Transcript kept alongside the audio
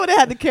would have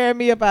had to carry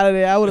me up out of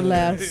there. I would have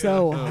laughed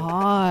so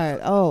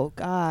hard. Oh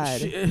God.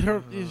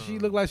 She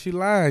looked like she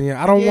lying.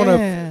 Yeah, I don't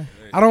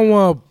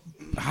want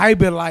to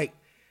hype it like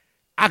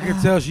I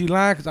can tell she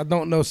lying because I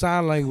don't know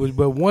sign language.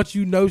 But once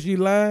you know she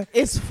lying,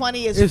 it's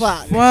funny as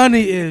fuck.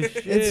 Funny as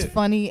shit. It's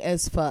funny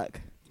as fuck.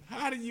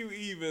 How do you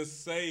even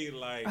say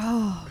like?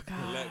 Oh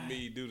God. Let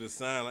me do the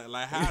sign.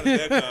 Like how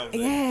did that come?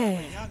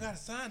 Yeah. Y'all got a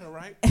sign, all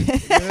right?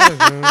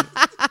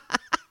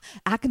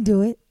 I can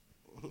do it.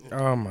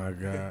 Oh my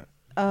God.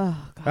 Oh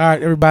God. All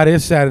right, everybody.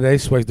 It's Saturday.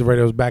 Swaisted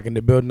Radio's back in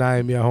the building. I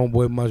am your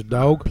homeboy Munch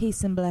Dog.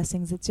 Peace and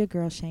blessings. It's your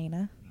girl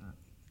Shayna.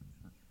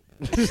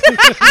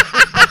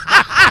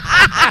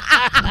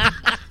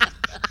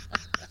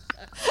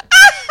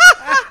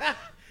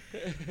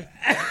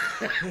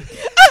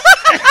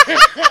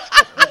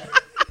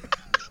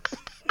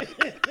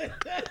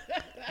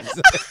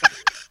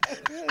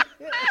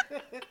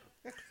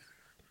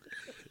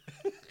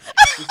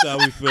 That's how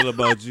we feel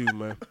about you,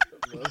 man.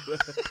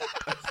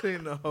 I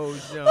seen the whole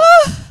show.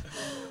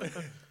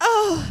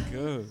 Oh.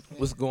 Good.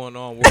 What's going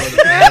on, world?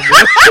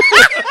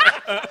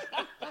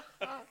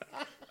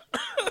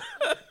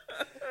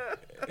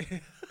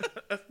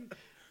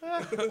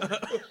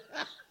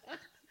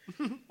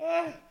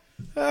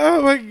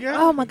 Oh my God.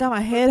 Oh my God,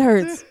 my head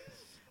hurts.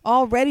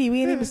 Already,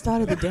 we ain't even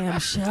started the damn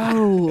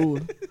show.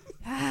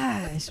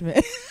 Gosh,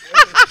 man.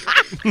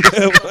 He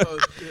crying.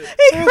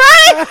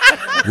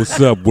 What's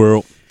up,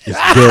 world? It's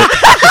Dirk.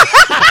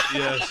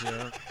 Yes,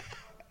 yeah.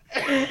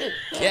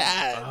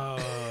 God.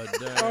 Oh,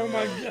 damn. Oh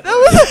my God.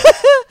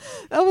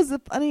 That was the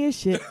funniest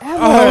shit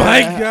ever. Oh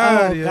my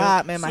God. Oh yeah.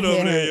 God, man, my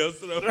head hurts.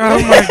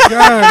 Oh my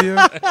God.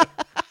 Yeah.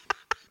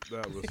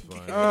 That was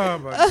funny. Oh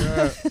my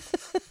God.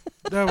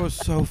 That was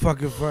so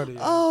fucking funny.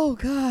 Oh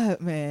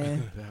God,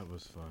 man. That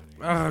was funny.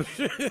 Oh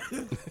shit.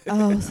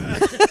 Oh,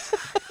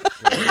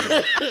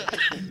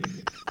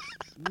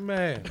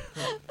 Man.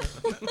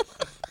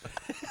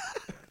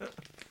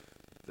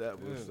 That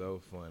was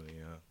so funny,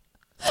 huh?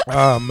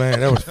 Oh man,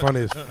 that was funny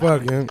as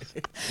fuck, man.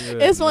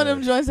 it's one of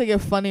them joints that get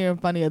funnier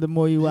and funnier the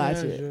more you watch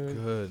it.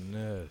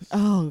 Goodness.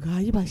 Oh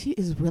God, you like she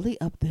is really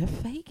up there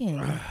faking.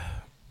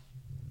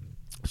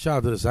 Shout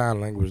out to the sign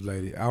language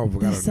lady. I forgot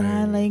The her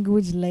sign name.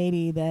 language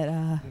lady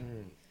that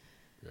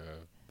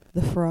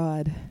the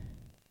fraud.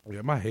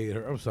 Yeah, my head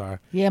hurt. I'm sorry.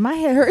 Yeah, my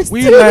head hurts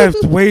We too.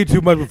 laughed way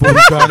too much before we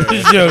started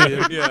the show.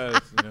 Yeah.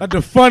 Yes. Like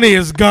the funny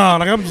is gone.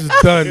 Like I'm just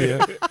done here.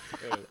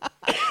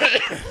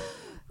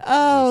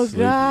 Oh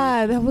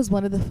God, that was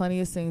one of the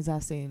funniest things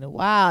I've seen in a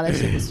while. That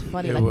shit was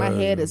funny. It Like my was.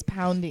 head is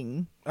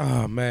pounding.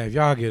 Oh man, if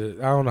y'all get it,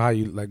 I don't know how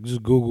you like.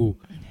 Just Google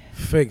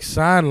fake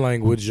sign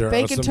language or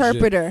Fake some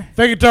interpreter. Shit.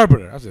 Fake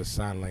interpreter. I said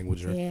sign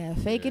language. Yeah,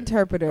 fake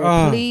interpreter.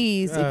 Oh,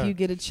 Please, God. if you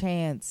get a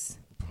chance,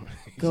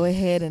 go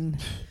ahead and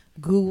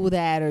Google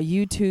that or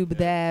YouTube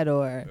that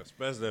or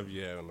Especially if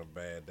you're having a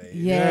bad day.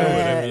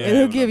 yeah,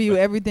 it'll give you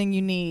everything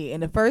you need.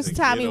 And the first To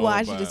time get you on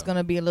watch, by. it's just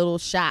gonna be a little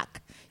shock.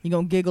 You're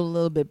gonna giggle a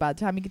little bit. By the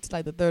time you get to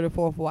like the third or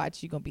fourth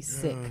watch, you're gonna be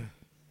sick.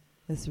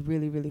 It's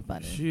really, really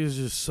funny. She is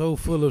just so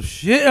full of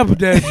shit up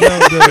that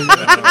young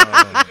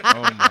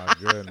Oh my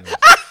goodness.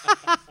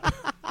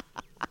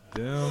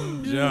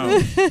 Damn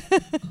jump.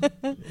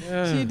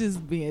 She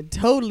just being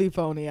totally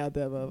phony out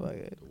there,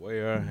 motherfucker. The way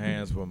her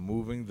hands were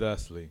moving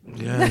thusly.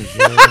 Yeah.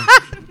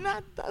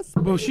 Not thus.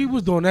 But she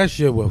was doing that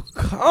shit with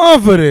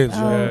confidence.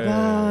 Oh man.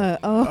 God.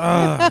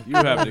 Oh. You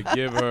have to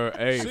give her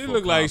a. She for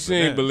looked like she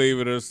ain't confidence.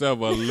 believing herself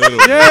a little.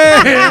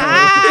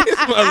 Yeah.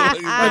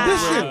 Like Like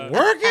this shit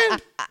working?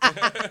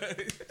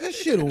 This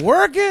shit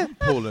working?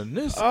 Pulling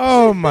this.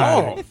 Oh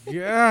my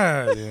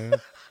God. Yeah.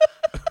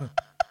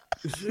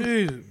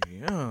 Jesus.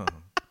 Yeah.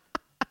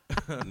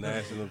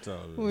 national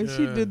television. When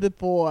she did the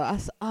 4, I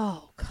said,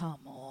 "Oh, come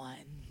on."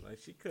 Like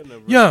she couldn't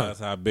have Yeah.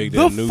 realized how big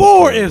The that news 4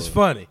 story is was.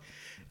 funny.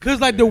 Cause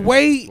like the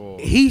way Four.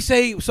 he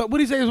say, so what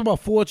he say is about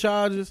 4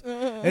 charges,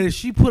 and if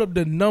she put up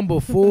the number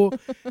 4,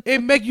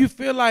 it make you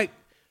feel like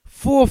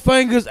 4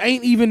 fingers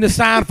ain't even the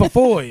sign for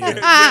 4 yet.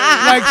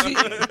 Like she,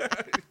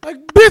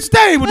 like bitch,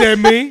 that ain't what that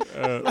mean.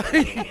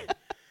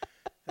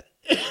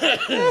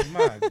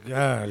 My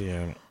God,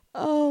 yeah.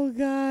 Oh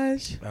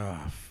gosh, Oh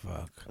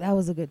fuck. that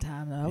was a good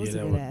time though. That was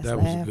Yeah, a good ass that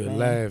laugh. was a good man.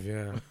 laugh,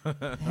 yeah.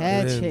 That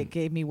then- chick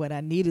gave me what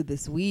I needed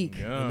this week.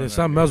 Yeah, And then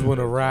something else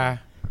went awry.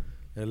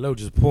 And Lo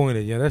just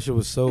pointed, yeah. That shit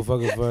was so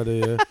fucking funny,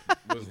 yeah.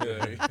 was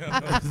good.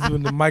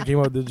 When the mic came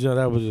out the jump,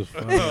 that was just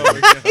funny.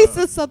 He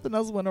said something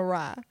else went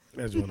awry.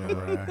 That's went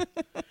awry.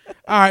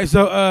 All right,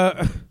 so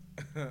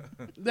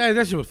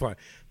that shit was fun.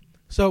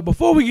 So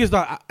before we get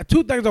started,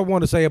 2 things I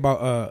want to say about.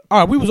 All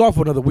right, we was off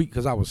for another week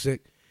because I was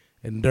sick,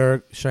 and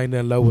Dirk,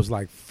 Shayna, and Lo was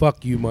like,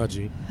 "Fuck you,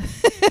 Munchie.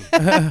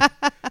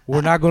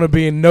 We're not gonna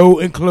be in no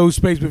enclosed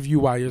space with you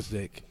while you're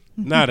sick."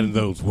 Not in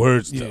those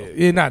words, though.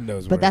 Yeah, not in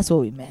those But words. that's what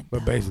we meant.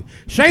 But basically,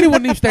 Shady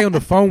wouldn't even stay on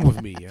the phone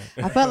with me. Yeah.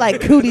 I felt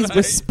like cooties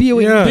were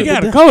spewing. Yeah. You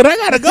got a code. I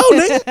got to go,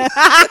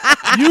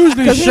 nigga.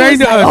 Usually, 'Cause he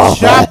Shady was like,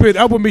 chop it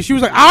up with me. She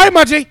was like, "All right,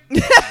 my G."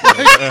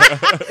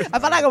 I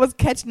felt like I was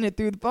catching it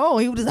through the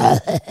phone. He was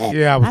just,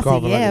 Yeah, I was I said,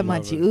 coughing. yeah,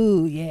 like a Munchie. motherfucker.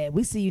 Ooh, yeah.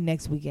 We see you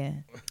next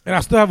weekend. And I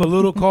still have a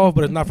little cough,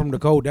 but it's not from the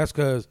cold. That's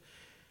because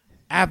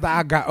after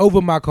I got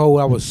over my cold,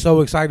 I was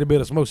so excited to be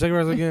able to smoke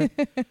cigarettes again.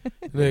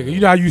 Nigga, you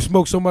know how you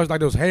smoke so much, like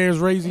those hairs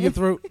raising your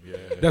throat? Yeah.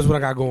 That's what I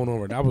got going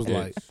on. I was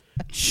like,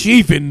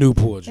 chief in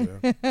Newport,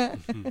 yeah.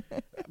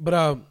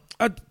 But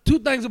two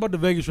things about the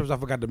Vegas trips I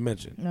forgot to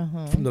mention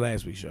from the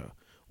last week's show.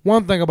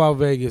 One thing about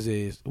Vegas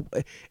is,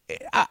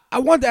 I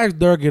wanted to ask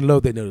Dirk and Lo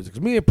if they noticed,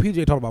 because me and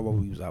PJ talked about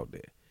when we was out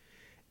there.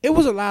 It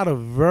was a lot of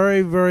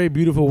very, very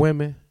beautiful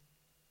women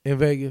in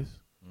Vegas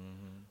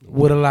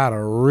with a lot of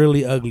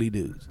really ugly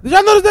dudes. Did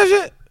y'all notice that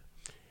shit?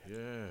 Yeah.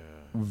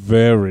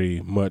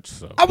 Very much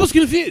so. I was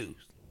confused.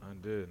 I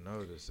did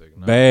notice it.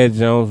 Bad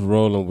Jones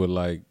rolling with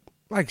like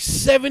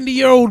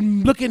 70-year-old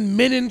looking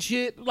men and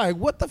shit. Like,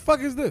 what the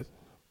fuck is this?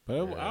 But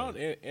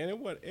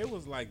it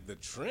was like the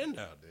trend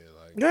out there.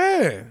 Like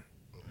Yeah.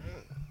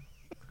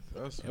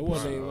 it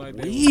wasn't even like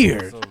that.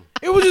 Weird.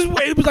 It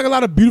was like a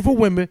lot of beautiful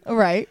women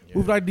Right.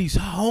 with like these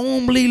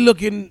homely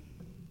looking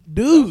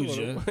dudes.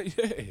 Yeah.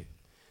 Yeah.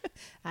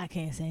 I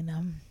can't say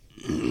nothing.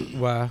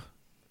 Why?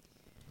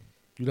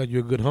 You like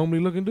you're a good homely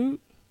looking dude?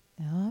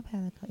 Oh, I've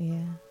had a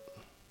yeah.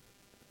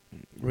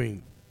 I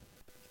mean,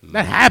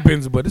 that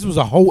happens, but this was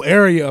a whole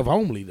area of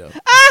homely though.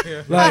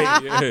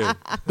 Like, Yeah.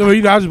 no,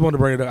 you know, I just wanted to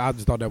bring it up. I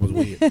just thought that was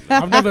weird.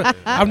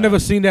 I've never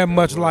seen that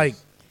much like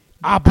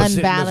opposite.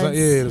 Unbalanced.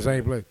 In the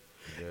same place.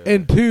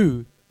 And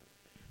two,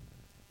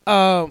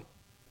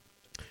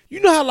 you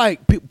know how like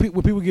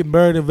when people get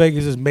married in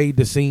Vegas, it's made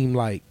to seem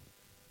like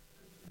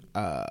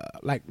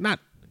not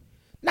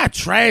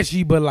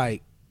trashy, but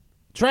like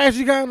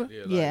trashy kind of.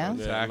 Yeah.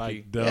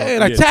 Tacky. Yeah,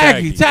 like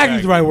tacky.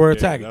 Tacky's the right word,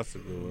 tacky. That's a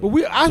good But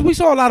word. we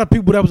saw a lot of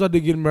people that was out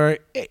there getting married.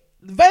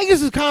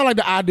 Vegas is kind of like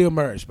the ideal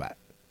marriage spot.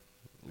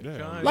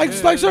 Yeah. Like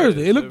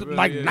seriously, it looked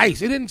like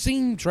nice. It didn't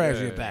seem trashy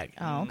Yeah. and tacky.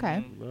 Oh,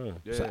 okay.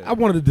 Yeah. So I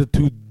wanted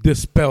to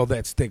dispel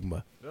that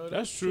stigma.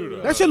 That's true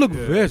though. That shit look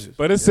vicious.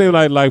 But it seems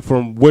like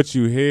from what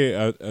you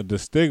hear, the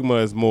stigma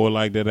is more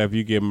like that if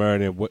you get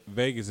married in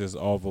Vegas is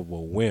off of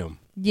a whim.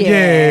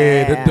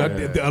 Yeah.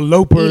 The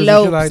elopers and shit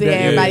Elopes. like that.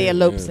 Everybody Yeah.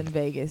 elopes in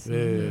Vegas. Yeah.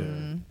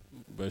 Mhm.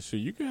 But shit,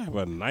 you can have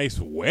a nice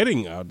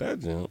wedding out that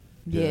jump.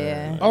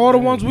 Yeah. All the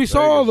ones we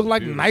saw Vegas look is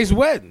like beautiful. nice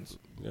weddings.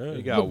 Yeah.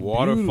 You got Look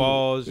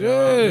waterfalls.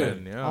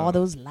 beautiful. Yeah. All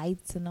those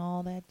lights and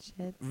all that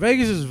shit.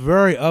 Vegas is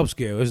very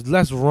upscale. It's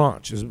less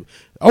raunch.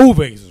 Old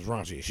Vegas is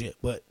raunchy as shit,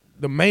 but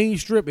the main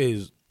strip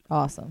is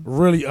Awesome.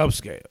 really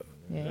upscale.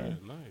 Yeah.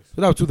 Nice.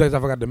 So that was two things I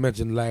forgot to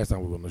mention last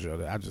time we were on the show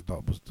that I just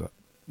thought was,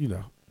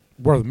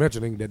 worth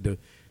mentioning. That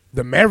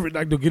the marriage,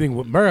 like the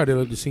getting married,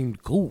 it just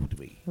seemed cool to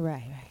me.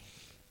 Right.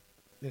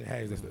 It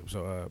has this.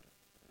 So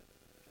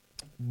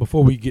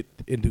before we get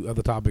into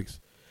other topics,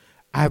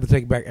 I have to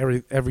take back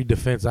every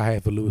defense I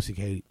had for Louis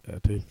C.K.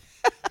 Too.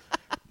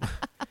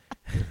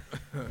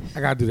 I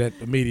gotta do that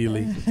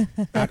immediately.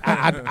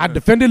 I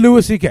defended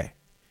Louis C.K.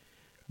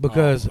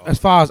 because as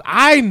far as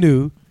I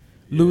knew,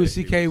 Louis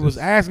C.K. was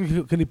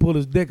asking, can he pull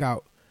his dick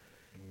out?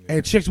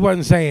 And chicks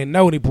wasn't saying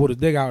no, and he pulled his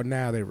dick out, and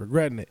now they're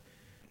regretting it.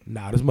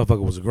 Nah, this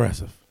motherfucker was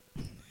aggressive.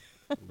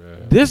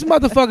 This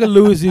motherfucker,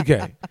 Louis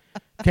C.K.,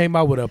 came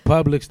out with a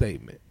public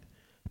statement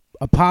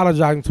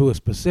apologizing to a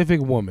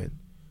specific woman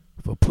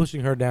for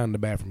pushing her down in the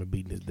bathroom and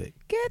beating his dick.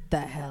 Get the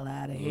hell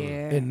out of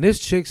here. And this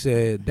chick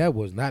said, that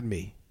was not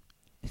me.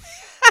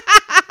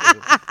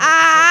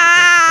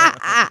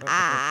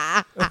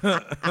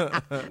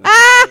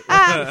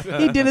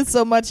 He did it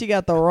so much he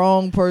got the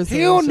wrong person.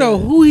 He don't know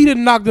who he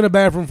done knocked in the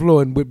bathroom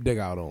floor and whipped dick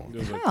out on.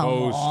 Just a Come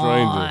cold on.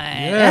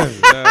 stranger.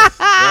 Yeah.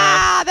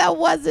 That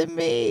wasn't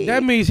me.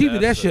 That means he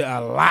did that shit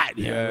a lot.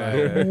 Yeah.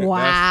 Yeah.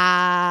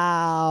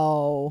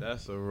 Wow.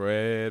 That's a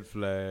red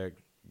flag.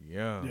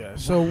 Yeah. Yeah.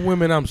 So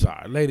women, I'm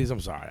sorry. Ladies, I'm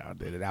sorry out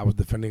there that I was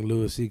defending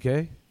Louis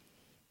C.K.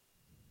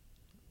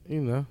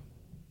 You know.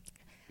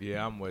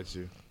 Yeah, I'm with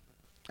you.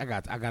 I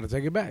got to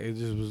take it back. It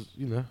just was,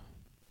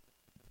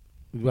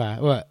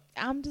 What?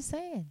 I'm just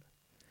saying.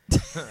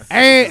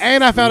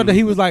 And I found out that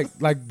he was like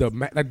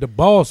the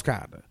boss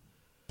kind of.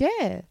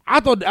 Yeah. I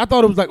thought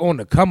it was like on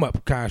the come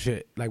up kind of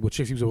shit, like what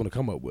chicks he was on the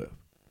come up with.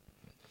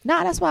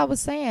 No, that's why I was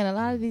saying a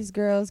lot of these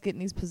girls get in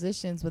these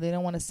positions where they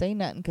don't want to say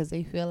nothing because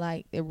they feel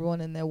like they're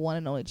ruining their one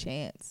and only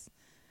chance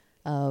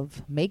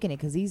of making it.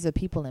 Because these are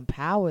people in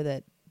power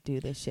that do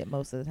this shit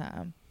most of the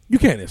time. You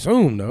can't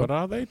assume though. But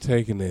are they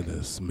taking it a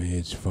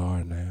smidge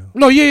far now?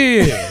 No,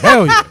 yeah.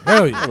 Hell yeah.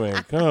 I mean,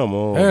 come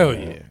on. Hell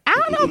man. yeah. I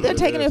don't know if they're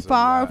taking it That's a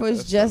far, lot. or if it's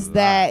That's just a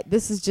that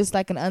this is just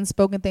like an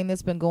unspoken thing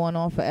that's been going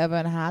on forever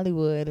in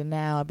Hollywood, and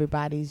now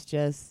everybody's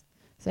just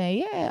saying,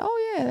 "Yeah,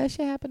 oh yeah, that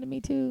shit happened to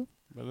me too."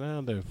 But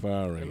now they're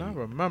firing And I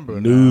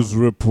remember news now.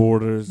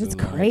 reporters. It's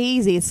and like,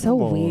 crazy. It's so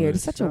come on, weird.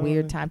 It's such a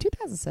weird Charlie. time.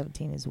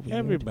 2017 is weird.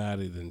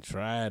 everybody done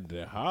tried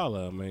to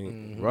holler. I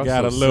mean, Mhm. Russell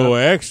got a little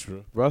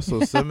extra.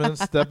 Russell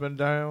Simmons stepping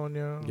down,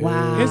 yo. Yeah.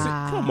 Wow. Is it?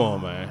 Come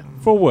on, man.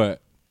 For what?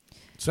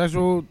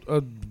 Sexual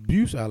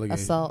abuse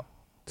allegations. Assault.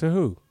 To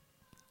who?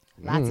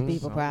 Lots of Mhm.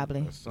 people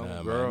probably. Some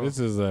Nah, girl. man, this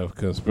is a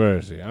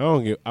conspiracy. I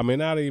don't get. I mean,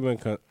 not even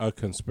a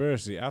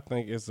conspiracy. I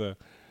think it's a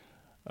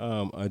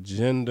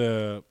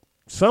agenda.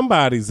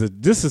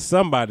 This is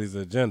somebody's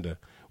agenda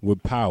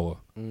with power.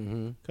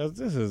 Mm-hmm. Cause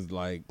this is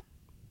like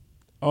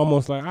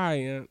almost like, all right,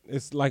 yeah,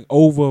 it's like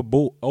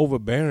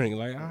overbearing.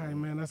 Like, all right,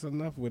 man, that's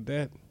enough with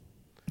that.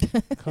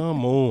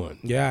 Come on.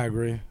 Yeah, I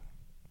agree.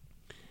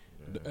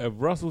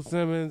 Russell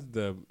Simmons,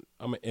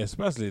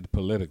 especially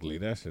politically,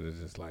 that shit is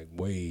just like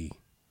way.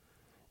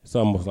 It's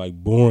almost like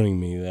boring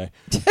me. That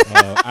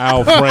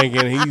Al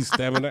Franken, he's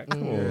stepping that.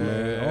 Come on,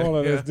 man. All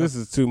of this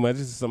is too much.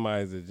 This is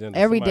somebody's agenda.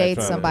 Every day it's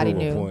trying to somebody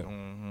prove a new. point.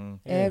 Mm-hmm.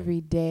 Yeah. Every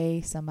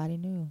day somebody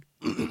new.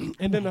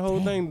 And then the whole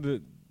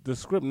thing, the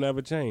script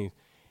never changed.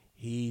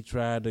 He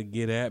tried to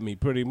get at me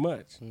pretty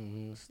much.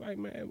 Mm-hmm. It's like,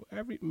 man,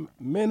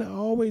 men are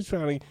always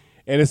trying to,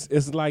 and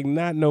it's like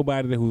not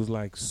nobody who's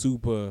like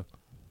super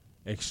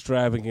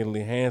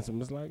extravagantly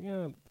handsome. It's like,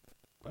 yeah,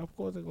 of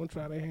course they're gonna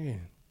try their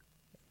hand.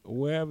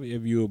 Wherever,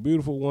 if you're a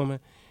beautiful woman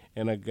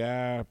and a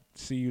guy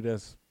see you,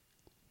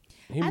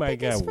 he I might think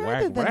get it's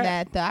whack further than rap.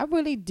 that, though. I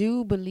really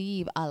do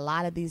believe a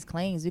lot of these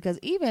claims because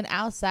even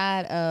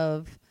outside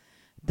of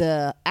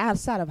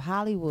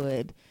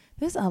Hollywood,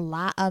 there's a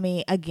lot. I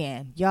mean,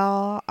 again,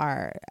 y'all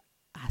are.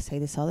 I say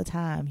this all the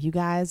time. You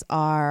guys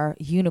are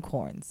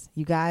unicorns.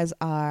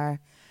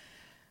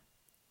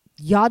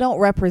 Y'all don't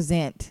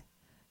represent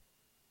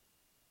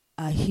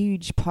a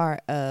huge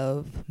part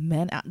of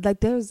men out. Like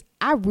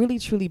I really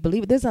truly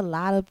believe it. There's a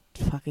lot of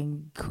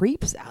fucking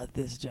creeps out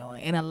this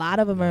joint, and a lot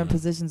of them are in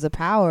positions of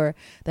power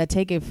that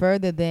take it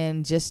further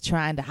than just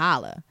trying to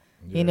holler.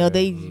 You know,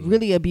 they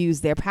really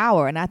abuse their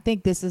power, and I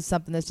think this is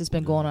something that's just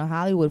been going on in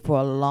Hollywood for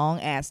a long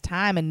ass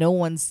time, and no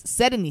one's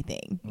said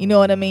anything. You know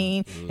what I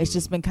mean? It's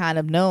just been kind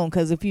of known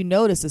because if you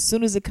notice, as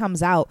soon as it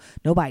comes out,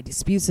 nobody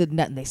disputes it,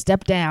 nothing. They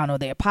step down or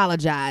they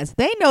apologize.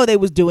 They know they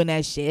was doing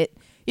that shit.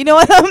 You know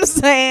what I'm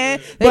saying?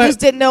 They just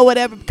didn't know would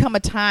ever come a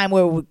time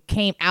where it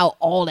came out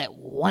all at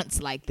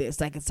once like this.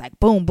 Like it's like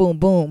boom, boom,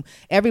 boom.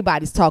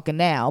 Everybody's talking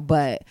now,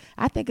 but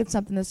I think it's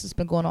something that's just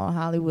been going on in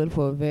Hollywood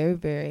for a very,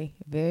 very,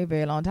 very,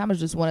 very long time. It's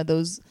just one of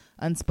those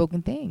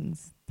unspoken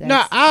things.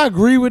 No, I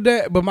agree with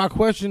that, but my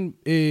question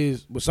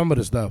is with some of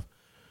the stuff,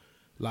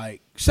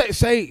 like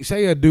say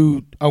a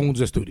dude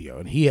owns a studio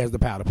and he has the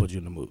power to put you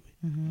in the movie,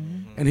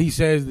 and he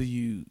says to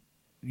you,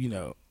 you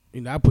know,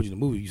 I put you in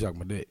the movie, you suck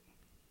my dick.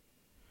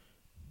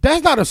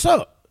 That's not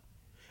assault.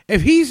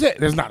 If he said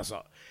that's not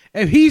assault.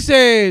 If he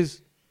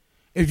says,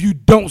 if you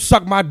don't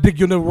suck my dick,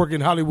 you'll never work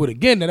in Hollywood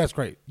again, then that's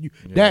crazy.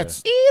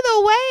 That's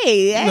either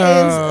way.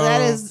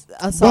 That is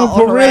But assault.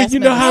 for or real, you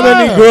know harassment.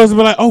 how many girls be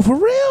like, "Oh, for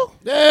real?"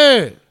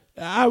 yeah.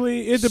 I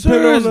mean, it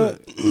depends on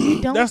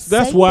You don't that's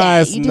say why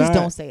that. it's You just not-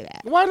 don't say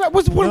that. Why not?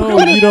 What's the point of No,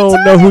 becoming? you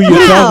don't know who you're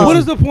about? talking What to.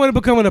 is the point of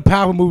becoming a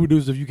powerful movie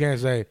producer if you can't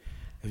say,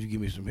 if you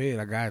give me some head,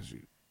 I got you?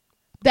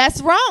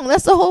 That's wrong.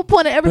 That's the whole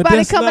point of everybody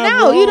that's coming not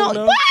out. You wrong, don't.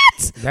 though. What?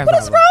 That's What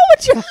not is wrong. wrong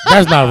with you?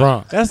 That's not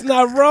wrong. That's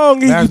not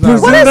wrong. He That's not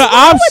presented wrong. an What is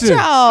wrong with option.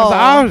 y'all?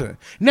 That's the option.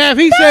 Now, if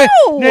he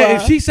No.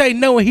 if she say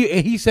no and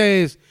he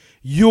says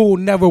you'll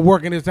never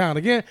work in this town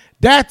again,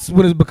 that's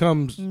when it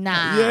becomes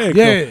Nah.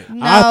 yeah. No,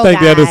 I think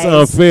that it's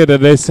guys. unfair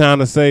that they're trying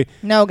to say,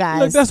 No, guys.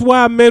 look, that's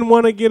why men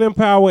want to get in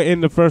power in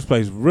the first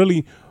place.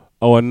 Really,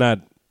 or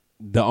not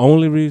the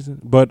only reason,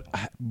 but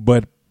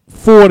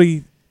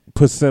 40%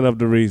 of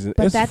the reason.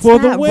 But It's that's for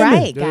the not women.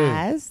 right, Yeah.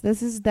 guys.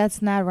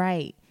 That's not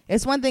right.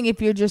 It's one thing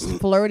if you're just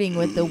flirting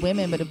with the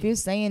women, but if you're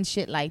saying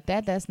shit like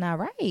that, that's not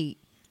right.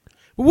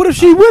 But what if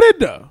she with it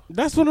though?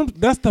 That's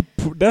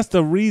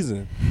the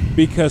reason,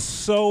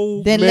 because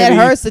Then many let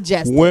her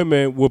suggest it.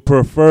 women would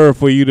prefer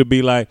for you to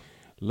be like,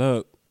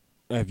 look,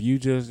 if you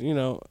just,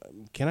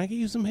 can I give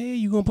you some hair?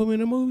 You gonna put me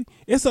in a movie?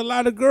 It's a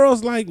lot of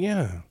girls like,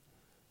 yeah,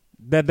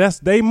 that's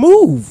they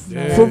move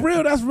Yeah. for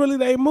real. That's really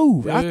they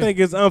move. I Yeah. think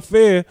it's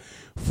unfair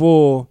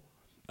for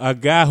a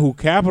guy who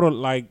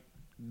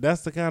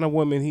that's the kind of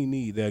woman he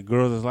need. That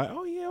girls is like,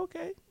 oh yeah,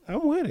 okay,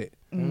 I'm with it.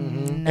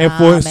 Nah,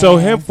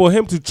 And for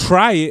him to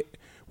try it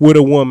with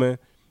a woman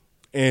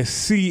and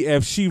see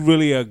if she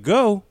really a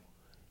go,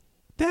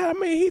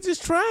 he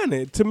just trying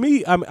it. To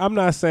me, I'm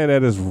not saying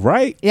that it's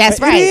right. That's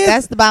It right. is,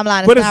 That's the bottom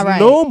line. but It's it's not right.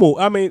 normal.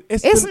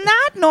 It's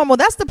not normal.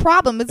 That's the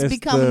problem. It's It's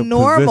become the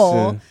normal,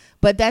 position.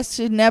 but that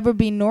should never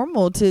be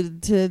normal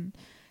to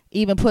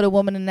even put a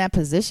woman in that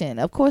position.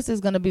 Of course,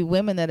 there's going to be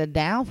women that are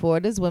down for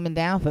it. There's women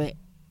down for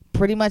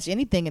pretty much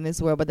anything in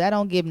this world, but that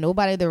don't give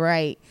nobody the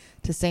right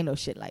to say no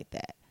shit like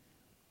that.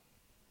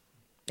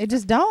 It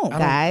just don't,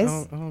 guys.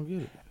 I don't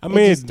get it. What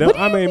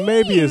do you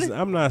Maybe it's. mean?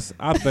 I'm not.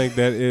 I think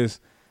that is.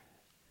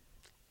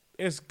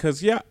 It's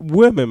because y'all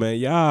women, man,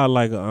 y'all are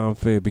like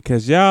unfair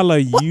because y'all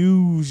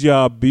use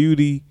y'all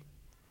beauty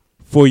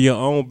for your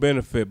own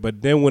benefit,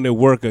 but then when it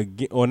work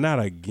or not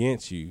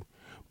against you,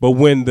 but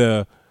when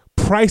the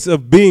price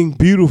of being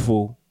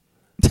beautiful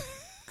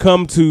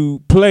come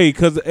to play,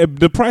 because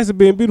the price of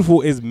being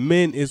beautiful is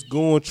men is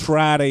going to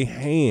try their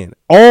hand.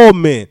 All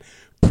men,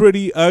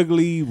 pretty,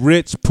 ugly,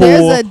 rich, poor.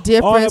 There's a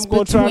difference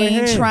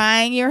between try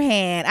trying your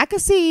hand. I can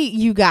see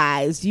you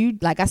guys. You,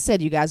 like I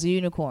said, you guys are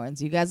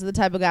unicorns. You guys are the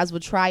type of guys who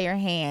would try your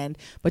hand,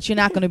 but you're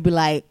not going to be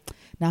like,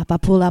 now if I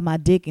pull out my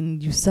dick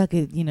and you suck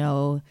it, you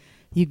know,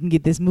 you can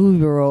get this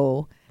movie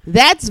role.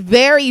 That's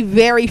very,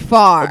 very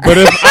far. But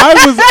if I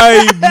was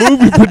a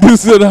movie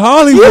producer in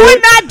Hollywood, you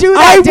would not do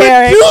that,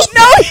 Derek. Look,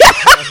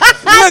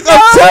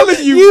 I'm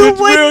telling you, you it's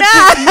would real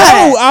not.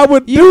 No, I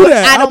would do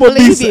that. I don't would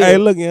believe you. Hey,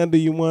 look, Andy,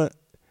 you want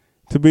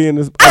to be in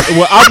this?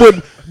 Well, I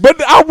wouldn't.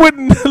 But I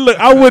wouldn't. Look,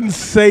 I wouldn't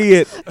say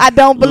it. I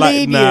don't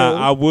believe you.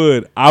 Nah, I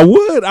would. I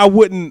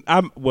wouldn't.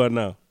 Well,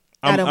 no.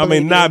 I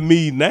mean, not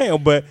me now,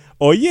 but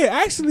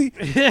actually,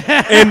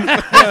 and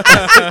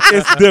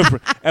it's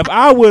different. If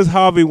I was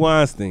Harvey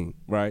Weinstein,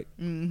 right?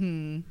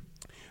 Mm-hmm.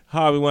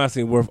 Harvey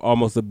Weinstein worth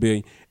almost $1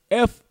 billion.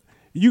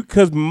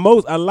 Because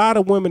a lot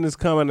of women is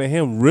coming to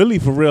him really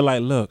for real.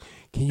 Like, look,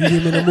 can you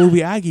give me the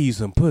movie? I give you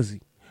some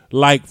pussy,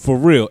 like for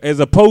real.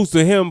 As opposed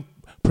to him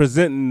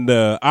presenting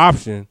the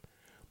option,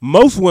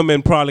 most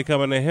women probably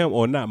coming to him,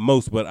 or not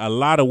most, but a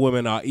lot of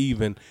women are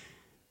even.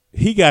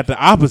 He got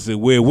the opposite,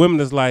 where women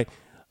is like,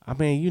 I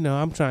mean, you know,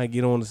 I'm trying to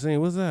get on the scene.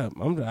 What's up?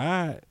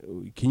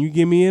 Can you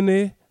get me in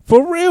there?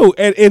 For real.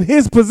 And in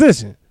his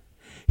position,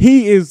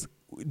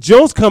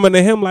 Joe's coming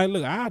to him like,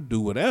 look, I'll do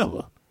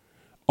whatever.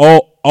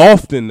 All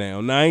often now.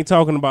 Now, I ain't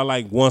talking about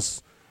like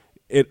once.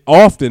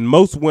 Often,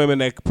 most women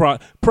that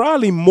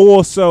probably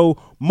more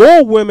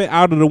women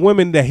out of the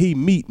women that he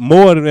meet,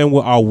 more than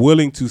are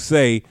willing to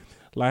say,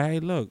 like, hey,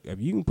 look,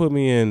 if you can put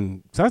me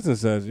in such and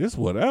such, just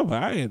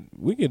whatever,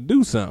 we can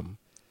do something.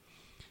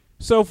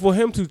 So for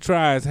him to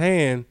try his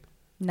hand,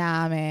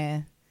 nah,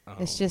 man,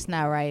 it's just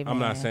not right. I'm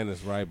not saying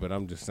it's right, but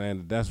I'm just saying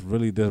that that's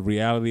really the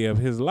reality of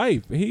his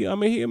life. He a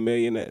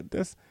millionaire.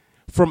 That's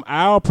from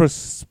our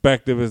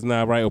perspective, is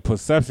not right, or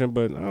perception,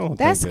 but I don't.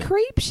 That's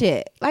creep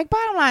shit. Like,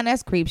 bottom line,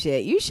 that's creep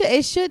shit.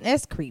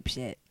 That's creep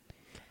shit.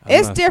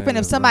 It's different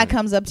if somebody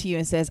comes up to you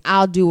and says,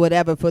 I'll do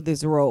whatever for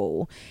this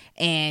role.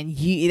 And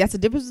that's the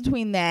difference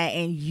between that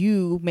and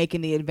you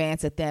making the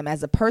advance at them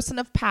as a person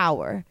of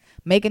power,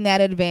 making that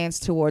advance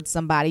towards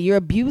somebody. You're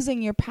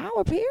abusing your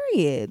power,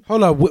 period.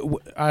 Hold on. All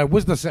right,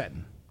 what's the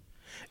setting?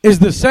 Is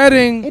the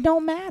setting... It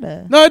don't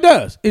matter. No, it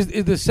does. Is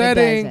the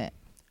setting... It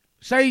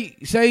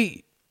doesn't.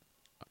 Say...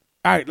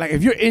 All right, like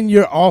if you're in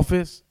your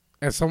office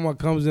and someone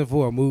comes in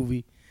for a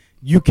movie,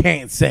 you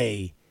can't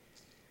say...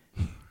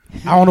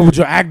 I don't know what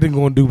your acting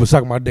going to do, but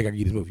suck my dick, I can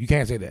get this movie. You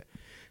can't say that.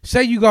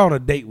 Say you go on a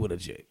date with a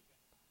chick.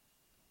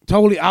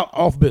 Totally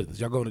off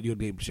business. Y'all go to your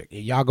date with a chick.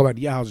 And y'all go back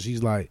to your house and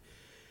she's like,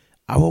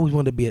 I always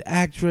wanted to be an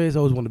actress. I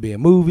always wanted to be in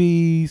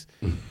movies.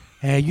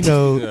 And, you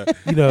know.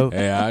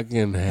 Hey, I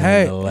can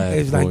handle that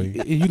it's for like,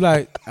 you. you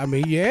like, I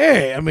mean,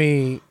 yeah. I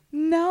mean.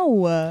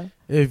 No.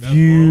 If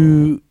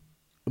you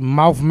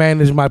mouth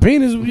manage my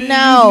penis, you get a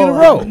No.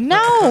 roll.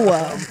 No.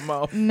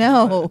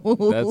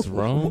 That's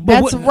wrong.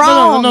 That's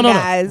wrong,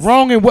 guys.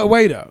 Wrong in what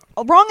way, though?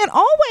 Wrong in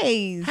all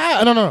ways.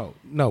 How?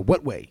 No.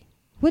 What way?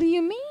 What do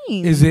you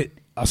mean? Is it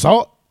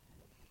assault?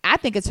 I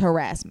think it's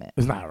harassment.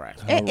 It's not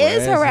harassment. It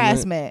is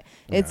harassment.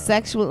 It's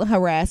sexual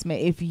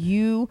harassment. If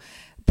you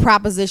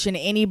proposition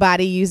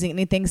anybody using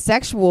anything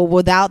sexual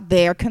without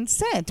their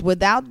consent,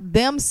 without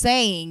them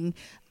saying,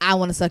 I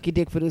want to suck your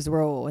dick for this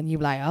role, and you're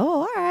like,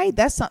 oh, all right,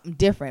 that's something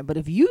different. But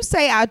if you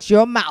say out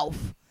your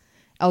mouth,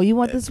 oh, you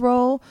want this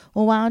role?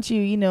 Well, why don't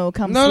you,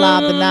 come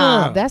slob the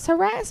knob? That's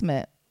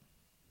harassment.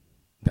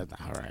 That's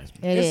not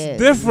harassment.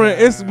 It's Different.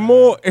 It's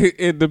more.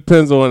 It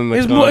depends on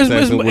the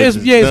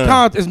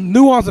context. It's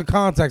nuance and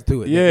context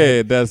to it.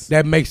 Yeah,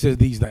 that makes it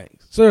these things.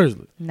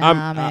 Seriously.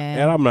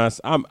 Man.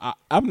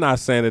 I'm not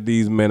saying that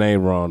these men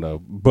ain't wrong though,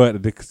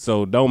 but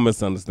so don't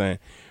misunderstand.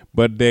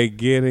 But they're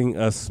getting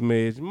a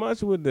smidge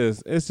much with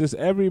this. It's just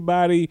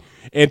everybody,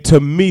 and to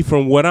me,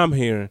 from what I'm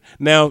hearing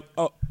now,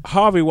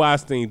 Harvey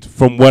Weinstein,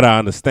 from what I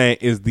understand,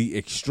 is the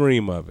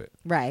extreme of it.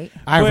 Right.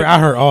 I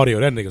heard audio.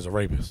 That nigga's a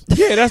rapist.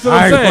 Yeah, that's what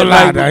I'm saying.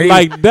 That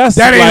ain't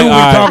who we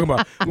talking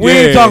about. We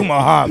ain't talking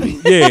about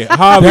Harvey. Yeah,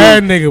 Harvey.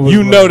 That nigga was.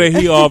 You know that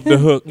he off the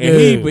hook,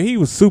 and he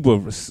was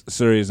super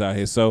serious out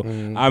here. So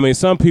I mean,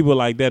 some people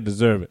like that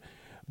deserve it,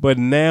 but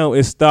now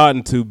it's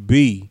starting to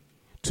be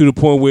to the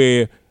point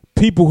where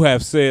people who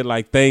have said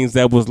like things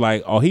that was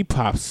like, oh, he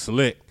pops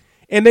slick,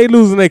 and they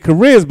losing their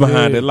careers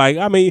behind it. Like,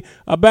 I mean,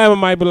 Obama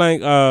might be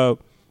like,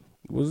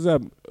 what's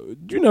up?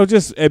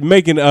 Just have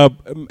made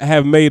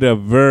a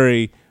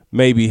very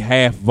maybe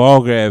half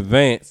vulgar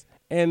advance,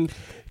 and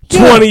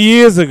 20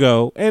 years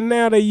ago, and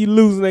now that you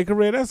losing their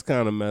career, that's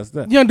kind of messed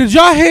up. Yeah, did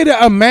y'all hear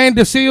the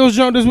Amanda Seals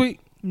joint this week?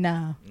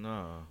 No.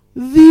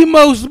 The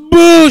most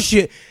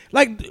bullshit,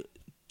 like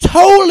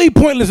totally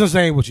pointless in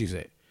saying what she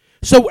said.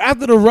 So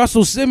after the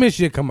Russell Simmons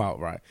shit come out,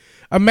 right?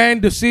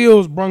 Amanda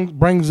Seals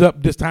brings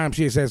up this time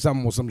she had said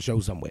something on some show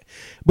somewhere,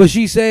 but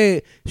she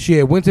said she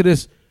had went to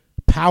this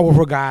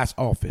powerful guy's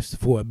office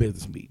for a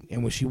business meeting.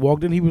 And when she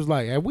walked in, he was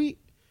like, have we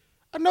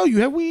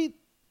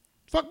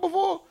fucked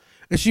before?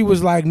 And she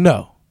was like,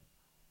 no.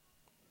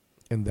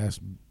 And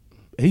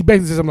he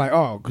basically says, I'm like,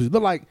 oh, because you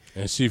look like.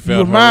 And she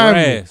felt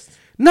harassed.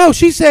 No,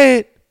 she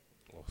said,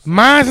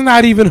 mine's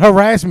not even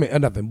harassment or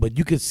nothing, but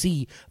you could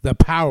see the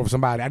power of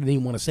somebody. I didn't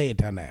even want to say it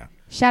till now.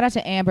 Shout out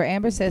to Amber.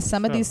 Amber says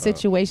some of these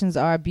situations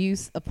are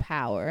abuse of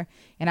power,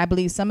 and I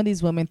believe some of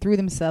these women threw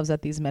themselves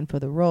at these men for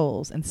the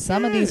roles, and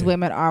some of these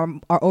women are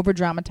over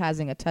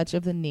dramatizing a touch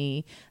of the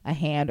knee, a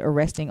hand, or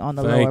resting on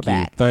the lower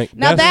back.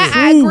 Now that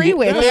I agree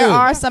with. There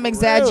are some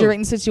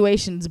exaggerating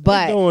situations,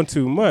 but doing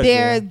too much.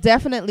 There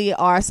definitely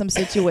are some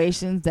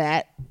situations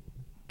that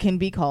can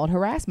be called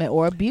harassment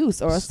or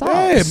abuse or assault.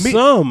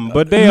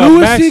 But they are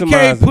maximizing. Louis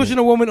C.K. pushing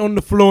a woman on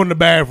the floor in the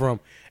bathroom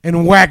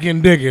and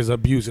whacking dick is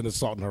abuse and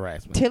assault and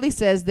harassment. Tilly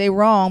says they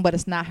wrong, but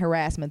it's not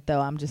harassment,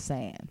 though. I'm just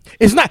saying.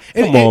 It's not.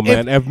 Come on,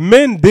 man. If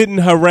men didn't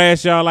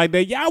harass y'all like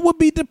that, y'all would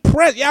be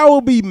depressed. Y'all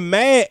would be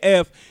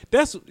mad.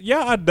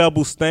 Y'all are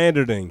double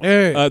standarding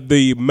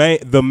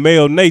the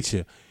male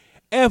nature.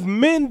 If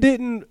men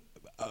didn't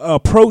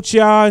approach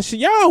y'all and shit,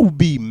 y'all would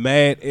be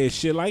mad as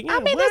shit. Like, I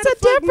mean, there's a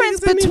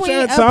difference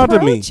between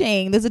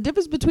approaching. There's a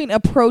difference between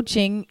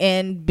approaching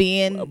and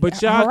being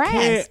but y'all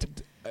harassed.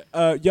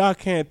 Y'all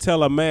can't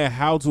tell a man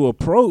how to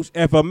approach.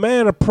 If a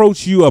man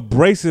approach you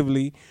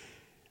abrasively,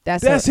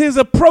 that's his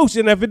approach.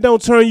 And if it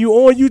don't turn you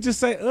on, you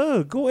just say,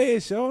 go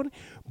ahead, shorty.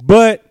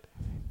 But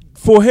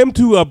for him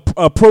to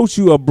approach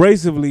you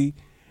abrasively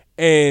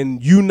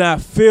and you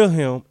not feel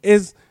him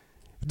is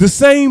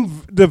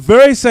the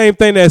very same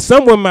thing that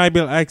someone might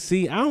be like,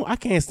 see, I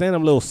can't stand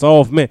them little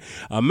soft men.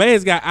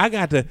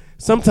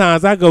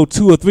 Sometimes I go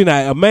 2 or 3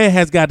 nights. A man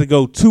has got to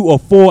go 2 or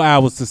 4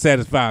 hours to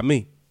satisfy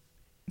me.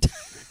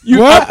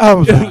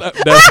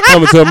 That's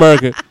Coming to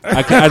America.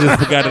 I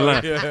just forgot the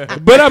line. Yeah.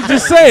 But I'm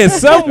just saying,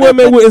 some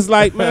women it's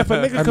like, man, if a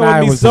nigga come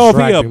with me soft,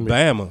 he a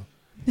bammer.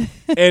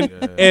 And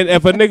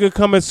if a nigga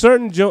come at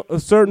certain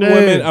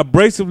women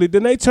abrasively,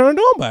 then they turned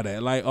on by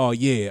that. Like, oh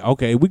yeah,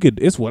 okay,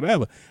 it's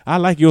whatever. I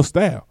like your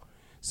style.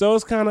 So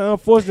it's kind of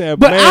unfortunate.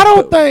 But I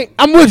don't think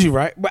I'm with you,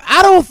 right? But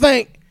I don't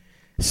think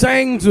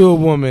saying to a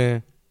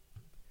woman,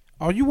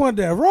 "Oh, you want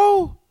that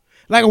role?"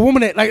 Like a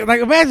woman that like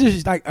imagine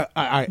she's like,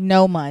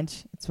 no,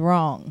 Munch. It's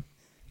wrong.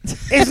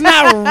 It's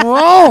not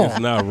wrong. It's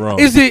not wrong.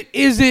 Is it?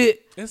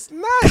 It's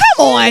not. Come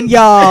on,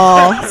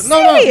 y'all.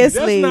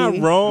 Seriously. That's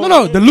not wrong.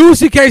 No. The Louis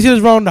C.K. shit is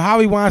wrong. The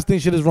Harvey Weinstein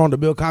shit is wrong. The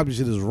Bill Cosby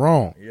shit is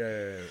wrong.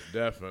 Yeah,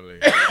 definitely.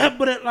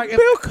 But like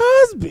Bill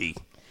Cosby.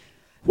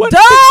 What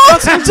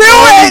don't do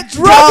it.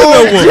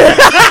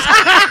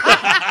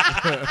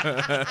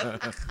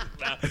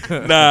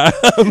 Nah.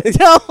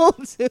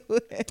 Don't do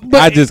it.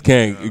 I just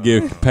can't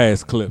get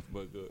past Cliff.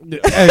 But good.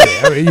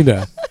 I mean, you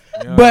know.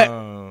 But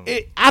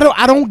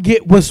I don't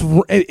get what's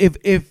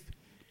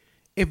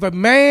if a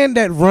man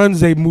that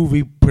runs a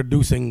movie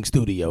producing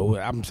studio,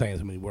 I'm saying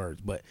so many words,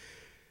 but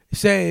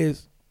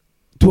says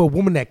to a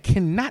woman that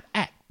cannot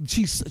act,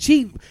 it's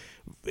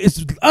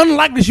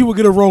unlikely she would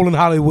get a role in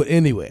Hollywood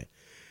anyway.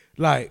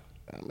 Like,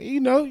 I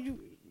mean, you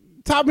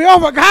top me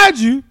off, I got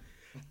you.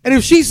 And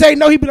if she say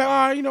no, he'd be like,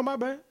 all right, my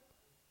bad.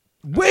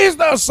 Where's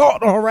the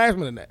assault or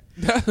harassment in that?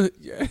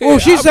 Or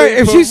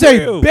if she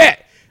say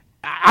bet,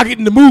 I get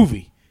in the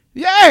movie.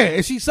 Yeah,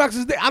 and she sucks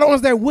his dick. I don't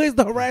understand. Where's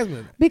the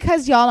harassment?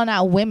 Because y'all are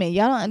not women.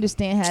 Y'all don't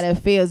understand how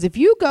that feels. If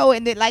you go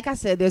and like I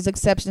said, there's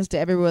exceptions to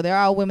every rule. There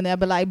are women that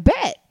be like,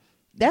 bet.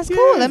 That's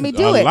cool. Let me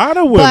do it. A lot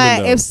of women,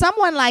 but if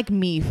someone like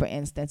me, for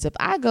instance, if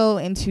I go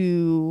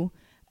into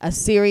a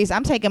series,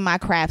 I'm taking my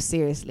craft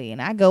seriously, and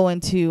I go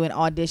into an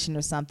audition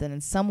or something,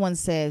 and someone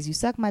says, "You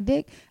suck my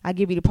dick," I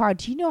give you the part.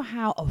 Do you know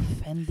how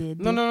offended?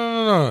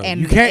 No.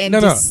 And you can't.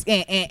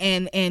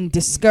 And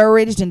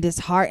discouraged and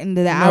disheartened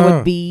that I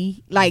would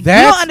be. Like, you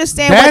don't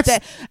understand what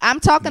that. I'm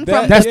talking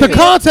from. That's the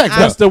context.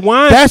 That's the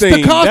wine. That's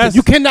the context.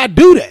 You cannot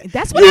do that.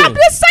 That's what I'm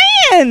just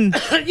saying.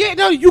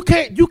 You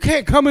can't. You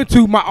can't come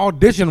into my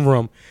audition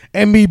room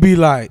and me be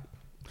like,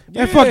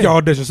 "Man, fuck your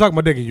audition, suck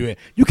my dick in your head."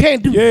 You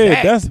can't do that.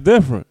 Yeah, that's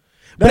different.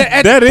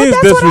 That is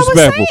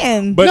disrespectful.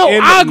 But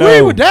I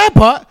agree with that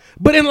part.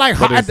 But in like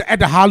at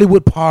the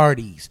Hollywood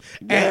parties,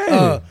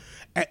 and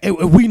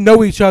we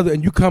know each other,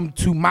 and you come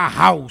to my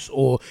house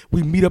or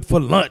we meet up for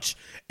lunch,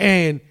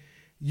 and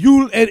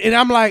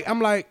I'm like, I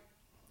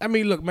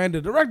mean, look, man,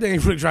 the director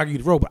ain't really trying to get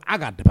you the role, but I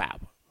got the power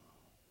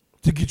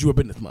to get you up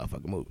in this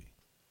motherfucking movie.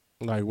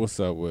 Like, what's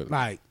up with it?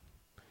 Like.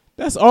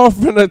 That's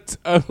offering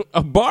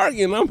a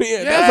bargain. I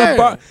mean, that's a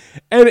bargain.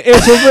 And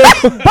it's a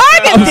real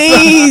bargain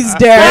these days.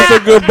 That's a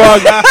good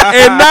bargain.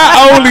 And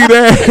not only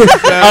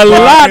that, a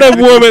lot of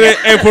women,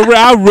 and for real,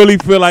 I really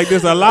feel like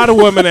this, a lot of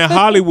women in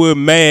Hollywood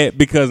mad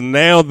because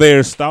now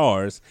they're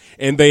stars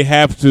and they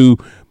have to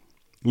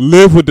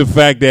live with the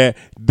fact that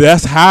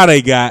that's how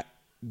they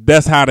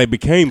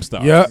became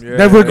stars. Yeah.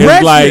 They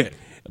regret it.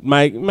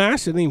 Like, man, I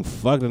shouldn't even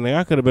fuck the nigga.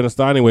 I could have been a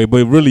star anyway,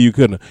 but really you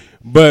couldn't.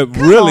 But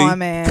Come really, on,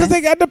 man. because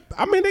they got the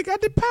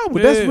power.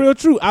 Yeah. That's real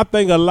true. I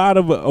think a lot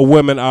of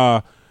women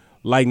are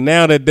like,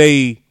 now that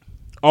they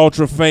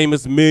ultra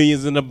famous,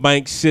 millions in the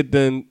bank, shit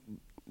done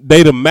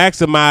they to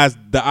maximize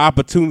the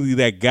opportunity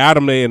that got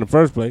them there in the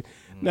first place.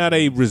 Now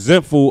they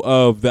resentful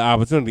of the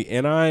opportunity,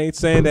 and I ain't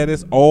saying that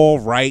it's all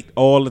right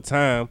all the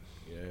time.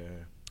 Yeah.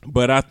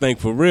 But I think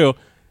for real,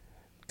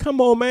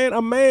 come on, man,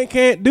 a man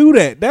can't do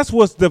that. That's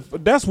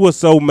what's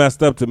so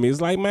messed up to me.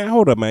 It's like, man,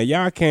 hold up, man,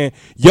 y'all can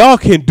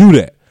do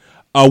that.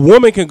 A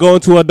woman can go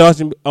into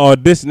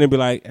audition and be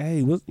like,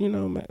 hey, what's,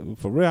 man,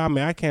 for real, I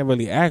mean, I can't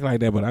really act like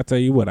that, but I tell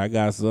you what, I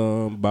got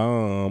some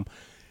bomb.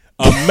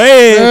 A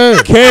man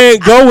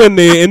can't go in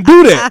there and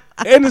do that.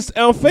 And it's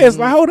unfair. It's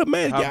like, hold up,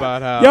 man.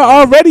 Y'all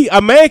already,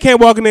 a man can't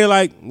walk in there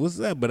like, what's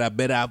up? But I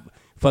bet I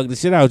fuck the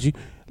shit out you.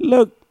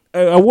 Look,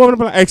 a woman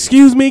be like,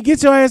 excuse me,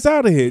 get your ass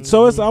out of here.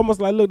 So it's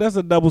almost like, look, that's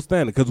a double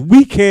standard because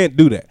we can't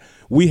do that.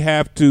 We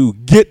have to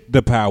get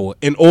the power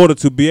in order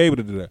to be able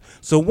to do that.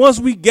 So once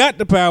we got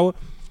the power,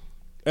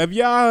 if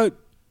y'all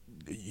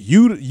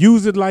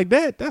use it like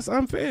that, that's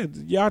unfair.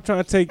 Y'all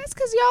trying to take. That's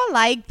because y'all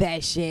like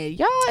that shit.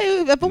 Y'all,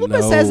 if a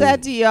woman says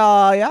that to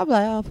y'all be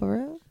like, oh, for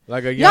real?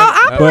 Like a y'all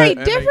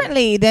operate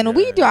differently than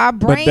we do. Our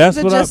brains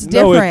are just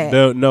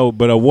different. No,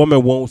 but a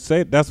woman won't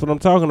say it. That's what I'm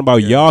talking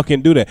about. Yeah. Y'all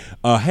can do that.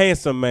 A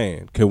handsome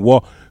man can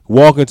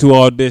walk into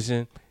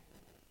audition,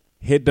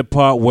 hit the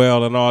part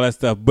well and all that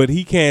stuff, but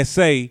he can't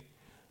say,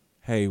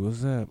 hey,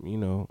 what's up?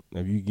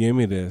 If you give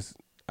me this,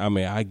 I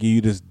mean, I give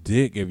you this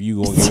dick if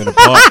you gonna give me the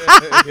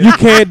part. You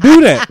can't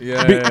do that.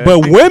 Yeah.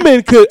 But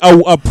women could,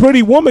 a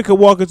pretty woman could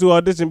walk into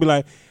audition and be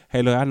like,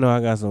 hey, look, I know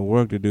I got some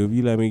work to do. If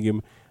you let me give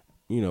me,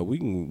 we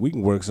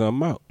can work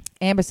something out.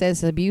 Amber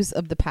says it's abuse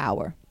of the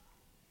power.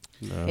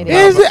 No.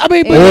 Is it? I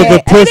mean, or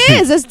the pussy.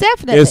 It is. It's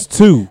definitely. It's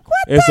two.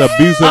 It's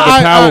abuse of the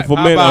power for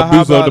men,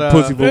 abuse of the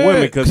pussy for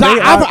women. Because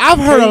I've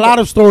heard a lot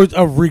of stories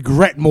of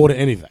regret more than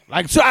anything.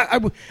 Like, so I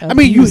mean,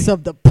 abuse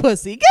of the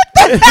pussy. Get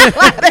the hell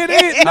out of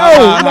here.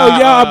 No,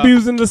 y'all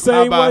abusing the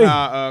same way.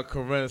 How about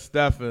Corinne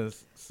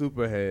Steffens,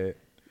 Superhead,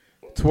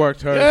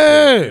 twerked her?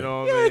 Yeah, you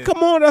know what I mean?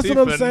 Come on, that's what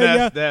I'm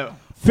saying. Y'all.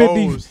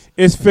 50,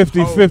 it's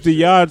 50-50.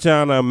 Y'all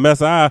trying to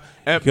mess our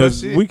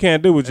because we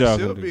can't do what y'all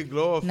can do. She'll be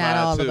glorified. Not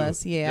all too. of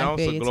us. Yeah, I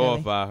feel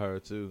glorify her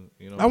too.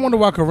 I wonder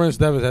why Corinne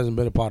Steffens hasn't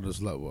been a part of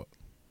the slut walk.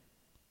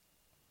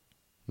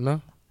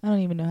 No, I don't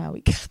even know how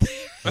we got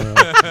there.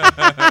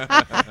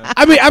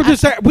 I mean, I'm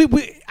just saying.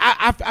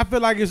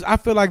 I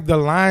feel like the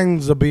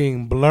lines are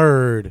being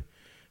blurred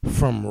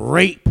from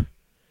rape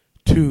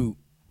to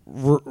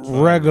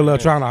regular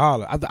trying to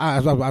holler.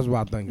 That's what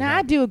I think. Now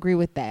I do agree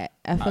with that.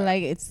 I feel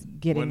like it's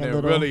getting when a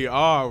little. When they really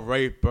are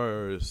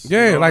rapers.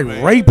 Yeah, like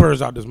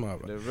rapers out this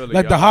motherfucker. Really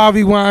like the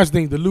Harvey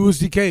Weinstein, the Louis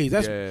C.K.'s.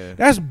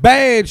 That's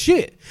bad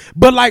shit.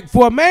 But like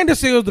for Amanda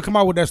Seales to come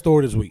out with that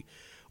story this week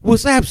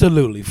was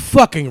absolutely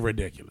fucking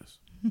ridiculous.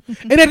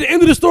 And at the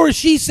end of the story,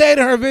 she said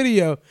in her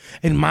video,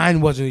 and mine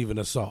wasn't even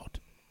assault.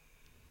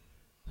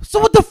 So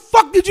what the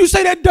fuck did you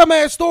say that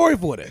dumbass story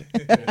for then?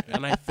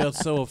 And I felt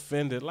so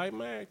offended. Like,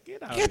 man,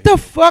 get the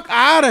fuck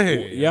out of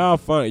here. Y'all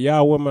funny.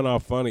 Y'all women are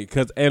funny.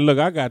 And look,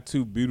 I got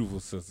two beautiful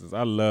sisters.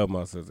 I love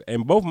my sisters.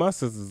 And both my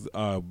sisters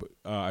are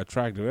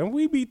attractive. And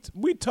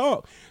we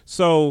talk.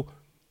 So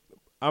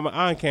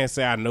I can't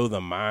say I know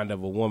the mind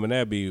of a woman.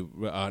 That'd be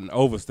an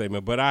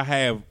overstatement. But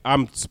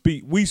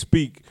we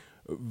speak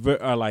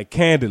like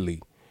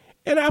candidly.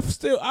 And I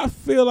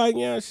feel like,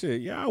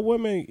 shit, y'all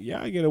women,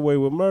 y'all get away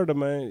with murder,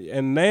 man.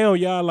 And now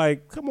y'all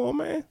like, come on,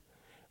 man.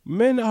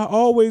 Men are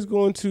always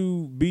going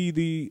to be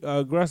the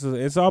aggressors.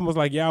 It's almost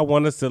like y'all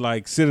want us to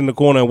like sit in the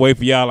corner and wait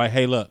for y'all like,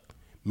 hey, look,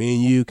 me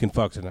and you can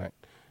fuck tonight.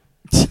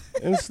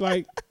 And it's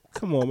like,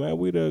 come on, man.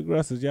 We the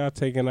aggressors. Y'all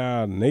taking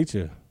our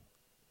nature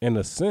in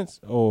a sense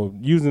or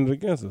using it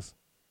against us.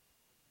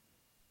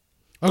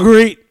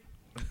 Agreed.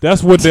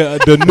 That's what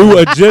the new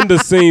agenda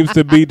seems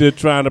to be to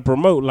trying to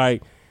promote.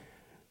 Like,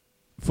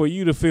 for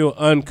you to feel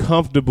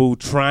uncomfortable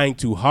trying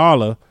to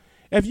holler,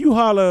 if you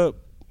holler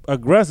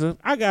aggressive,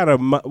 I got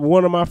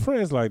one of my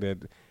friends like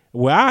that.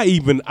 Where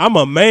I'm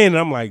a man, and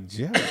I'm like,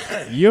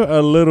 you're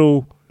a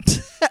little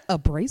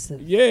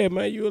abrasive. Yeah,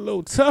 man, you're a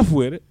little tough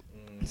with it.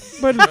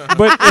 But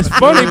it's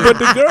funny. But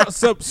the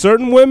girls,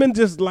 certain women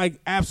just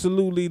like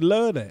absolutely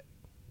love that.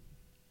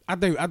 I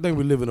think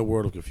we live in a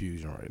world of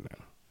confusion right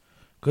now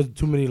because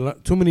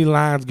too many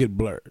lines get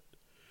blurred,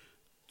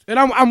 and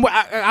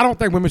I don't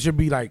think women should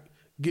be like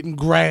getting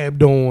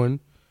grabbed on,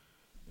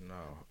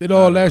 and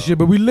all that shit.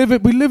 But I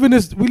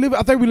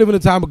think we live in a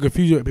time of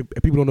confusion.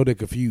 People don't know they're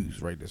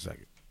confused right this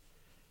second.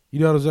 You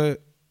know what I'm saying?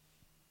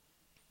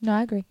 No,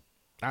 I agree.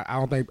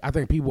 I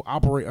think people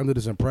operate under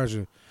this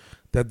impression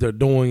that they're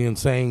doing and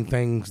saying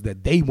things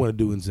that they want to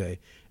do and say,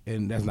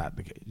 and that's not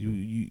the case.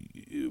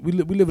 We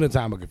live in a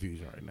time of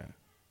confusion right now.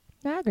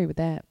 No, I agree with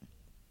that.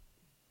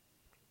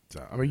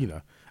 So I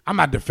mean, I'm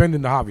not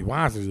defending the Harvey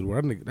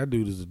Weinstein. That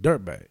dude is a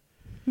dirtbag.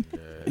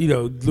 Yeah.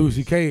 Louis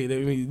C.K. I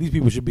mean, these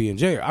people should be in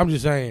jail. I'm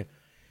just saying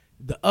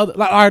the other,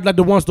 like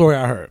the one story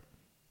I heard.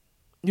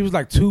 It was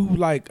like two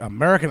like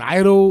American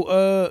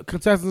Idol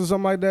contestants or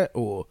something like that,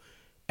 or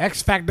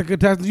X Factor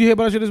contestants. You hear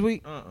about that shit this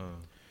week?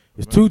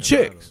 It's two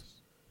chicks.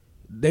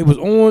 They was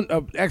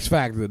on X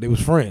Factor. They was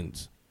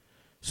friends.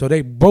 So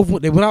they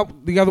went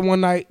out together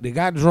one night. They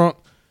got drunk.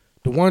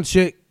 The one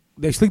chick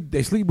they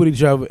sleep with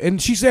each other.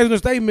 And she says in a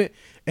statement,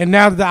 and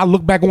now that I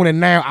look back on it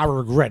now, I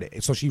regret it.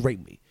 And so she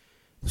raped me.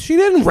 She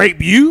didn't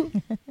rape you.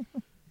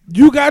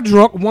 You got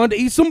drunk, wanted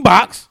to eat some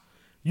box.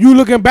 You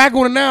looking back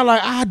on it now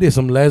like, I did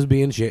some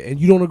lesbian shit, and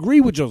you don't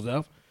agree with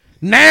yourself.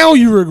 Now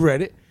you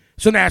regret it.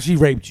 So now she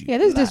raped you. Yeah,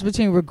 there's just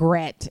between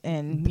regret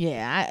and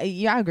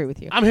I agree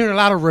with you. I'm hearing a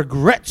lot of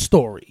regret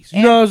stories.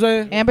 You know what I'm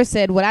saying? Amber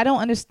said, "What I don't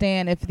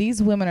understand, if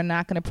these women are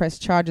not going to press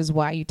charges,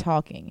 why are you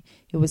talking?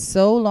 It was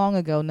so long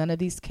ago, none of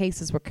these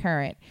cases were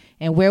current.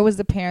 And where was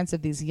the parents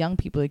of these young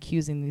people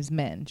accusing these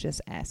men? Just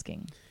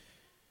asking."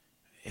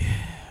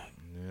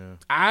 Yeah.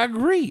 I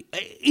agree.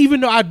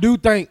 Even though I do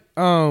think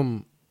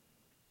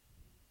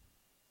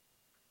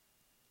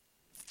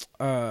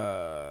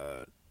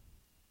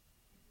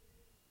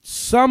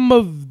some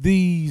of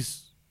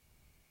these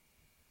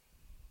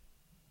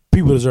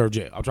people deserve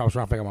jail. I'm trying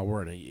to figure out my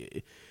word.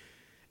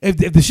 If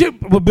the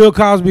shit with Bill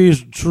Cosby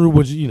is true,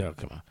 which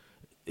come on,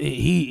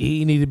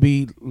 he need to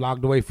be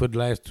locked away for the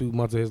last 2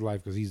 months of his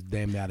life because he's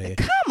damn out of here.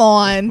 Come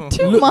on,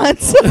 2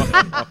 months.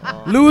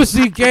 Louis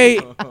C.K.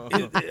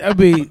 I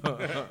mean,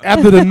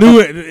 after the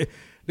new,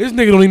 this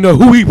nigga don't even know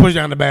who he pushed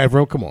down the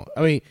bathroom. Come on,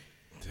 I mean,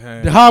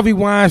 Damn. the Harvey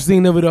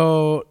Weinstein of it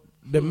all,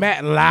 the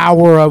Matt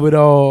Lauer of it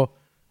all.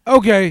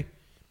 Okay.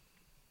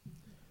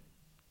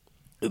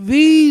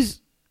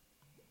 These,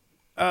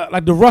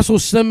 like the Russell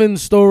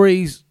Simmons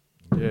stories,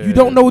 you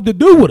don't know what to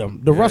do with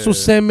them. The Russell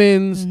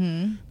Simmons,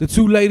 the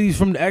two ladies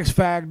from the X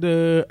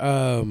Factor.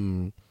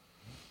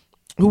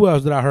 Who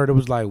else did I heard? It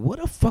was like, what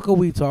the fuck are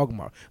we talking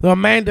about? The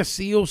Amanda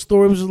Seales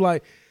story was just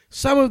like,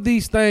 some of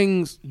these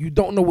things, you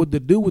don't know what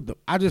to do with them.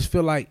 I just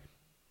feel like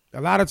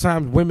a lot of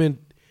times women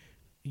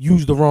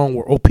use the wrong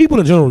word, or people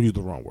in general use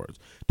the wrong words.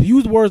 To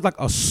use words like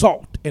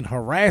assault and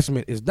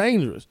harassment is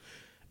dangerous.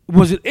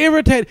 Was it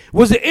irritating?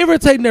 Was it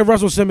irritating that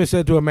Russell Simmons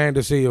said to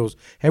Amanda Seales,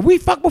 "Have we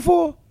fucked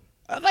before?"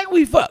 I think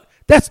we fucked.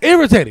 That's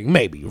irritating,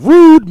 maybe.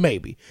 Rude,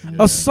 maybe.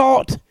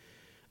 Assault,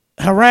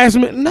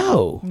 harassment,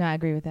 no. No, I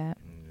agree with that.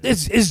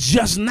 It's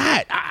just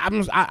not.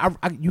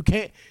 You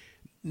can't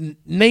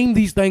name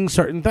these things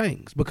certain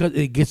things because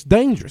it gets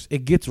dangerous.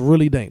 It gets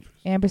really dangerous.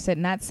 Amber said,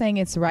 "Not saying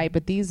it's right,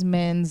 but these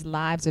men's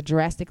lives are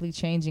drastically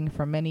changing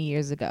from many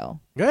years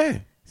ago." Yeah.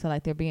 So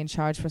like they're being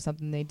charged for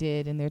something they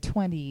did in their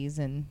 20s,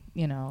 and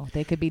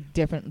they could be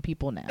different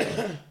people now.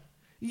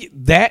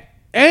 That,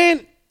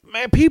 and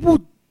man,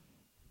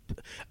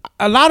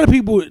 a lot of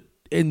people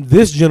in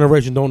this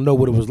generation don't know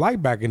what it was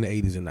like back in the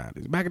 80s and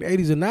 90s. Back in the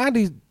 80s and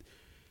 90s,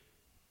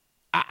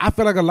 I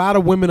feel like a lot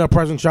of women are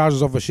pressing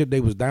charges over shit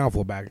they was down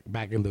for back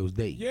in those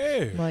days.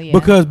 Yeah. Well, yeah.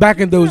 Because back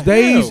in those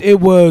days,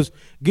 it was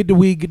get the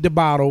weed, get the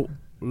bottle,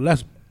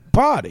 let's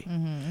party.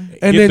 Mm-hmm.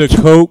 And Get then the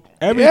coke.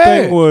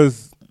 Everything Yeah.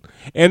 was,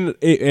 and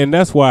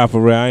that's why,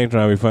 for real, I ain't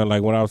trying to be funny.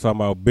 Like when I was talking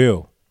about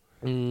Bill,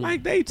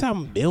 like they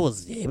talking Bill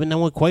was even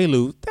knowing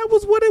Quaaludes. That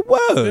was what it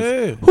was.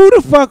 Yeah. Who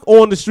the fuck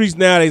on the streets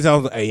nowadays? I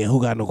was like, hey,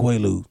 who got no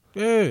Quaaludes?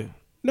 Yeah.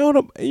 No,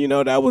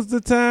 that was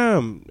the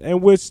time in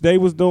which they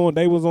was doing.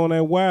 They was on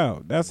that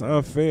wild. That's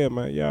unfair,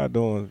 man. Y'all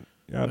doing.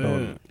 I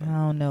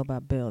don't know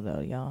about Bill though,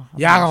 y'all.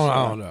 Yeah,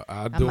 I don't know.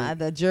 I do.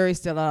 The jury's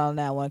still out on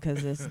that one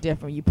because it's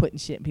different. You putting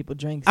shit in people's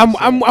drinks.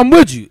 I'm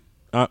with you.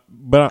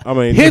 But I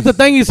mean, Here's the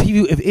thing: is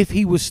if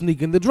he was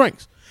sneaking the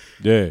drinks,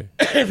 yeah.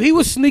 if he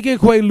was sneaking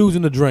Quaaludes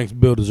in the drinks,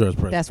 Bill deserves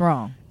prison. That's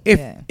wrong.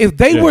 If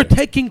they were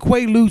taking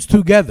Quaaludes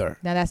together,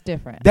 Now that's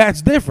different.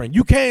 that's different.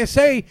 You can't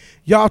say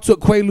y'all took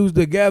Quaaludes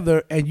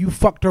together and you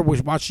fucked her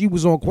while she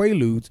was on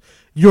Quaaludes.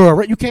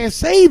 You can't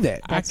say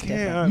that. That's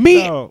can't.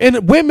 Me No.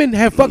 and women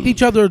have fucked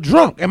each other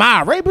drunk. Am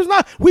I a rapist?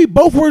 Not. We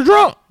both were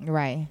drunk.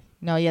 Right.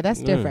 No, yeah, that's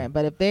different.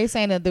 But if they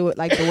saying to do it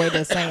like the way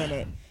they're saying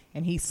it,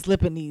 and he's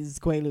slipping these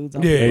Quaaludes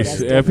on Yeah. people, If that's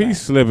he's different.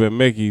 slipping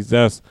Mickey's,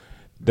 that's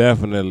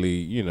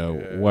definitely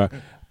what.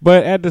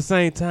 But at the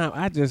same time,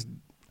 I just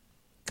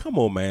come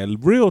on, man.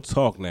 Real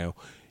talk now.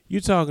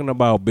 You talking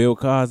about Bill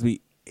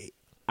Cosby?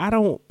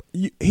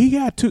 He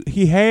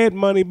had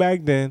money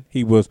back then.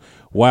 He was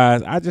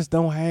wise. I think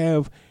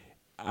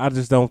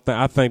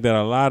that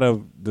a lot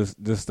of this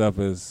stuff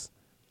is.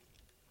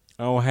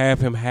 I don't have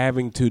him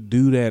having to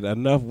do that.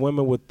 Enough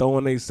women were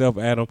throwing themselves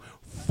at him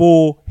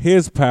for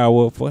his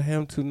power for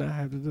him to not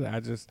have to do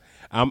that.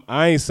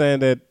 I ain't saying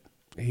that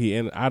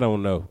I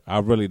don't know. I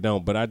really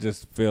don't. But I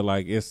just feel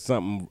like it's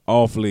something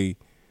awfully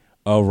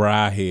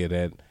awry here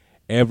that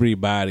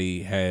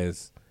everybody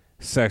has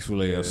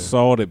sexually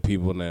assaulted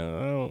people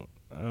now.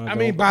 I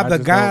mean, by the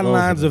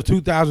guidelines of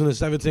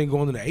 2017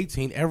 going into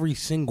 18, every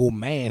single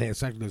man has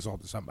sexually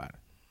assaulted somebody.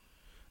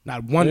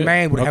 Not one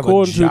man would have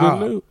a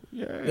job.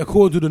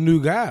 According to the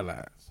new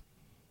guidelines.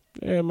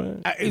 Yeah,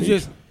 man. It's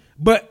just,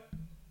 but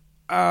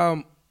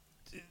some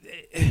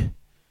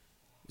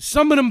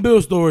of them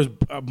Bill stories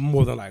are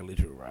more than likely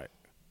true, right?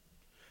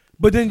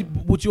 But then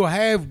what you'll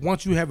have,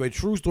 once you have a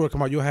true story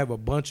come out, you'll have a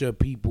bunch of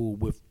people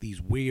with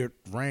these weird,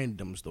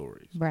 random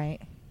stories. Right.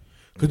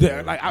 Because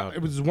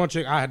it was this one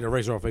chick, I had to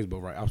erase her on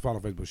Facebook, right? I was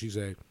following Facebook. She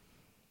said,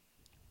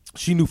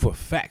 she knew for a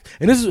fact.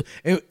 And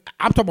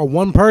I'm talking about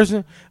one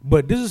person,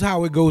 but this is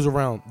how it goes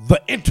around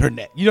the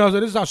internet. You know what I'm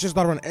saying? This is how shit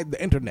started around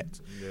the internet.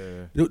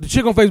 Yeah. The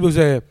chick on Facebook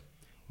said,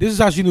 this is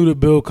how she knew that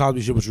Bill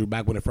Cosby shit was true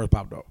back when it first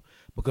popped off.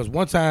 Because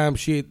one time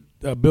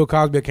Bill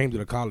Cosby came to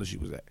the college she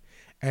was at.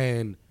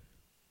 And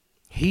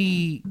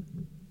he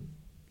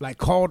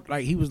called,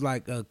 he was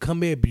like,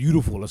 come here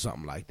beautiful or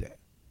something like that.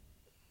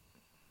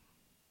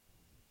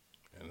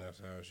 And that's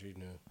how she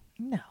knew.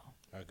 No.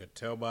 I could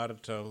tell by the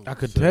tone. I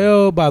could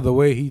tell by the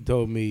way he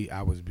told me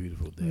I was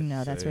beautiful.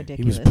 No, that's He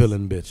ridiculous. was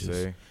pilling bitches.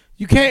 See?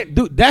 You can't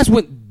do. That's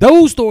when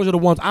those stories are the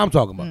ones I'm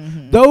talking about.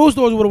 Mm-hmm. Those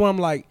stories were the one I'm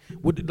like,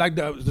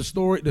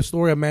 the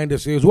story of Amanda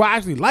Sears, who I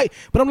actually like.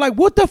 But I'm like,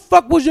 what the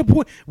fuck was your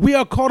point? We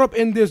are caught up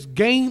in this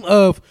game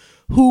of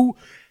who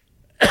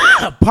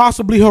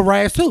possibly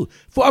harassed who.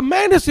 For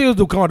Amanda Sears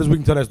to come out this week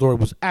and tell that story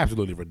was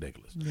absolutely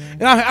ridiculous. Yeah.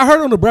 And I heard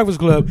it on the Breakfast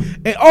Club,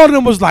 and all of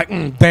them was like,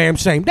 damn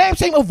shame. Damn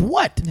shame of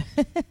what?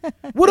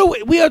 What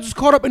are we are just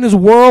caught up in this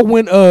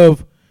whirlwind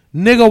of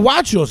nigga,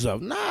 watch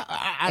yourself. Nah,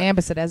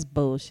 Amber said that's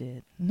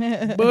bullshit.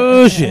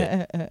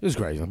 bullshit. It's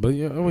crazy, but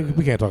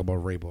we can't talk about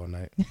rape all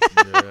night.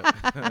 Yeah,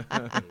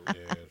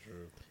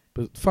 true.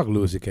 But fuck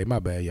Louis C.K. My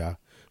bad, y'all.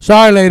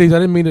 Sorry, ladies. I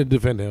didn't mean to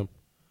defend him.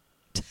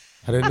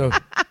 I didn't know.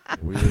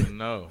 We didn't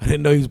know. I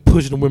didn't know he was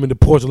pushing the women to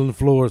porcelain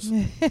floors,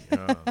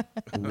 Yeah.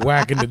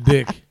 whacking the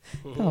dick.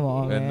 Come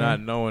on, And man.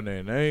 not knowing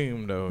their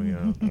name, though, you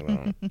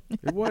know.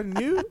 It wasn't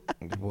you.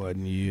 It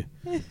wasn't you.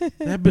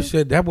 That bitch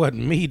said that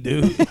wasn't me,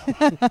 dude.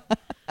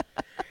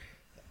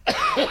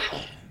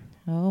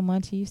 Oh,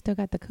 Munchie, you still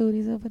got the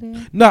cooties over there?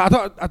 No,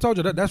 I told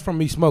you that's from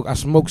me smoke. I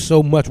smoked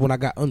so much when I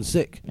got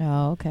unsick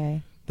Oh,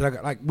 okay. that I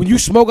got when you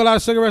smoke a lot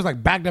of cigarettes,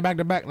 back to back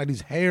to back,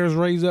 these hairs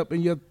raise up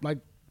in your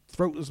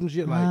throat or some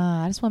shit.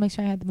 I just want to make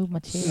sure I had to move my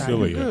chair. Nah,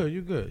 Silly.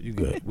 you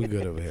good. We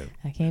good over here.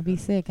 I can't be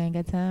sick. I ain't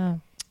got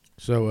time.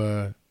 So,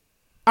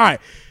 all right.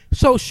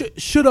 So,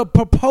 should a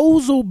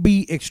proposal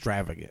be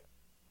extravagant?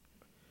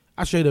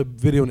 I shared a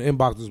video in the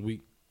inbox this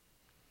week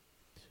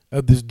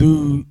of this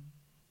dude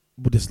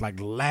with this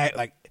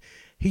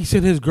he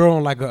sent his girl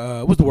on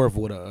a what's the word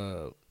for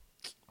it?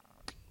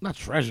 Not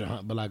treasure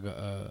hunt, but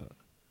a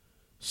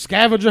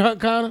scavenger hunt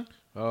kind of.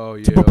 Oh,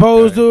 yeah. To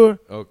propose to her.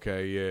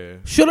 Okay, yeah.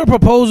 Should a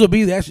proposal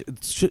be that?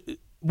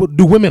 Would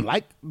women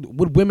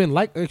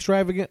like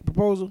extravagant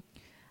proposal?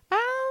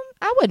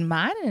 I wouldn't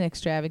mind an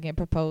extravagant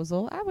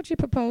proposal. I would you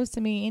propose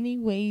to me any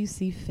way you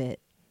see fit.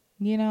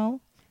 You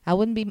know, I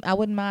wouldn't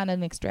mind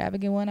an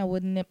extravagant one. I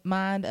wouldn't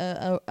mind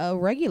a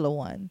regular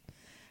one.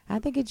 I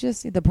think it's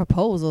just the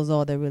proposal is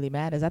all that really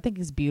matters. I think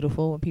it's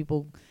beautiful when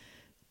people,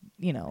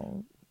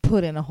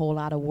 put in a whole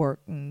lot of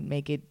work and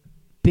make it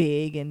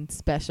big and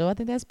special. I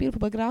think that's beautiful,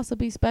 but it could also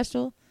be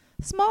special,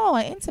 small,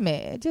 and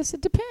intimate.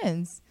 It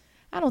depends.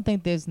 I don't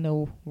think there's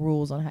no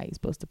rules on how you're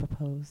supposed to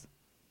propose.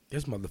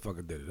 This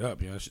motherfucker did it up,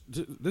 This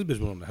bitch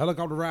went on the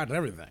helicopter ride and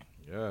everything.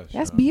 Yeah,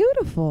 That's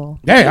beautiful.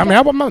 Yeah, I mean,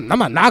 I'm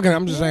not knocking.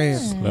 I'm just saying.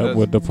 Slept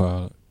with the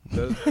pilot.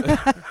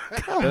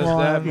 Come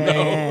on,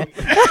 man.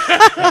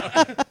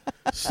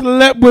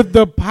 Slept with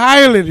the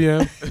pilot,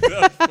 yeah.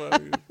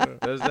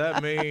 Does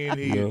that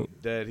mean No.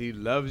 that he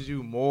loves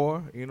you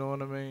more? You know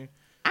what I mean?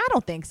 I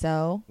don't think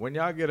so. When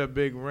y'all get a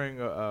big ring,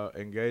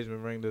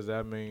 engagement ring, does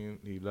that mean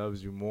he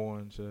loves you more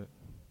and shit?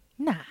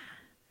 Nah.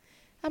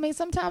 I mean,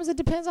 sometimes it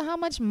depends on how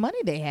much money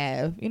they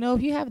have.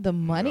 If you have the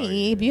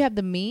money, if you have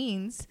the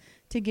means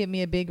to give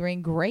me a big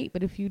ring, great.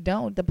 But if you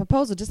don't, the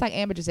proposal, just like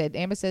Amber just said,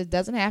 Amber says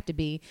doesn't have to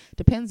be.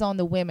 Depends on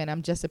the women.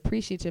 I'm just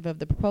appreciative of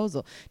the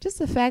proposal. Just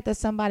the fact that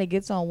somebody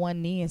gets on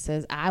one knee and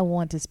says, I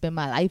want to spend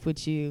my life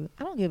with you.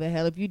 I don't give a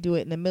hell if you do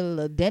it in the middle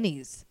of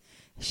Denny's.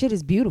 Shit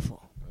is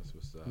beautiful. That's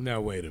what's up.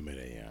 Now, wait a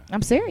minute, yeah.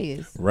 I'm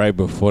serious. Right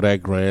before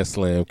that Grand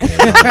Slam came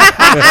out.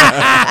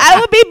 It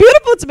would be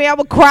beautiful to me. I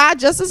would cry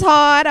just as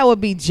hard. I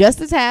would be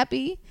just as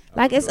happy.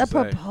 Like, it's a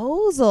gonna say.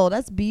 proposal.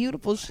 That's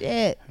beautiful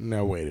shit.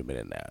 Now, wait a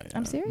minute now.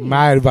 I'm serious.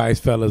 My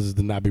advice, fellas, is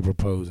to not be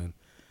proposing.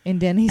 And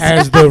Denny's.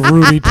 As the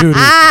Rudy Tooty,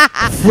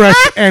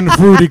 fresh and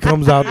fruity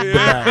comes out the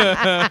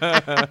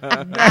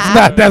bag.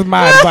 That's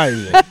my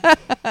advice.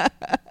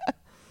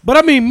 But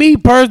I mean, me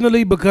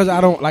personally, because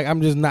I don't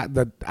I'm just not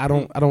I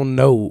don't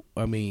know.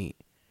 I mean,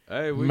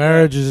 Hey,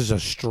 marriage is just a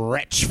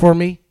stretch for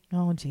me.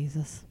 Oh,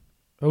 Jesus.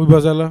 What we about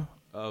to say,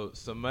 love?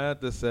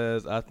 Samantha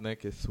says, I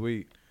think it's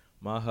sweet.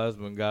 My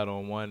husband got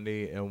on one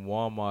knee in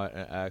Walmart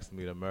and asked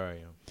me to marry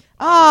him.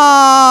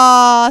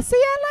 Oh, see,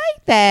 I like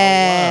Wow,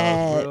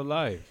 that. it's real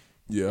life.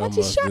 Yeah, Why I don't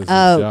you must shut do some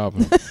up?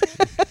 shopping.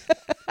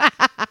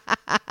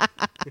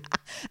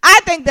 I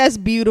think that's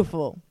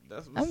beautiful.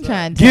 That's what's I'm up.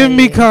 trying to Give tell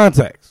me you.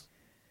 context.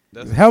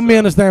 That's Help what's me up.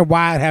 understand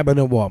why it happened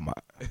in Walmart.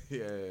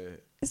 Yeah.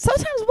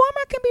 Sometimes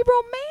Walmart can be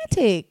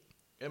romantic.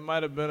 It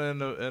might have been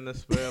in a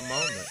spare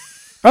moment.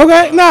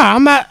 Okay, nah,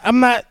 I'm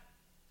not.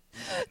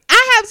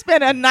 I have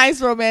spent a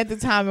nice romantic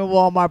time in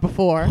Walmart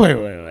before.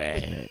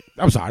 Wait.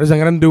 I'm sorry. This ain't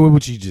got nothing to do with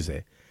what you just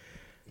said.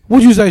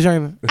 What'd you say,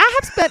 Shayna? I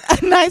have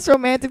spent a nice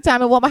romantic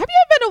time in Walmart. Have you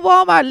ever been to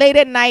Walmart late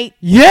at night?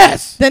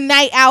 Yes. The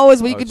night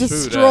hours where you Oh, could true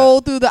just that.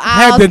 stroll through the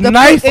aisles. Had the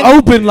knife and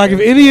open, like if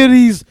any of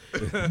these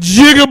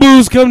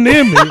jigaboos come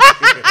near me.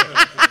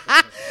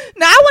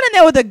 Now I went in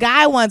there with a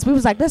guy once. We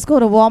was like, let's go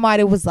to Walmart.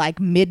 It was like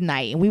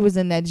midnight, and we was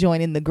in that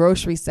joint in the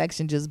grocery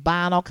section, just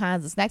buying all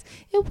kinds of snacks.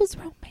 It was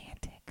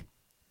romantic.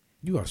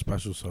 You are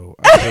special, so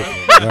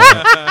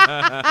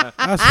I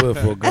swear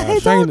for God.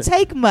 It don't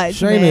take much,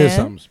 Shayna man. is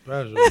something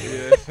special.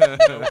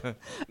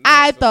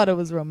 I thought it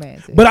was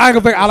romantic. But I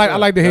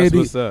like to hear That's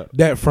what's up.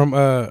 that from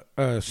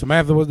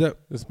Samantha. Was that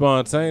It's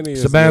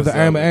spontaneous. Samantha,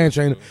 Amber, and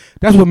Shayna?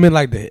 That's what men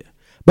like to hear.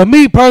 But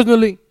me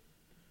personally,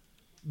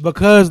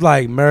 because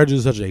like marriage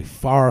is such a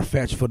far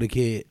fetch for the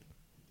kid,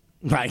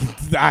 like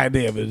the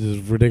idea of it is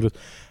just ridiculous.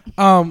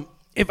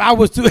 If I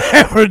was to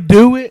ever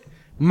do it,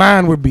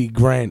 mine would be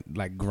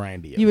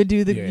grandiose. You would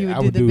do the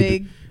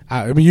big.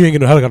 I mean, you ain't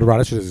getting a helicopter ride.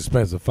 That shit is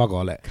expensive. Fuck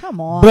all that. Come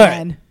on.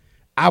 But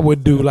I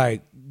would do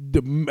like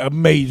a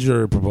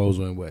major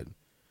proposal and wedding.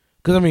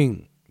 Because I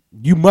mean,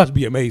 you must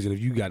be amazing if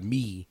you got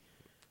me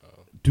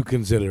to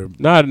consider.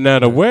 Now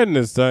the wedding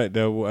is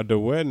the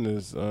wedding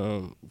is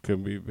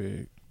can be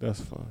big. That's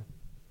fine.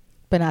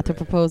 But not the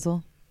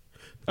proposal.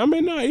 I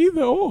mean, not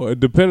either or.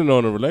 Depending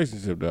on the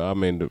relationship, though. I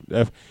mean,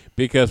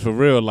 because for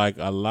real, like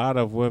a lot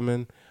of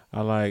women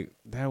are like,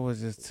 that was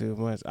just too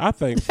much. I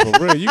think for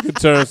real, you could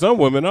turn some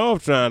women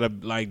off trying to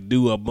like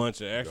do a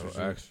bunch of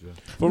extra.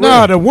 For No,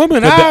 real. the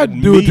woman I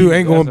do it to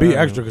ain't gonna be that's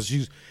extra because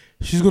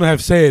she's gonna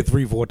have said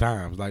 3-4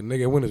 times like,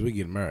 nigga, when is we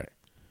getting married?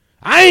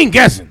 I ain't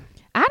guessing.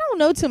 I don't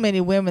know too many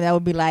women that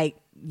would be like,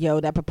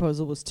 yo, that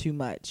proposal was too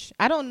much.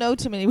 I don't know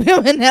too many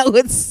women that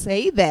would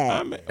say that.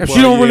 I mean, If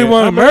she don't really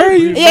want to marry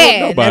you,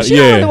 Yeah, if she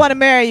don't really want to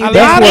marry you,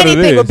 then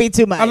anything would be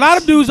too much. a lot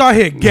of dudes out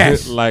here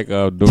guess. like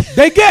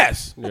They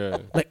guess. yeah.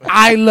 Like,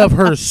 I love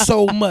her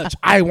so much,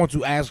 I want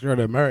to ask her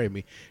to marry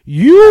me.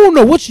 You don't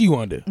know what she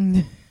want to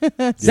do.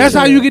 That's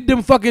how you get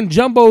them fucking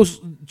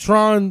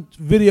Jumbotron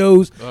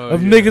videos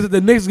of niggas at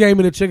the Knicks game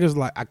and the chick is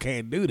like, I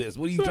can't do this.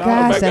 What are you talking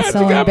Gosh, about? that's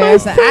so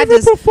embarrassing.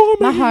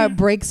 My heart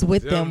breaks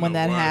with them when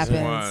that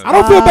happens. I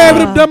don't feel bad for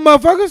them dumb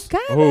motherfuckers.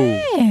 God, Who?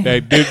 man. They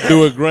did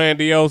do it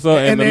grandioso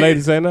and the they-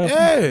 lady say nothing?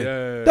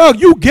 Yeah.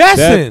 Dog, you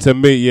guessing. That to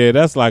me, yeah,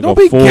 that's like Don't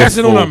a be forceful.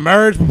 guessing on a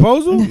marriage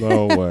proposal.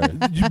 No way.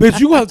 Bitch,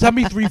 you gonna tell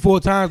me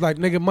 3-4 times like,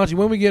 nigga, Munchie,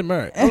 when we get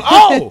married?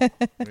 Oh,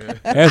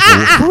 That's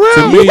for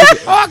to real? me,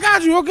 Oh, I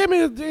got you. Okay,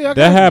 me. that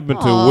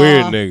happened to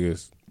weird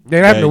niggas.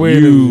 That happened to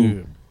weird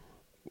niggas.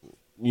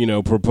 You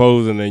know,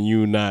 proposing and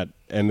you not,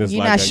 and it's You're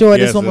like not a sure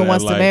this guess woman and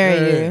wants to like,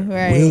 marry you,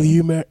 right? Will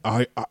you marry?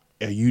 Are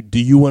you? Do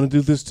you want to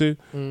do this too?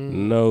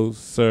 No,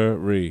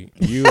 sirree.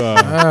 You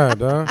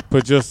Dog.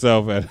 put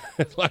yourself at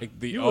like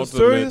the You was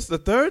ultimate. serious the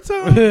third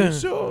time? You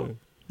sure?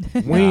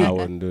 Nah, I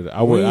wouldn't do that.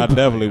 I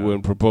definitely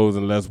wouldn't propose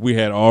unless we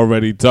had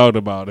already talked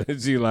about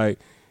it. She like,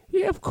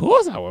 yeah, of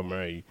course I would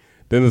marry you.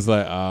 Then it's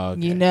like,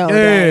 okay. You know,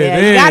 Yeah,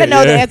 you gotta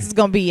know the yeah. answer's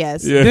gonna be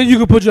yes. Yeah. Then you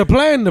can put your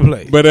plan into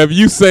place. But if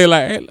you say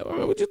like, hey,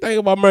 what you think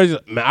about marriage?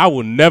 Man, I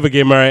will never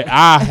get married.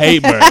 I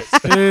hate marriage.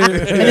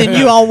 And then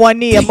you on one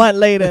knee a month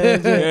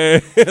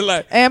later.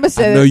 Like, Amber I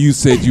said, know you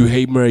said you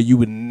hate marriage. You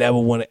would never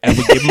want to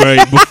ever get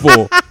married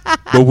before.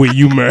 But when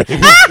you married,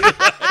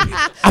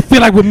 I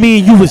feel like with me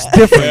and you was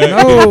different.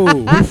 No.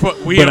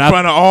 We in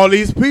front of all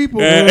these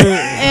people.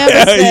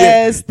 Amber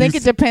says, think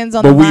it depends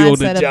on the But we on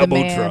the mindset of the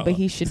man, Jumbotron. but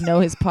he should know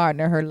his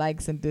partner, her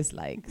likes and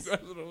dislikes.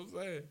 that's what I'm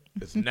saying.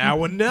 It's now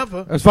or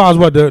never. As far as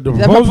what the The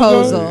proposal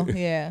proposal, goes?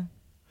 yeah.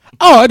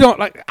 Oh, it don't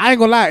like. I ain't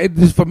gonna lie. It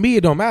just for me,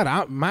 it don't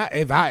matter.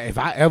 If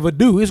I ever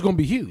do, it's gonna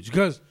be huge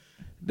because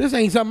this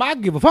ain't something I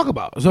give a fuck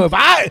about. So if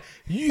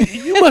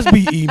you must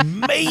be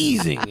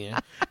amazing.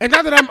 And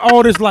not that I'm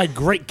all this like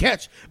great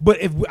catch,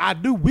 but if I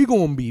do, we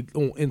gonna be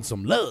in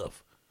some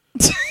love.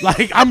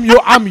 Like I'm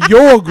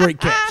your great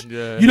catch.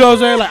 Yeah. You know what I'm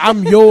saying? Like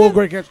I'm your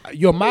great catch.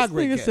 You're my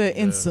great Nigga catch. said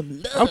in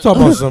some love. I'm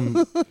talking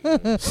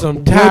about some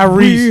What we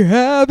Tyrese.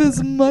 have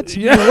is much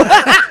Yeah.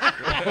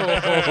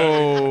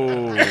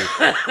 Oh,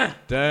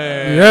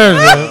 damn. Yeah,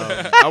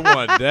 man. I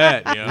want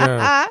that, yo.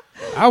 Yeah.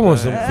 I want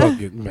some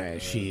fucking man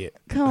shit.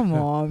 Come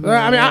on,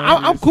 I man. mean,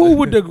 I'm cool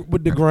with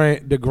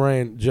the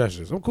grand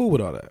gestures. I'm cool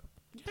with all that.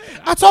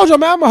 I told you,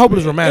 man, I'm a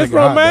hopeless romantic. It's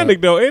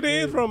romantic though. It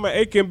is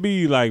romantic. It can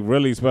be like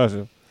really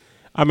special.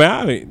 I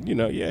mean, you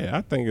know, yeah,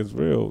 I think it's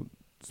real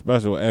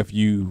special if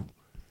you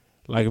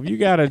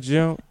got a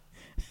jump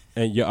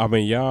and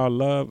y'all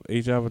love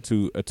each other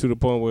to the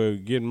point where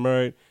getting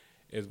married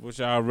is what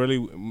y'all really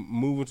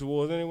moving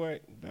towards anyway.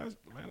 That's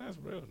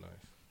real nice.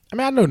 I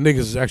mean, I know niggas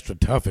is extra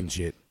tough and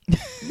shit.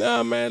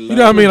 Nah, man. You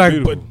know what I mean?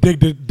 Like, but dig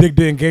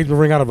the engagement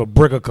ring out of a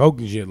brick of coke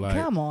and shit. Like,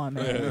 Come on,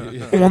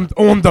 man.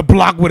 on the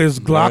block with his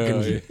Glock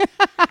and shit.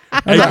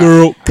 Hey,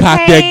 girl, cock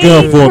that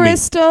gun for me.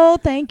 Crystal,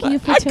 thank you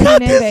for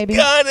tuning in, baby.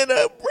 gun and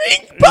a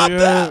ring popped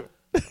Yeah.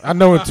 I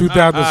know in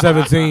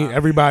 2017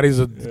 everybody's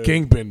a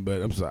kingpin,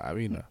 but I'm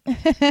sorry, you know.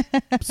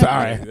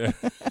 Sorry.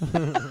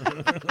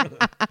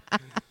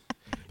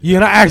 Yeah,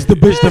 and I asked the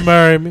bitch to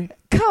marry me.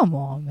 Come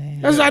on,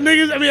 man. That's how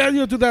niggas. I mean, you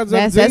know,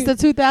 2017.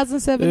 That's the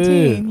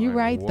 2017. Yeah. You're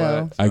right, What?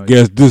 though. I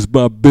guess this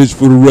my bitch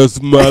for the rest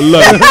of my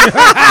life.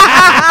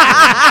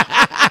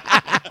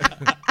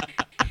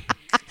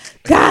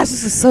 Gosh,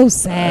 this is so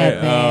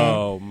sad, man.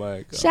 Oh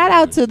my God. Shout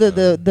out to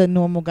the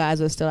normal guys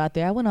who are still out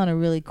there. I went on a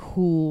really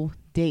cool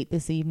date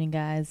this evening,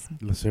 guys.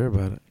 Let's hear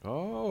about it.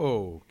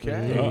 Oh,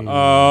 okay.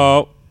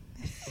 Oh.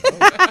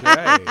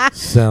 Okay.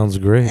 Sounds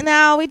great.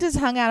 No, we just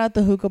hung out at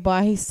the hookah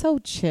bar. He's so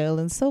chill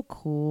and so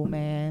cool,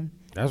 man.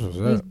 That's what's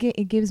up.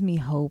 It gives me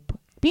hope.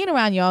 Being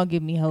around y'all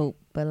give me hope.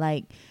 But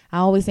like, I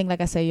always think,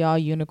 like I say, y'all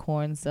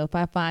unicorns. So if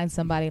I find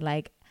somebody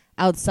like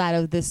outside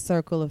of this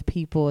circle of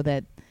people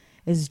that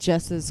is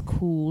just as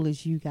cool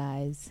as you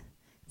guys,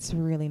 it's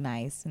really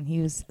nice. And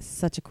he was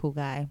such a cool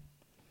guy.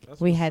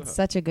 We had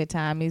such a good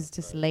time. He's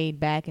just laid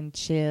back and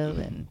chill,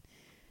 and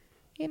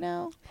you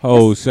know.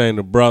 Oh, Shane,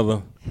 the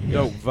brother.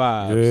 Yo,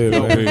 vibes. Yeah,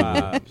 Yo, man.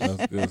 vibes.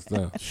 That's good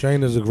stuff.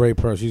 Shane is a great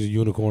person. She's a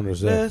unicorn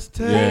herself. Let's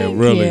take Yeah, Thank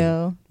really,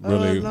 you.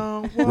 really, a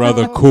long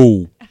rather walk.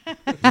 cool.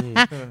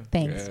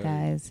 Thanks, Yeah.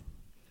 guys.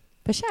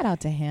 But shout out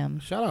to him.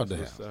 Shout out to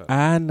him. What's up?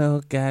 I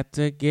know, got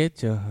to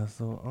get your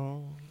hustle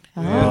on.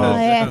 Oh,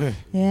 Yeah. yeah.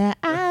 Yeah,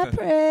 I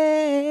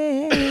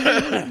pray.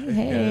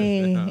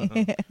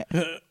 Hey.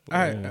 All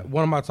right,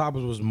 one of my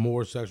topics was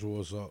more sexual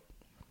assault,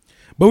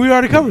 but we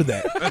already covered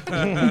that.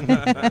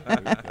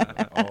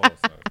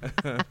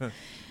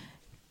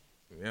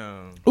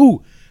 Yeah.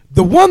 Ooh,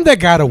 the one that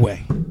got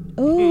away.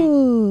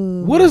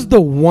 Ooh. What does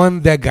the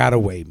one that got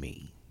away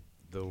mean?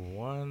 The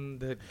one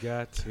that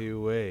got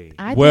away.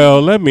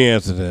 Well, let me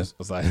answer this.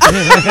 It's like,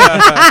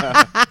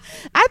 I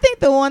think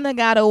the one that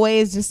got away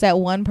is just that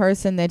one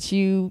person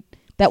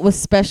that was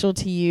special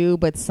to you,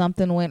 but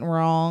something went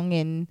wrong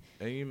and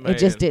And you it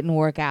just made- didn't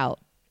work out.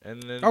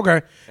 And then,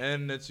 Okay.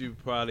 And that you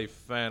probably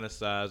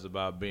fantasize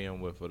about being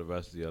with for the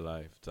rest of your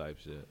life, type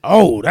shit.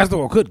 Oh, that's the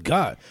one. Good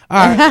God. All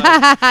right.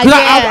 'Cause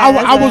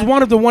Yeah, I was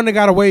wondering if the one that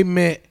got away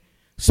meant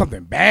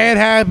something bad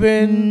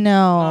happened.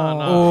 No.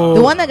 No.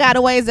 The one that got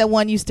away is that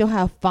one you still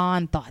have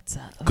fond thoughts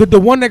of. Could the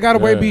one that got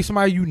away Yeah. be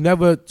somebody you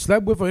never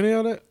slept with or any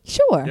of that?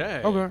 Sure. Yeah.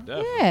 Okay.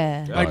 Definitely.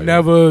 Yeah. Like yeah.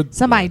 never.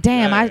 Somebody,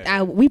 damn,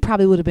 Yeah. we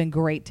probably would have been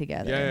great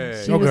together.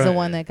 Yeah. She was Okay. the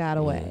one that got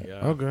away.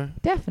 Yeah. Okay.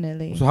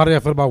 Definitely. So how do you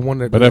feel about one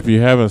that? but if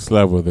you haven't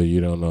slept with her, you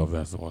don't know if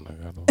that's the one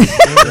that got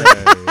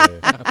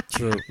away.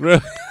 True.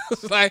 Really?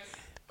 It's like,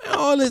 man,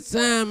 all this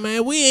time,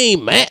 man, we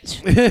ain't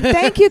match.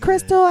 Thank you,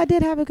 Crystal. I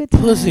did have a good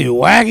time. Pussy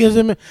whack is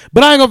it?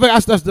 But I ain't gonna.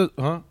 That's the.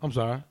 Huh? I'm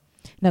sorry.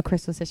 No,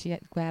 Crystal said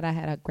glad I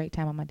had a great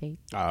time on my date.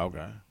 Oh,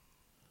 okay.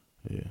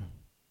 Yeah.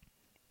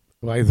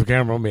 Well, it's the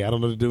camera on me. I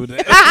don't know what to do with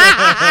that.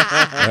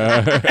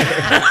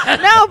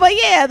 No, but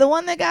yeah, the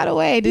one that got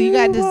away. Do you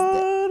got just?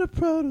 a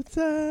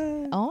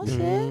prototype. Oh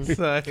shit. It's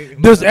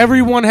like, Does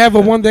everyone have a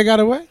one that got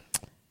away?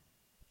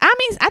 I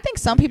mean, I think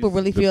some people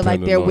really feel like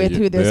Depending they're on with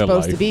who they're their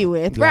supposed to life. be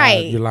with, Nah,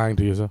 right? You're lying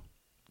to yourself.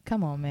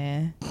 Come on,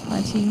 man.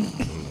 Punchy.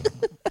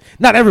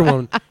 Not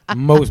everyone.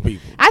 Most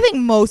people. I think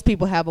most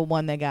people have a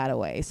one that got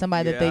away.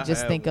 Somebody that Yeah, they I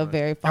just have think of one.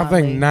 very I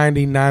fondly. think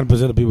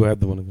 99% of people have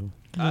the one that go.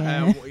 I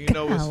have, you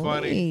know what's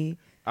funny?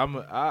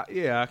 Golly.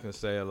 Yeah, I can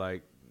say it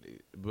like,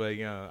 but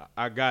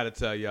I gotta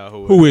tell y'all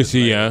Who it is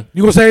she, like, huh?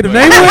 You gonna say the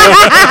name of it?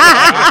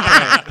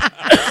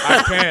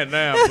 I can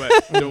now,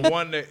 but the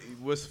one that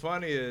what's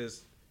funny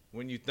is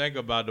when you think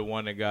about the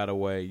one that got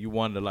away, you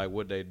wonder like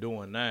what they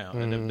doing now,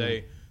 and if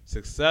they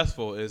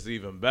successful, it's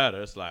even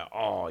better. It's like,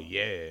 oh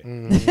yeah,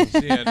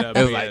 she ended up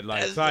being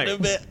like tight.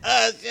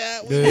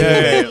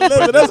 Yeah,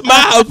 but That's my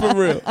house for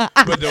real.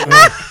 But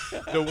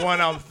the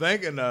one I'm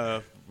thinking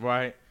of,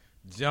 right?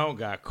 Joan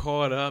got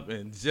caught up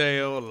in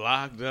jail,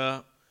 locked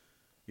up.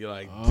 You're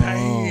like,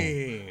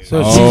 dang.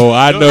 So Oh,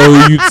 I know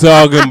who you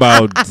talking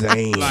about.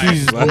 Dang.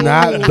 she's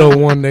not the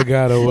one that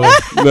got away.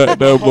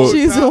 No, but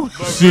She's a-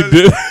 But she really,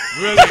 did.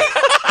 really.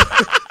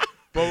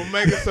 But what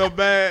make it so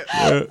bad?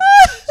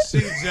 She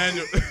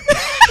genuine.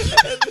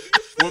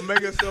 What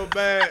make it so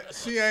bad?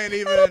 She ain't I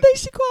even. don't think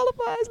she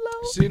qualifies,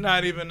 low. She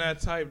not even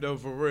that type though,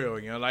 for real.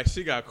 Like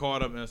she got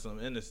caught up in some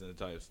innocent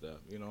type stuff.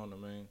 You know what I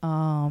mean?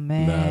 Oh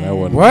man. Nah, that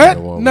wasn't What? that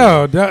one.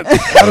 No,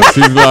 that,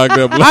 She's locked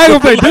up. I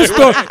don't think this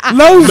story.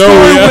 Low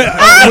story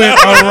yeah. went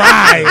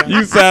awry.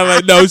 You sound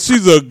like no.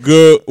 She's a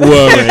good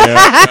woman.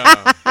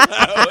 Yeah.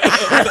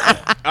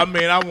 I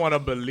mean, I want to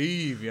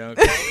believe, young.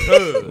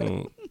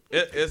 'Cause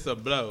it's a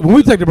blow. When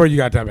we take the break, you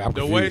got to tell me. I'm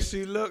The confused. way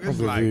she look, it's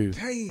I'm like, confused.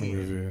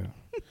 damn.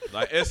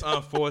 Like it's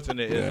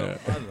unfortunate.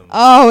 It's unfortunate.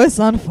 Oh, it's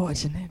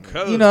unfortunate.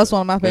 You know, it's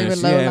one of my Man, favorite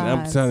she low had- I'm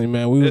lines. telling you,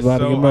 man, we was It's about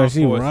to so get married.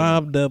 She unfortunate.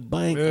 robbed the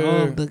bank Yeah.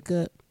 off the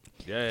cut.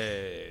 Yeah.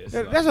 It's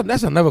Yeah,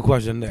 that's another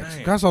question next.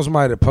 Damn. 'Cause I saw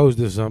somebody that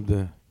posted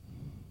something,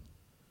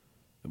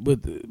 but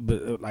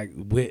like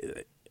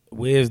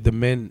where's the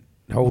men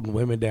holding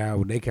women down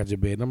when they catch a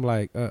bed? And I'm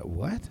like,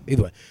 what?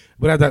 Either way,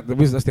 but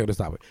let's stay on this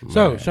topic.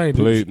 So Man, Shane,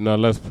 please, no,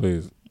 let's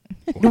please.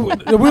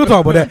 we'll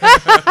talk about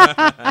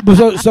that.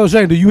 But so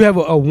Shane, do you have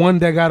a one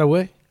that got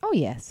away? Oh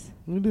yes,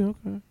 You do.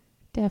 Okay.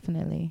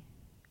 definitely.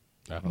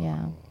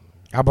 Yeah.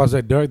 How about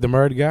say Dirk, the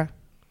murdered guy?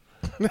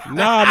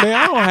 Nah, man,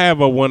 I don't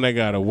have a one that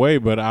got away,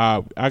 but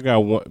I got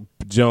one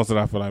Johnson.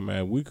 I feel like,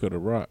 man, we could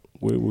have rocked.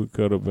 We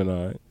could have been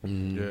all right.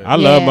 Yeah. I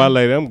love Yeah. my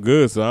lady. I'm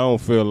good, so I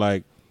don't feel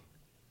like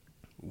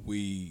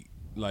we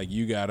like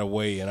you got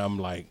away, and I'm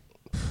like,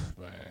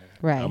 man.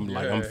 Right.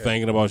 I'm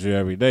thinking about you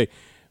every day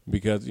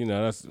because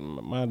that's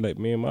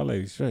me and my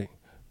lady straight.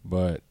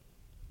 But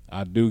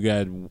I do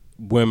got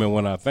women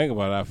when I think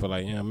about it. I feel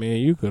like man,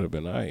 you could have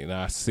been all right. And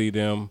I see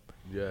them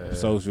on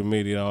social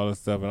media, all this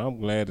stuff, and I'm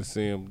glad to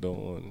see them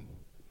doing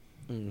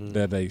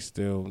that. They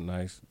still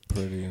nice,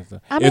 pretty, and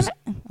stuff.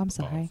 I'm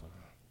sorry.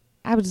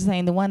 I was just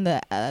saying the one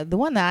that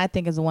I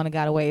think is the one that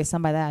got away is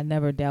somebody that I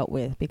never dealt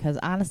with, because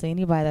honestly,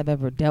 anybody that I've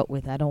ever dealt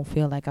with, I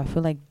feel like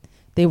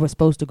they were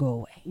supposed to go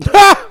away.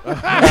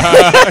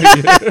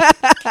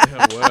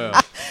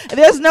 Well,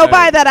 There's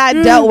nobody that I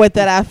dealt with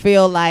that I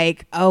feel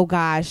like, oh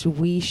gosh,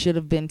 we should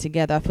have been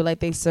together. I feel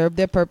like they served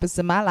their purpose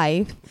in my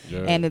life,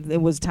 and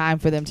it was time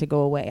for them to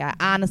go away. I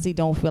honestly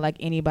don't feel like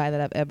anybody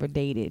that I've ever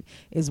dated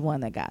is one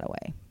that got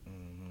away.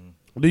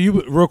 Do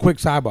you, real quick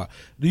sidebar,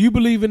 do you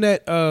believe in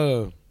that,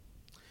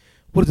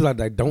 what is it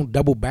like don't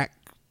double back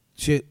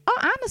shit? Oh,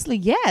 honestly,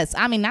 yes.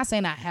 I mean, not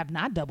saying I have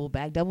not double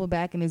back. Double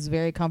backing is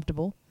very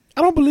comfortable.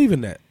 I don't believe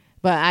in that.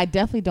 But I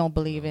definitely don't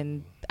believe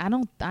in. I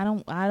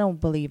don't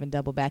believe in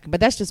double backing.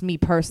 But that's just me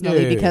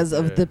personally because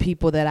of the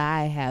people that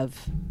I have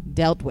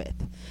dealt with.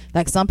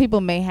 Like some people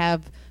may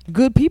have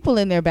good people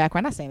in their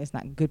background. I'm not saying it's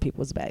not good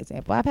people is a bad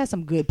example. I've had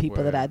some good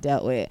people that I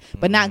dealt with,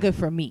 but not good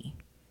for me.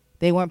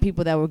 They weren't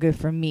people that were good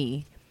for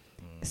me.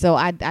 So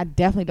I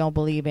definitely don't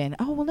believe in.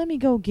 Oh well, let me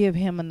go give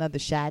him another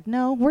shot.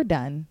 No, we're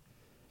done.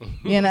 I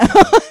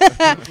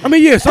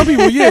mean, some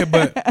people,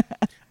 but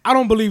I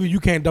don't believe you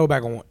can't double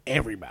back on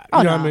everybody.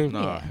 You know what I mean?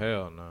 No,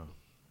 hell no.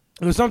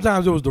 And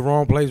sometimes it was the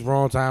wrong place,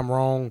 wrong time,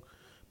 wrong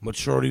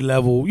maturity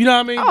level. You know what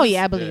I mean? Oh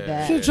yeah, I believe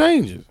that. Shit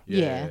changes.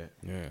 Yeah.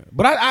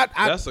 But I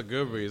that's a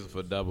good reason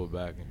for double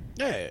backing.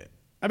 Yeah.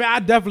 I mean, I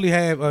definitely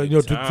have. To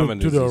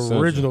the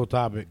original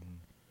topic.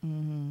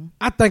 Mm-hmm.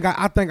 I think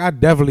I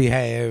definitely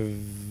have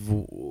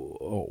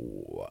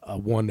a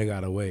one that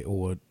got away,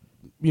 or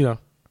Yeah.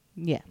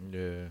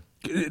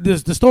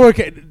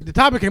 The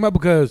topic came up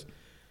because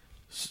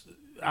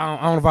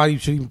I don't know if I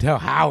should even tell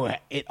how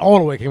it all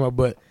the way came up,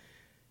 but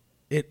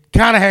it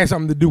kind of had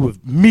something to do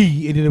with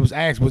me, and then it was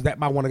asked, was that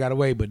my one that got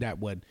away? But that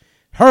wasn't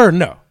her.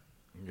 No,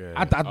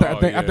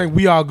 I think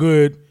we are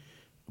good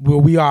where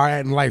we are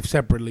at in life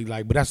separately.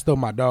 Like, but that's still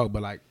my dog.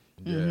 But like,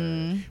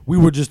 we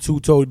were just two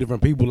totally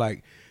different people.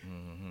 Like,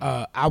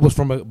 I was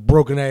from a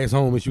broken ass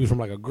home, and she was from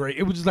like a great.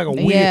 It was just like a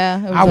weird.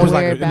 I was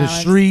like in the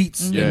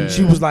streets, and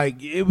she was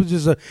like, it was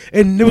just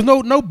and there was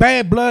no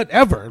bad blood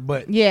ever.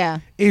 But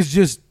it's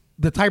just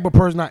the type of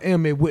person I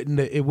am. It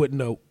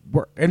wouldn't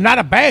work, and not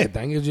a bad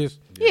thing. It's just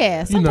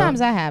sometimes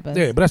that happens.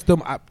 Yeah, but that's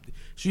still.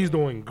 She's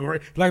doing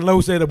great. Like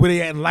Lo said, where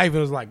they at in life, it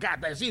was like, God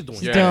damn, she's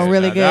doing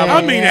really good.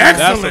 I mean,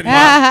 excellent.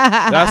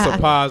 That's a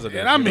positive.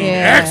 And I mean,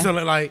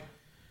 excellent. Like,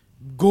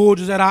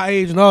 gorgeous at our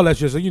age and all that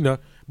shit. So,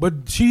 but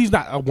she's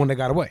not one that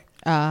got away.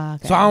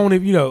 Okay. So I don't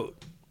even,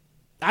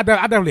 I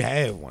definitely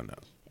have one,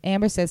 though.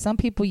 Amber said, some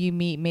people you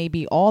meet may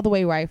be all the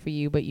way right for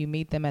you, but you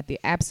meet them at the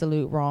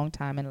absolute wrong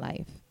time in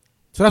life.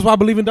 So that's why I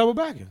believe in double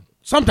backing.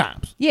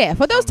 Sometimes. Yeah,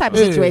 for those type of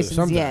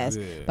situations, yes.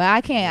 Yeah. But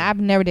I can't. I've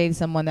never dated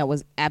someone that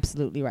was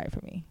absolutely right for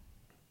me.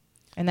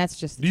 And that's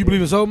just. Do you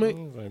believe in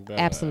soulmate?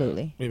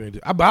 Absolutely.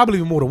 I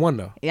believe in more than one,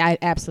 though. Yeah,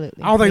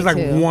 absolutely. I don't think it's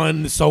like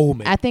one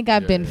soulmate. I think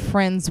I've been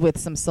friends with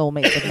some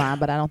soulmates of mine,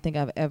 but I don't think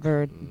I've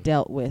ever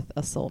dealt with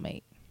a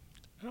soulmate.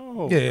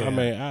 Oh, yeah. I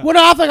mean,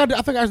 I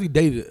think I actually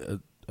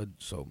dated a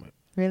soulmate.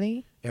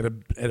 Really? At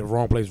a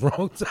wrong place,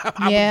 wrong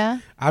time. Yeah.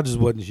 I just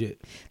wasn't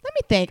shit. Let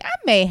me think. I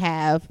may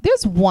have.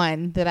 There's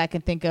one that I can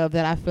think of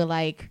that I feel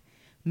like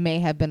may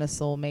have been a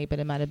soulmate, but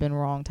it might have been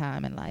wrong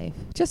time in life.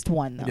 Just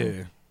one, though.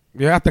 Yeah.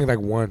 Yeah, I think like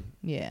one.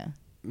 Yeah.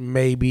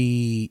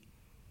 Maybe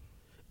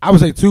I would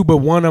say two, but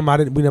one of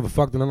them we never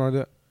fucked or nothing like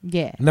that.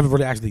 Yeah. I never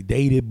really actually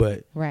dated,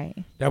 but right.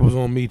 That was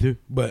on me too.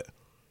 But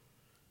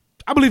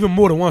I believe in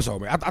more than one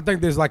soulmate. I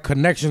think there's like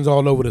connections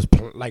all over this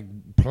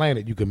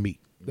planet you can meet.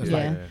 That's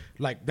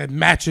like that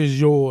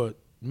matches your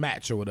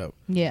match or whatever.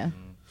 Yeah.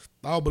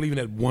 I don't believe in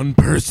that one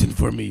person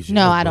for me.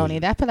 No, I don't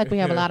either. I feel like we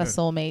have a lot of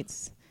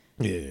soulmates.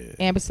 Yeah.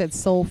 Amber said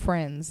soul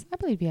friends. I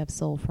believe you have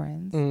soul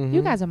friends. Mm-hmm.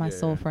 You guys are my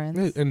soul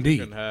friends. Indeed.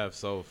 You can have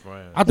soul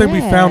friends. I think we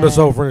found a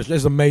soul friend.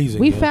 It's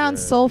amazing. We found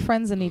soul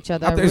friends in each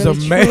other. I think really,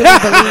 it's amazing.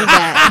 Believe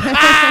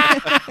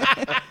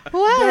that.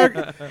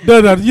 What?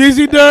 No, you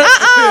see Dirk?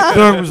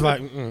 Dirk was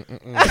like,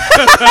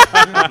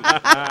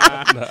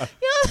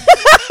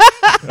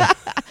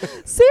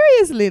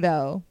 Seriously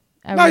though.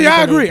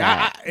 I agree.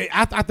 I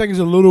think it's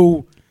a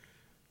little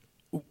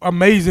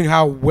amazing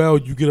how well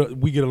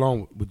we get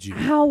along with you.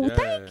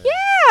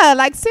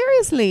 Like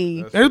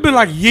seriously. It's been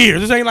like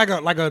years. This ain't like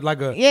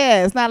a.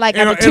 Yeah, it's not like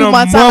after 2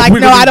 months I'm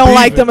like, no, I don't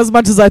like them as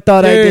much as I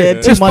thought I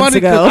did 2 months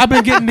ago. I've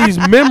been getting these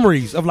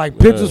memories of like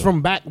pictures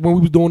from back when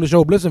we was doing the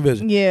show Bliss and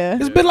Vision. Yeah.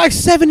 It's been like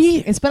 7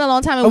 years. It's been a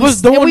long time. And we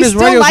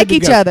still like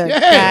each other,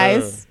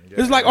 guys.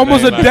 It's like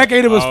almost a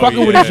decade of us fucking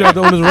with yeah. each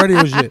other on this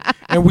radio shit,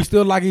 and we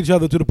still like each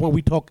other to the point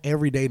we talk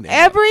every day now.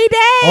 Every day.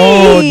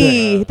 All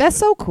day. That's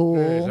so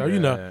cool. So you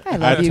know, I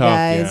love you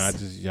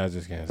guys. Y'all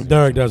just can't see.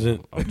 Derek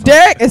doesn't.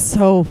 Derek is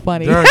so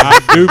funny. Derek, I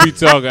do be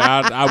talking.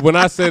 When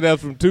I say that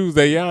from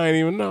Tuesday, y'all ain't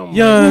even know.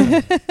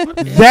 yeah,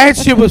 that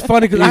shit was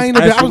funny because I ain't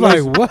know that. I was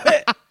like,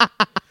 what?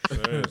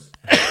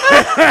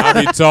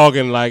 I be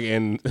talking like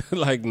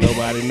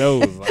nobody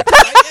knows. Like,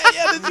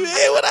 Did you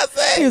hear what I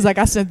said? He was like,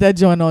 I sent that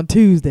joint on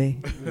Tuesday.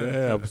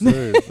 yeah, I'm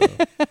serious.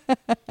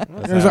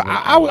 So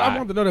I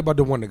wanted to know that about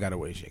the one that got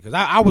away shit because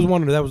I was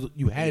wondering that was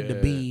you had to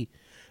be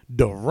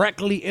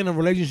directly in a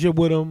relationship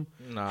with him,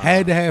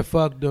 had to have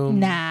fucked him.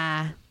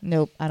 Nah.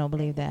 Nope. I don't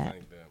believe that.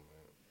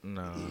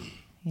 No.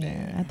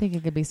 Yeah. I think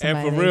it could be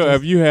somebody. And for real,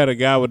 if you had a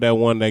guy with that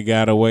one that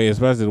got away,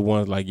 especially the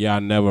ones like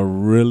y'all never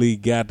really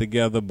got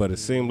together, but it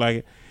seemed like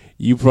it,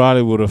 you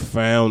probably would have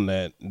found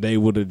that they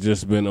would have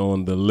just been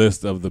on the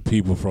list of the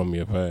people from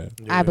your past.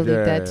 I believe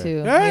that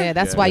too. Yeah,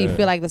 that's why you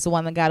feel like that's the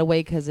one that got away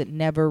because it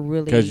never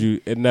really. Because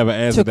it never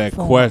answered that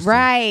form. question.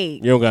 Right.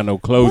 You don't got no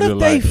closure.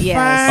 What if they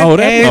Yes. find Oh,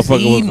 that ass motherfucker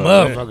eating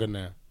was motherfucker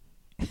now.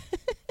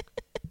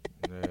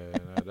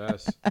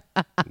 That's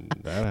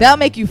That'll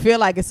make you feel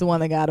like it's the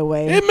one that got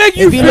away. It make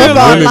you If you feel look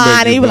like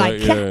online, and you be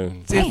like, yeah.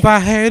 if I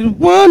had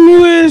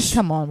one wish.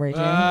 come on, Ray J.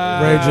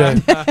 Ray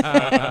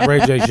J. Ray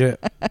J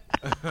shit.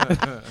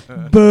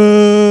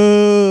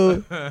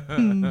 Boo.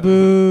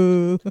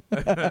 Boo.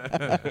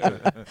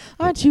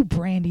 Aren't you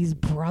Brandy's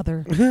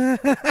brother? Wait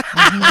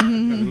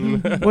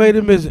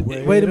a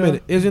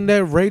minute. Isn't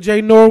that Ray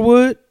J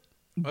Norwood?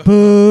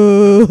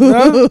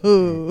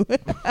 Boo.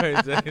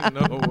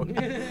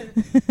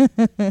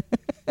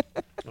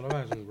 I've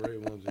had some great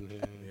ones in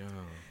here.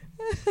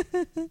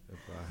 If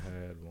I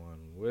had one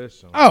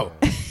wish.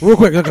 Real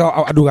quick, I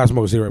do got to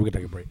smoke a cigarette. We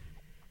can take a break.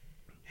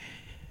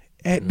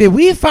 Did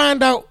we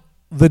find out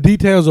the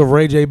details of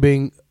Ray J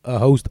being a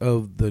host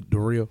of the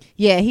Real?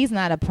 Yeah, he's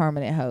not a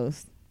permanent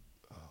host.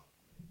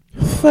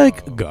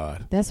 Thank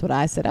God. That's what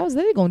I said. I was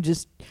literally going to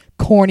just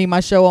corny my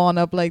show on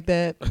up like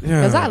that.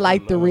 Because I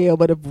like The Real,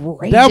 but if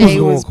Ray That J was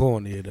going to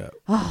corny it up.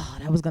 Oh,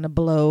 that was going to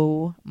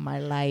blow my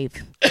life.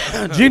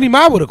 Jeannie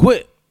Mai would have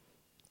quit.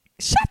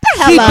 Shut the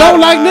hell She up. don't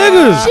like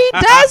niggas. She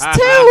does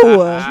too. She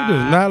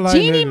does not like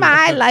Jeannie niggas.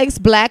 Mai likes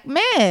black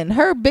men.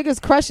 Her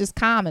biggest crush is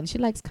Common. She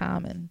likes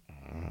Common.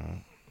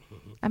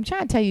 I'm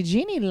trying to tell you,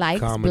 Jeannie likes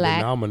Common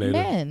black denominator.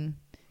 men.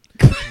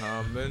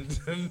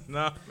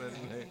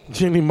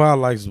 Jeannie Mai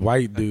likes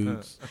white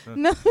dudes.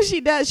 No,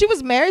 she does. She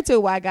was married to a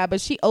white guy, but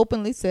she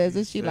openly says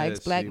that she likes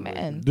black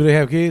men. Do they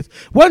have kids?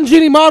 Wasn't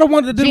Jeannie Mai the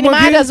one that didn't Jeannie want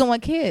Mai kids? doesn't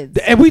want kids.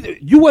 And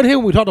you weren't here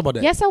when we talked about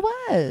that. Yes, I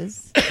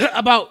was.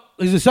 About,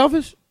 is it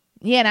selfish?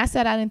 Yeah, and I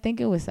said I didn't think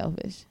it was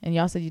selfish, and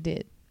y'all said you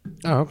did.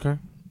 Oh, okay.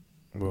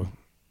 Well,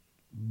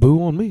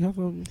 boo on me. I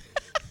thought.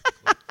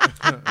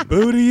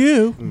 Boo to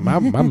you. My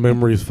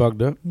memory is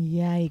fucked up.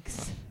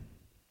 Yikes.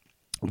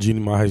 Jeannie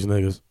Mai hates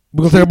niggas.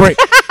 We're going to take a break.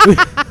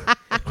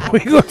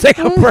 We're going to take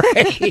a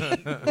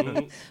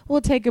break.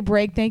 We'll take a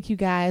break. Thank you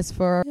guys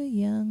for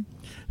young.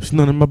 It's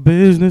none of my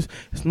business.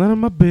 It's none of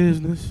my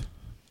business.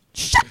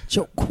 Shut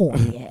your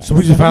corny ass. So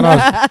we just found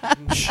out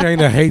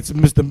Shayna hates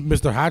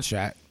Mr.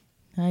 Hotshot.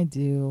 I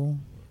do.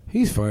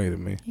 He's funny to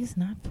me. He's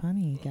not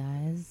funny,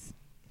 guys.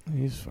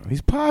 He's funny.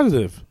 He's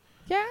positive.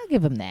 Yeah, I'll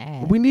give him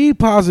that. We need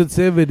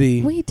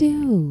positivity. We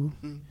do.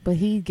 But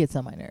he gets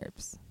on my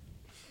nerves.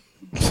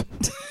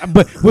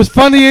 But what's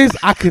funny is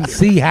I can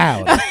see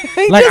how.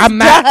 Like I'm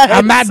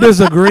not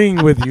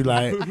disagreeing with you.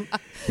 Like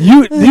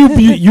you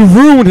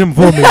ruined him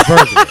for me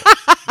further.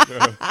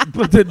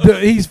 But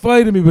he's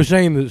funny to me. But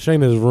Shane has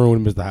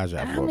ruined Mr.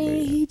 Hotshot for me. I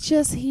mean, he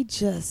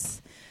just.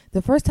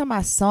 The first time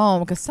I saw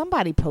him, because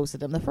somebody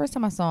posted him, the first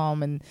time I saw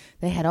him, and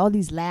they had all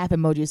these laugh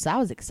emojis, so I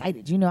was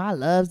excited. You know, I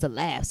love the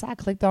laugh. So I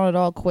clicked on it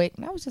all quick,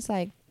 and I was just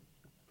like,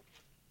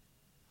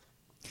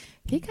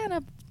 he kind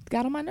of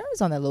got on my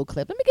nerves on that little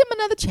clip. Let me give him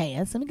another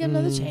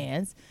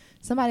chance.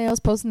 Somebody else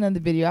posted another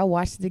video. I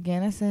watched it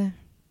again. I said,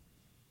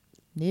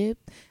 nope,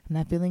 I'm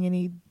not feeling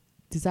any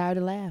desire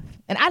to laugh.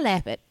 And I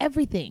laugh at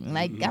everything.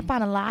 Like, I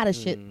find a lot of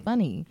shit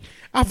funny.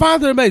 I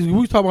find it amazing.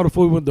 We was talking about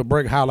before we went to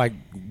break how like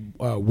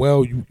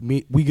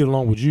we get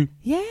along with you.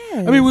 Yeah.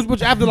 I mean,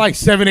 which after like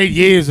 7-8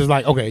 years is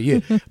like, okay, yeah.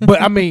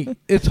 But I mean,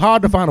 it's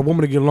hard to find a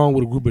woman to get along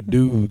with a group of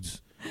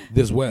dudes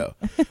this well.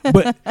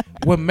 But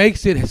what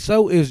makes it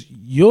so is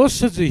your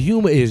sense of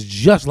humor is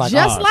just like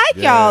ours.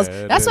 Y'all's.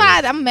 That's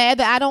why I'm mad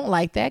that I don't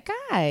like that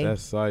guy.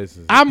 That's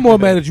spicy. I'm more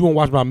mad that you won't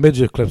watch my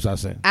midget clips I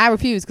sent. I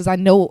refuse because I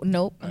know,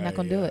 nope, I'm not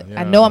going to do it.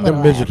 I know I'm going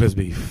The to midget laugh. clips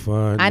be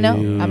funny. I know.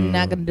 I'm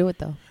not going to do it,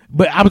 though.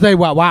 But I'm tell you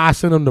why I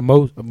send them the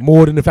most,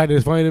 more than the fact that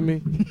it's funny to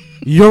me.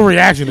 Your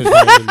reaction is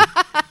funny to me.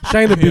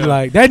 Shane would be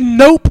like, that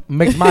nope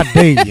makes my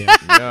day.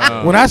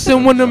 Yeah. When I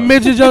send one of them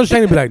midget jokes, Shane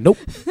would be like, nope.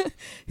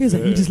 He was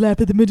like, you just laughed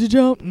at the midget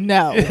joke?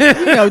 No. You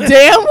know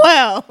damn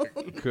well.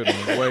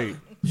 Couldn't wait.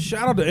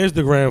 Shout out to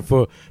Instagram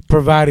for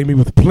providing me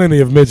with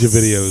plenty of midget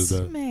videos,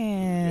 though.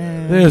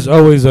 Man. There's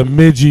always a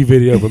midget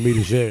video for me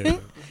to share.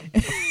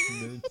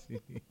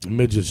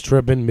 Midgets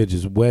tripping,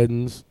 midgets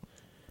weddings.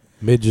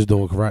 Midget's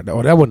doing karate.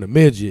 Oh, that wasn't a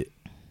midget.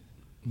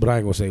 But I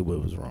ain't gonna say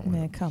what was wrong.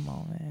 Man, come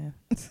on, man.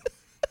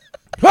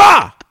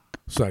 Ha!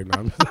 It's like,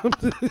 no,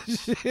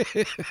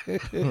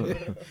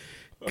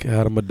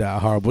 God, I'm gonna die a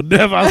horrible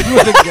death. I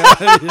swear to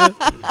God. Yeah.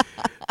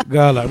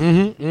 God, like,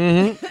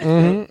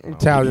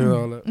 Italian and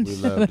all that. We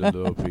love to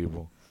do it,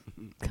 people.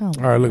 Come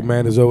on. All right, look,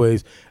 man, as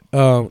always,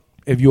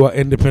 if you are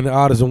independent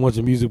artist and want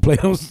your music played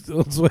on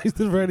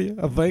Swaisted Radio,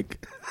 I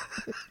think.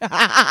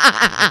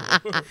 I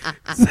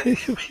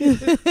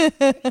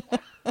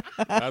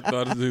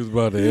thought this was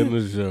about to end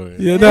the show.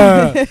 Yeah,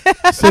 nah.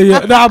 So,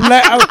 yeah, no,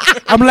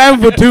 I'm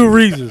laughing for two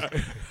reasons.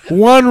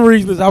 One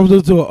reason is I was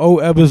listening to an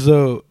old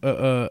episode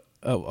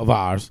of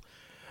ours,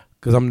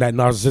 because I'm that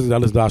narcissistic. I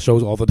listen to our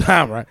shows all the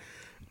time, right?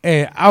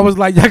 And I was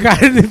like, y'all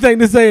got anything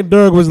to say? And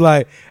Doug was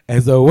like,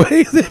 as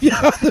always. If y'all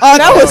Oh,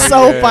 that was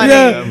so funny.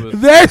 Yeah,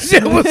 that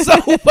shit was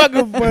so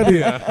fucking funny.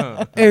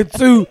 Yeah. And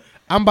two,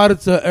 I'm about to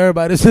tell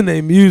everybody this in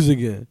their music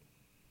again.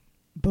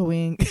 But we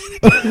ain't.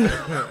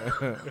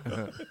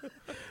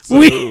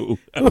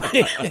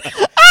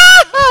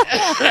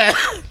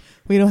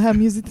 We don't have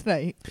music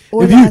tonight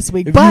or last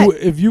week, but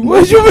if you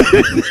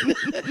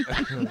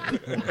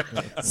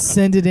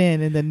send it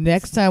in, and the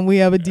next time we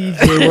have a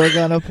DJ, we're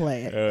gonna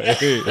play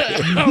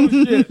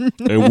it.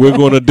 And we're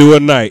gonna do a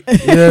night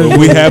when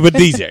we have a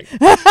DJ.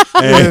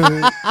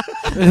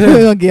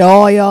 We're gonna get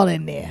all y'all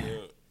in there.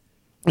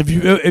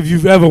 If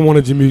you've ever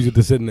wanted your music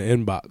to sit in the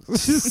inbox,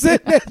 just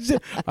send that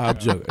shit. I'm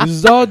joking. This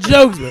is all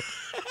jokes, man.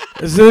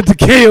 Send it to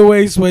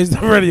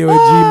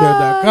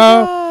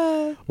KOA@gmail.com.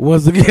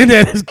 Once again,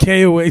 that is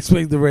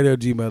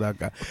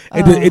KOA@gmail.com.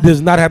 It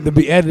does not have to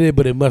be edited,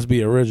 but it must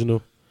be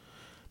original,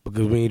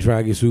 because we ain't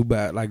trying to get sued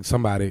by like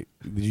somebody.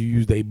 You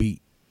use they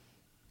beat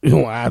on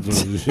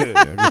iTunes and shit.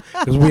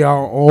 Because we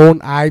are on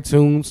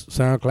iTunes,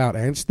 SoundCloud,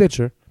 and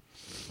Stitcher.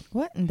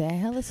 What in the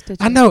hell is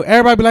Stitcher? I know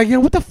everybody be like, "Yo,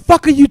 what the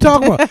fuck are you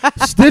talking about?"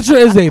 Stitcher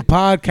is a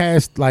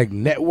podcast like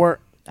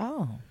network.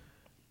 Oh,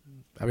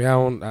 I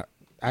mean,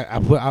 I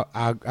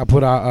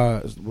put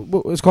our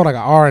it's called like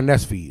an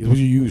RNS feed. It's what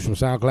you use from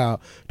SoundCloud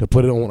to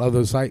put it on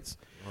other sites.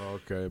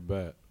 Okay,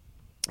 bet.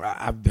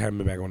 I haven't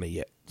been back on it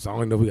yet, so I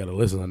don't know if we got to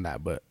listen on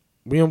that. But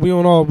we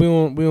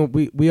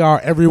are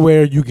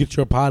everywhere you get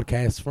your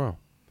podcasts from,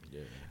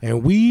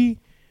 and we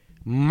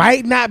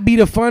might not be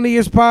the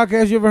funniest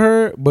podcast you ever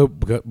heard, but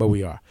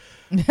we are.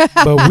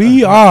 But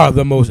we are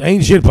the most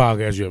ain't shit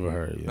podcast you ever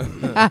heard.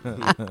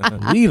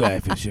 We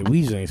laugh at shit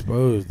we just ain't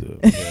supposed to.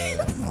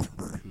 Yeah.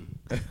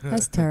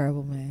 that's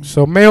terrible, man.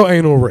 So male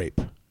anal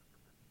rape.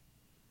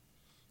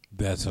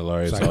 That's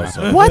hilarious. Sorry.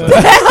 Also, What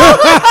the hell?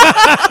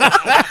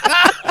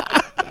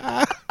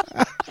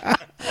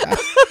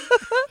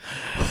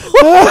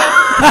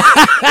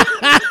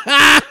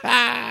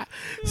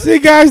 See,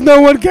 guys,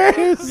 no one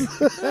cares.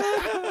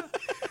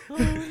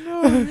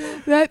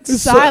 That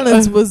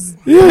silence was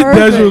Yeah, that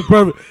perfect. shit was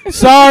perfect.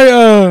 Sorry,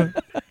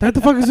 that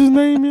the fuck is his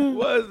name? Yeah.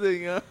 Was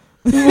it, yeah?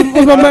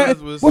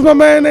 What's my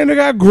man name that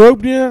got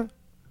groped? Yeah.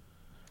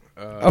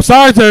 I'm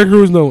sorry, Terry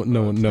Crews. No one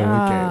cares.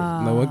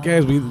 No one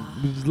cares. We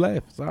just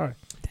laugh. Sorry.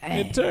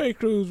 did Terry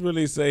Crews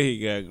really say he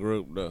got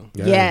groped though?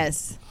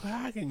 Yes.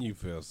 How can you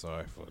feel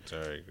sorry for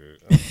Terry Crews?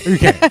 You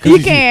can't. You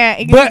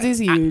can't. But He's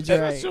huge.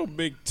 That's Right. your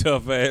big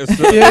tough ass.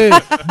 Yeah,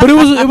 but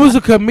it was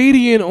a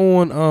comedian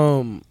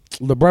on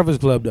the Breakfast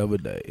Club the other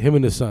day. Him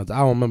and his sons. I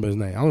don't remember his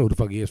name. I don't know who the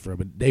fuck he is for,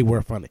 but they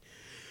were funny.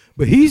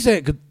 But he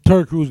said 'cause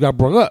Terry Crews got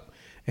brung up,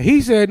 and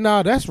he said,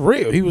 "Nah, that's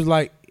real." He was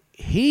like,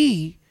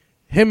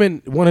 him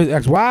and one of his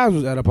ex-wives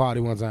was at a party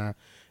one time,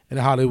 and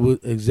the Hollywood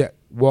exec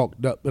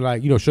walked up and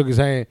like shook his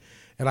hand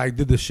and like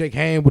did the shake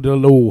hand with the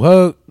little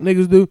hug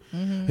niggas do.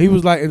 Mm-hmm. He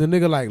was like, and the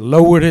nigga like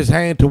lowered his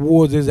hand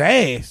towards his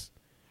ass.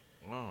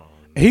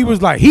 He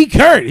was like, he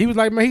curried. He was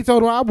like, man, he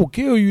told him, I will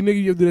kill you,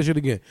 nigga, you do that shit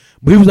again.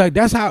 But he was like,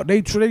 that's how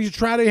they just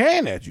try their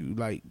hand at you,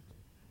 like,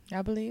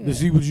 I believe to it.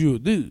 see what you'll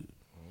do.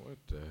 What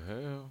the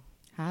hell?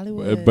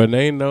 Hollywood. But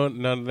ain't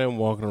none of them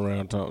walking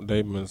around talking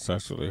they've been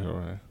sexually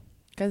harassed.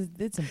 Because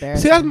it's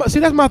embarrassing. See,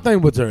 that's my thing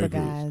with Terry for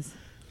Crews. guys.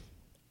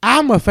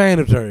 I'm a fan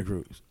of Terry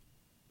Crews.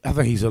 I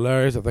think he's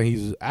hilarious. I think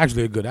he's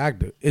actually a good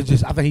actor. It's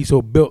just, I think he's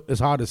so built, it's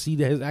hard to see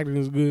that his acting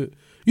is good.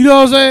 You know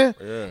what I'm saying?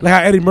 Yeah. Like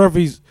how Eddie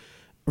Murphy's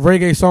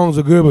reggae songs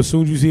are good, but as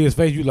soon as you see his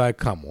face, you like,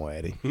 come on,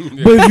 Eddie.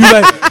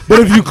 But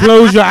if you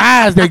close your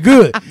eyes, they're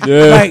good.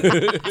 Yeah.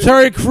 Like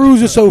Terry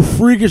Crews is so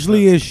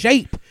freakishly in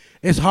shape,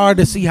 it's hard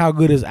to see how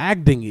good his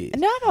acting is.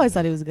 No, I've always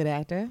thought he was a good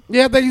actor.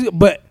 Yeah, I think he's,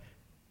 but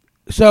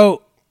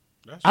so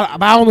I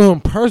don't know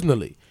him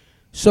personally.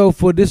 So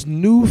for this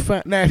new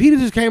now, if he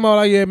just came out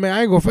like, yeah, man,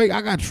 I ain't gonna fake, I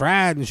got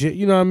tried and shit.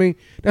 You know what I mean?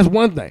 That's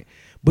one thing.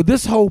 But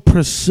this whole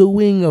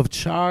pursuing of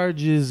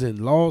charges and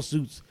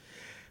lawsuits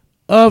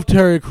of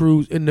Terry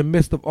Crews in the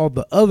midst of all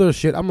the other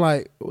shit, I'm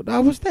like,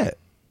 well, what's that?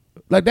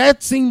 Like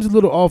that seems a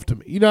little off to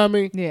me. You know what I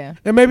mean? Yeah.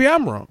 And maybe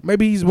I'm wrong.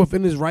 Maybe he's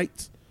within his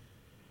rights.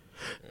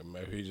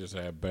 Maybe he just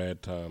had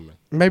bad timing.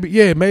 Maybe,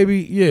 yeah.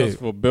 Just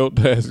for built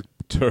ass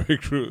Terry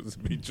Crews to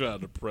be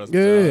trying to press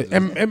Yeah, charges.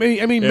 and I mean,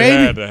 It maybe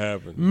had to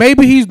happen.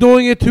 maybe he's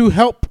doing it to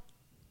help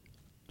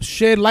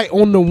shed light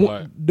on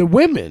the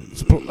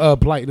women's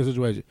plight in the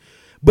situation.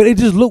 But it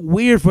just looked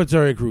weird for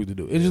Terry Crews to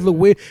do. It just looked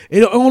weird.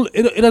 It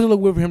doesn't look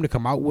weird for him to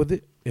come out with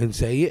it and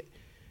say it.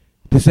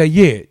 To say,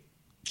 yeah,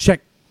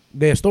 check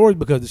their stories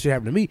because this shit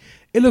happened to me.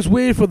 It looks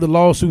weird for the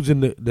lawsuits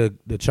and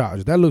the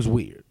charges. That looks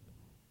weird.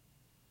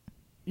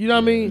 You know what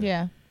I mean?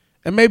 Yeah.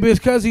 And maybe it's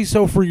because he's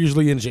so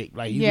freakishly in shape.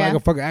 Like, he's Yeah. like a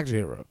fucking action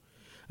hero.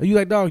 And you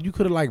like, dog, you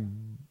could have, like,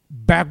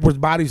 backwards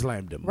body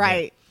slammed him.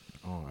 Right.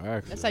 Oh,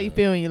 actually, That's how you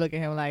feel when you look at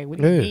him like, what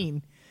do you Yeah.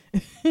 mean?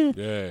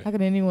 Yeah. How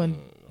can anyone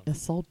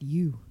assault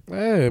you?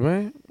 Hey,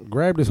 man.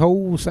 Grabbed his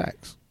whole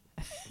sacks.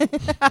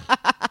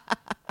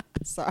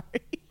 Sorry.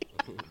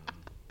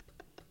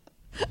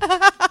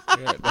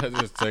 Yeah, that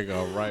just take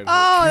off right.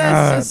 Oh, that's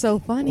God. just so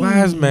funny.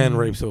 Why is man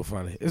rape so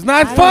funny? It's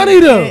not I funny,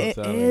 don't-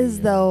 though. It is,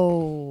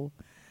 though.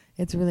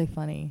 It's really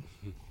funny.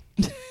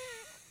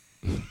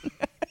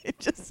 It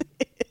just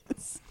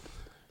is.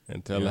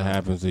 Until it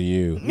happens to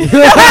you.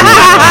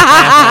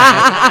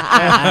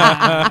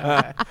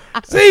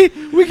 See,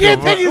 we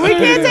can't take it. We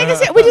can't take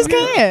it. We just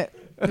can't.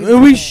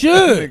 We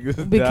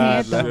should. We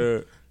can't,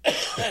 though.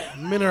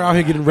 Men are out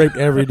here getting raped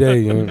every day.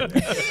 You know?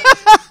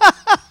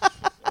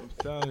 I'm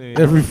telling you.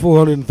 Every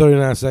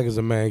 439 seconds,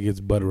 a man gets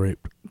butt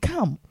raped,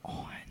 Come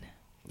on.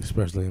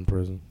 especially in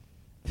prison.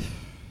 A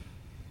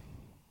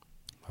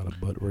lot of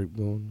butt rape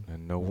going.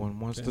 And no one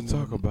wants to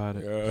talk about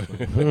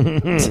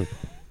it.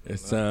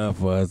 It's time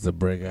for us to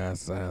break our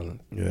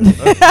silence. Yeah.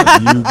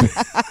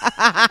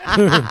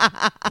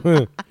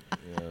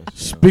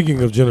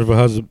 Speaking of Jennifer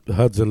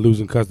Hudson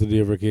losing custody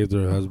of her kids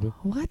or her husband.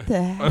 What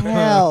the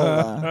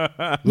hell?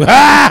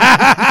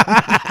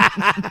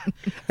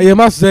 Yeah,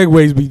 my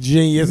segues be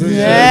genius. And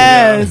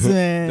Yes,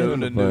 man. Doing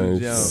the new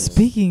Jones.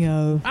 Speaking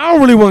of, I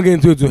don't really want to get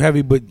into it too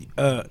heavy, but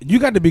you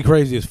got to be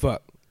crazy as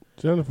fuck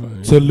Jennifer.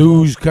 to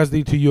lose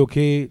custody to your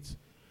kids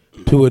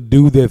to a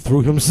dude that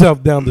threw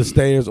himself down the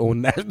stairs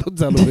on national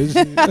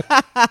television.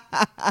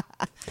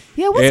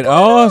 yeah, what's It going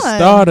all on?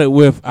 started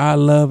with "I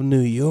Love New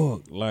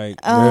York." Like,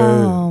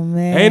 Oh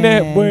man, Ain't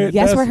that where-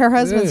 That's where that's- her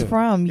husband's yeah.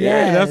 from. yeah,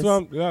 Yes. that's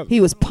what I'm.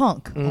 He was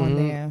punk on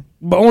there.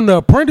 But on The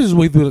Apprentice,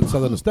 we threw the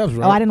the steps,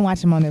 right? Oh, I didn't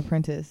watch him on The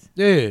Apprentice.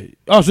 Yeah.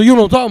 Oh, so you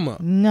know what I'm talking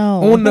about?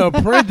 No. On The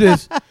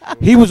Apprentice,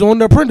 he was on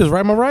The Apprentice, right?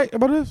 Am I right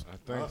about this? I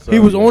think so. He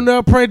was on The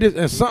Apprentice,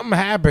 and something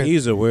happened,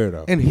 He's a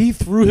weirdo. and he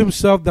threw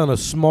himself down a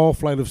small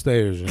flight of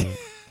stairs. You know?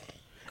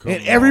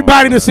 And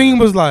everybody in the scene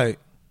was like,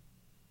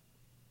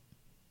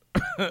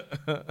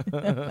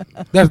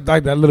 "That's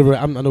like that." Literally,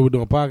 I know we're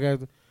doing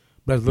podcasting,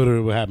 but that's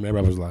literally what happened.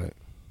 Everybody was like,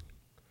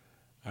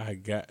 I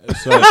got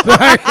so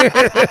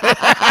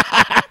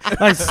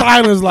like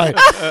silence, like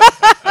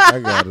I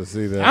gotta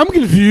see that. I'm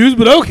confused,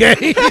 but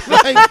okay.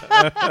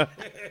 Like,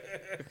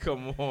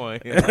 Come on.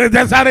 Yeah.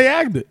 that's how they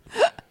acted.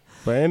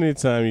 But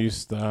anytime you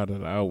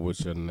started out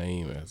with your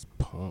name as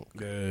Punk,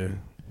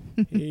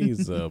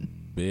 he's a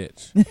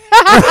bitch.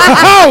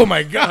 Oh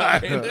my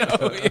god!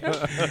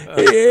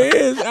 He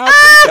is.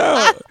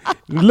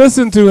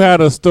 Listen to how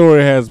the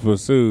story has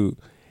pursued.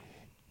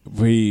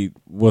 He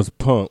was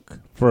Punk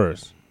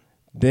first.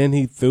 Then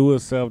he threw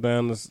himself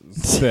down the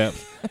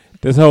steps.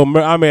 This whole,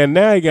 I mean,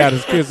 now he got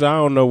his kids. So I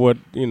don't know what,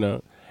 you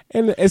know.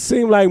 And it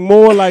seemed like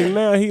more like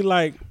now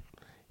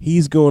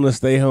he's going to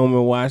stay home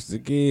and watch the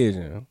kids,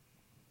 you know.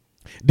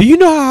 Do you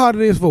know how hard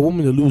it is for a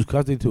woman to lose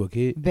custody to a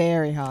kid?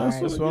 Very hard.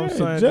 That's what I'm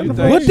saying.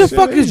 Jennifer- You What the shit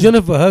fuck is is-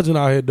 Jennifer Hudson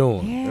out here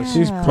doing? Yeah.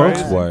 She's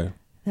Punk's wife.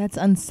 That's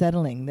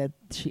unsettling that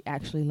she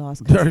actually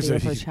lost Derek custody said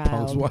of her she's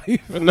Punk's child.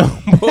 wife. No,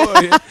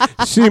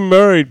 boy. She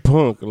married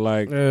Punk.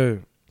 Like, Yeah.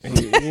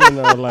 you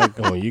know, like,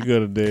 oh, you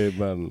could have did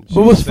about him.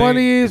 But what's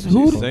funny is She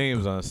who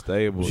seems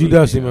unstable. she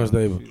does seem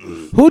unstable.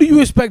 Who do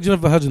you expect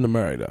Jennifer Hudson to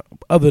marry though,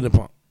 other than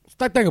Punk?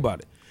 Think about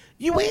it.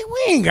 We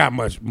ain't got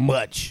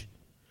much.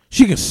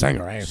 She can sing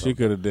her ass She off.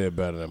 could have did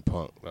better than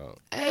Punk, though.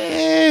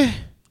 Eh,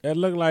 It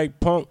looked like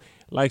Punk,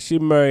 like she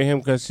married him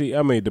because the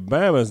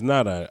Bama's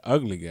not an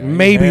ugly guy. He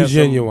Maybe handsome,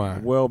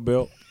 Genuine. well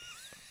built.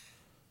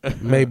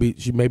 maybe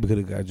could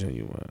have got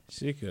Genuine.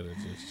 She could have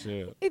just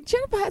chilled.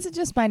 Jennifer Hudson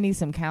just might need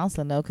some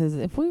counseling though, because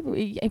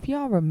if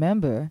y'all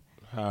remember,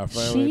 How her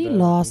family she died.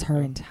 lost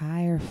her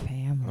entire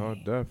family. Oh,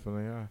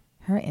 definitely. Yeah.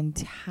 Her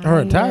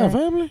entire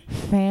family.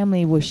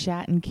 family was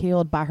shot and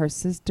killed by her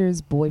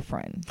sister's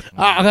boyfriend.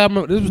 I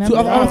remember. This was two.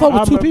 Remember I that? thought it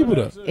was two remember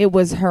people that though. too. It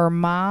was her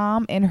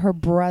mom and her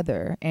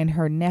brother and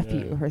her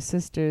nephew, Yeah. her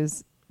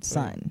sister's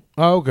son.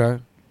 Oh,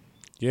 okay.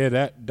 Yeah,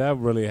 that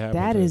really happened.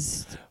 That to-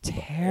 is It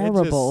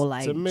terrible, just-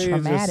 like to me, it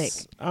traumatic.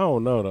 just- I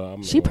don't know though. I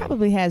mean, She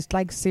probably has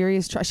like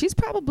serious. She's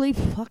probably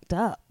fucked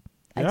up.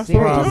 Like That's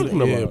what I'm seriously.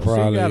 talking Yeah, about.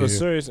 probably, She got yeah. a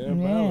serious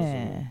imbalance.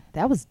 Yeah,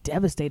 that was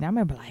devastating. I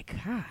remember like,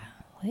 God.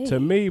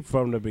 To me,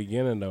 from the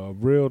beginning though,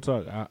 real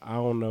talk, I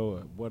don't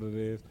know what it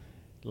is.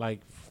 Like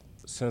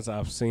since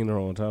I've seen her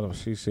on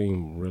television, she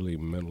seemed really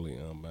mentally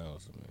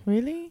unbalanced to me.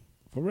 Really?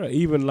 For real,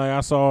 even like I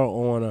saw her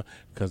on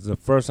because the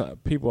first time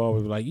people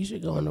always be like, you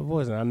should go on The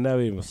Voice, and I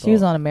never even saw. She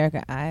was her. on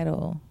American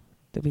Idol.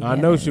 I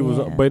know she was,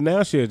 yeah. but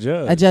now she a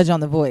judge. A judge on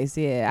The Voice,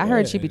 yeah. I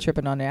heard she Yeah. be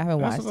tripping on there. I haven't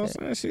That's watched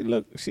what it. I'm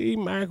saying.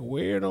 She act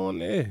weird on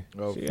there.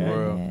 Oh, she for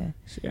real?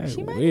 Yeah. act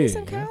She might weird. need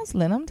some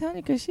counseling. I'm telling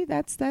you, because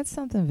that's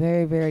something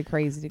very, very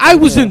crazy. To I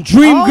go was through. in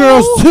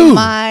Dreamgirls too.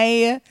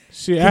 My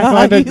She act God,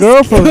 like the you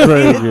girl from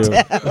scared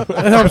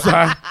Dreamgirls. I'm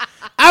sorry.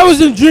 I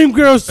was in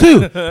Dreamgirls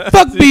too.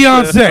 Fuck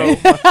Beyonce.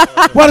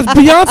 Why does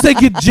Beyonce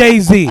get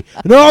Jay-Z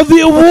and all the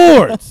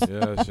awards?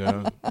 Yeah,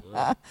 sure.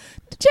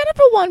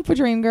 Jennifer won for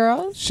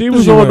Dreamgirls. She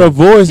was She on won. The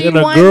Voice She and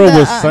a won girl the,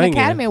 was an singing.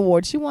 Academy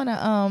Award. She won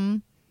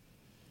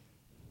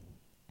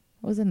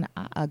was it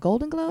a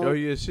Golden Globe? Oh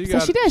yeah, she So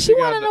got. she did. She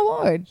won got an the-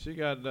 award. She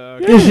got the.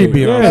 Yeah, she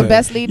be on The that.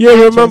 best lead. Yeah,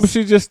 actress. remember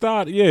she just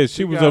started. Yeah,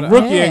 she was a got a-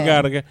 rookie and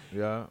Yeah. got a.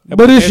 Yeah.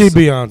 But is she It's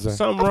Beyonce?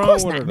 Something Of wrong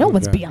course with not. her. No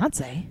one's Okay.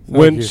 Beyonce.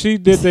 When you. she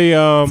did the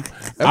I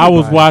was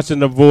Everybody. watching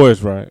The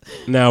Voice, right?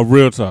 Now,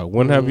 real talk.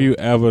 When have Mm-hmm. you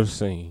ever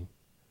seen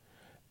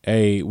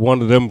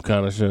one of them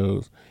kind of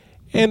shows?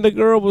 And the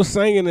girl was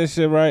singing and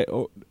shit, right?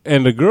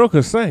 And the girl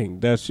could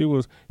sing.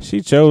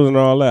 She chose and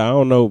all that. I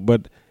don't know,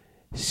 but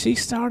she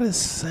started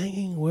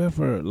singing with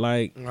her.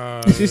 Like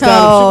she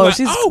started.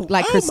 she's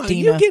like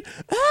Christina. You get,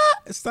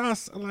 it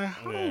starts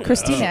like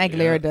Christina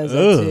Aguilera does that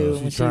Ugh. too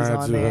when She's she's trying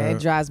on to, there.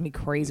 It drives me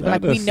crazy. But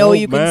That like we is know so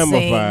you can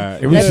sing.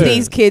 mammified. Let Yeah.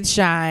 these kids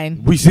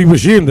shine. We see what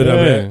she ended up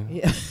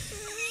Yeah. at.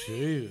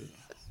 Yeah.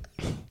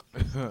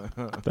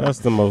 That's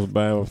the most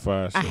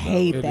bammified shit. I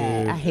hate It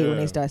that. is, I hate when yeah.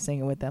 they start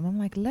singing with them. I'm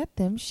like, let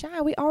them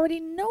shine. We already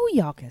know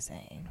y'all can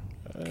sing.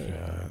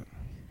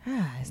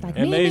 It's like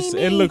And me, it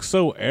me. looks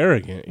so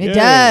arrogant. It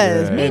Yeah.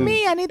 does. Me, And-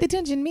 me. I need the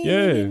attention. Me,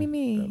 Yeah. me, me,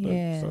 me. That looks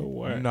Yeah. so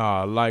whack.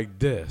 Nah, like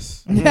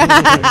this.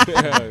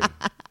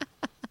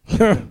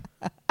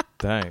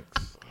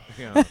 Thanks.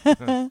 Yeah.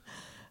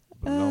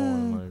 No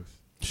one likes.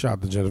 Shout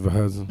out to Jennifer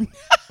Hudson.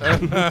 But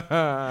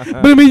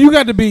I mean, you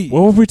got to be.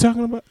 What were we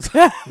talking about?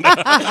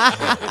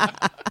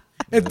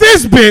 If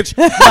this bitch.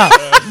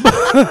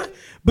 Nah.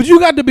 But you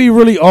got to be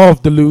really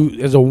off to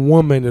lose as a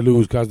woman to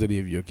lose custody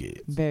of your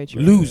kids. Very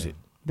true. Lose it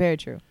Very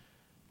true.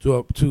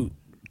 to To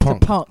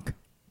punk. Punk,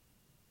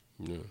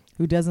 Yeah.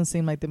 who doesn't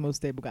seem like the most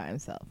stable guy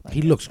himself. Like,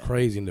 He looks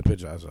crazy in the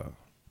picture I saw.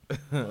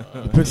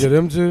 The picture of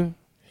them two.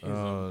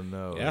 Oh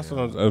no. That's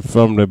what I'm,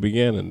 from the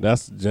beginning.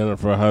 That's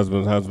Jennifer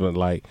husband's husband.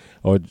 Like,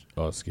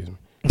 excuse me.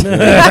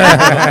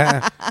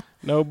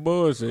 No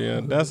bullshit.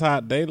 Yeah. That's how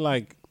they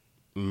like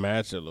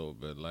match a little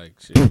bit. Like,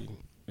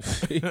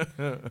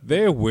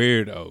 they're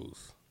weirdos.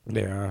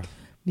 Yeah.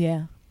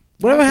 yeah.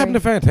 Whatever I happened to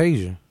agree.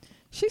 Fantasia?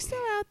 She's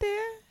still out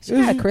there. She Is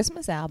got she? a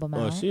Christmas album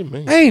Oh, out. she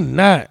mean. Ain't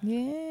not.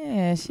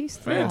 Yeah, she's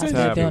still out Fantasia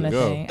there doing can a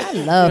go. thing. I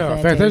love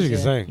Yeah, Fantasia. Fantasia can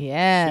sing.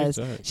 Yes,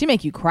 She tight. she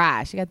make you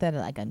cry. She got that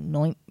like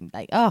anoint,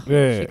 like oh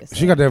Yeah. can She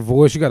sing. got that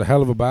voice. She got a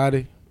hell of a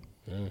body.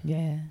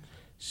 yeah.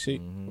 She.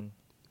 Mm-hmm.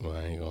 Well,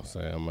 I ain't gonna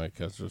say I might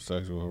catch her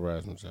sexual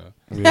harassment child.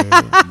 Yeah.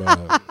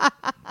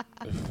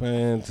 But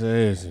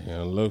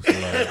Fantasia looks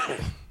like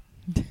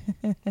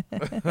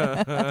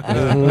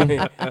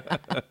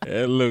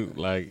it looks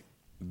like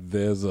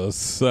there's a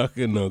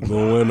sucking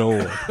going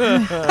on.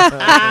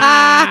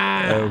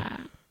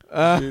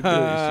 She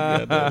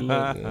got that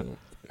look.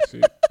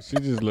 She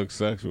just looks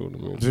sexual to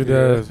me. She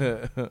does.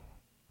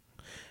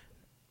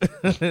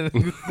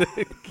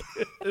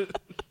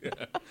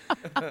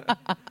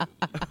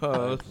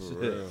 Oh For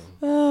real.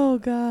 Oh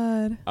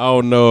God. I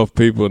don't know if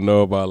people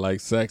know about like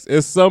sex.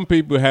 It's some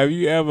people. Have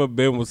you ever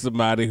been with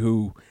somebody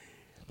who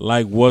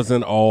like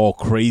wasn't all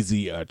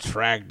crazy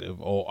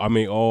attractive or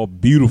all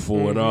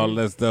beautiful and all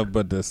that stuff,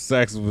 but the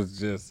sex was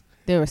just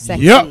They were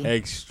sexy. Yup.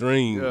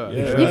 extreme. Yeah.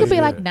 You could be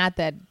Yeah. like not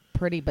that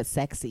pretty but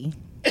sexy.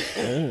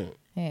 Yeah.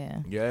 Yeah.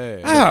 Yeah.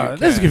 Ah, you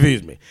this can.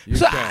 confused me. You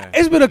So can.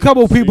 it's been a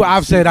couple of people She-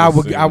 I've she said I just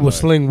would seemed like-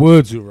 sling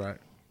wood to, right?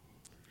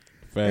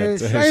 And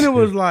Fantastic. Shayna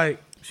was like,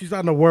 she's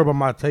starting to worry about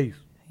my taste.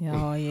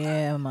 Oh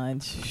yeah,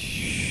 much.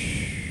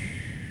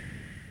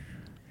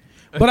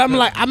 But I'm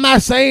like, I'm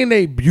not saying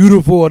they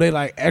beautiful or they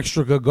like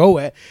extra could go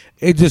at.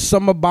 It's just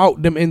something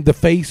about them in the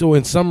face or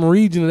in some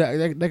region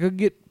that could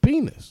get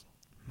penis.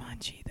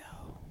 Munchy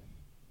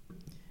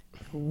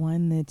though.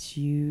 One that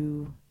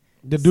you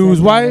The dude's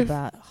said wife.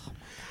 about,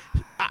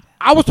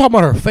 I was talking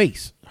about her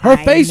face. Her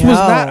I face was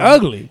not know.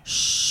 ugly.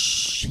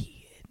 shit.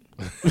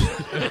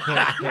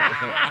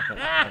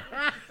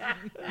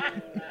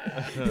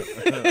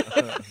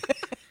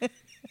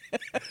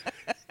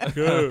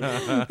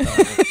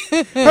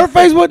 Her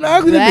face wasn't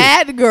ugly to me.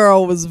 That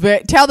girl was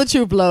very. Tell the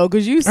truth, Blow,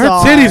 because you Her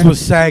saw titties her. was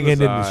sagging in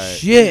the alright.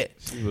 shit.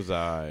 She was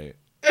alright.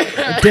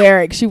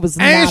 Derek. She was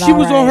And not she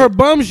was on alright. her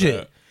bum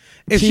shit.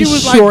 If she,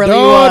 was like surely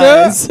dolled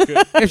was. up,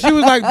 if she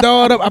was like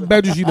dolled up, I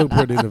bet you she looked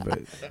pretty in the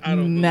face.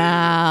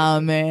 Nah,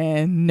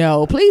 man.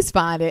 No. Please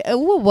find it.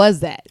 What was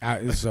that?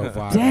 It's so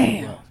far.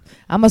 Damn.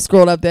 I'm gonna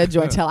scroll up that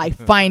joint till I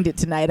find it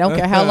tonight. I don't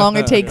care how long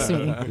it takes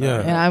me.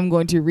 Yeah. And I'm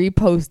going to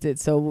repost it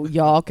so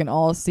y'all can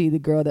all see the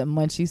girl that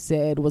Munchie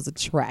said was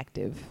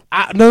attractive.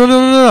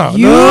 No.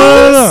 You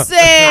No. said,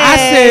 I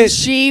said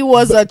she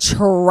was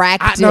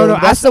attractive. No,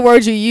 That's the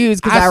word you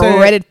used because I said-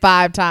 read it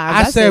 5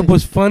 times. I said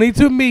what's funny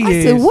to me I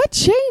is said, what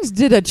changed?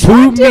 Did to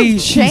attractive me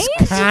change? she's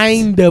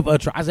kind of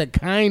attractive. I said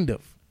kind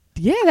of.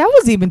 Yeah, that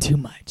was even too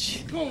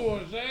much. Come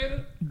on,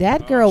 Shayna.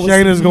 That girl was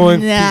Shayna's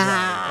going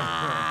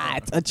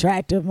not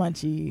attractive,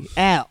 Munchie,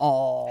 at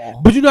all.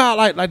 But you know how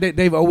like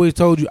they've always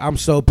told you I'm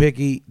so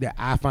picky that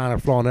I find a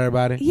flaw in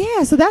everybody.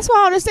 Yeah, so that's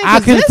why I understand. I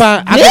 'cause can this,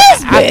 find- I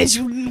this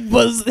can-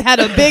 bitch had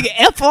a big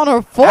F on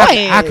her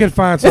forehead. I can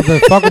find something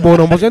fuckable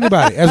in almost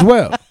anybody as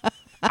well.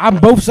 I'm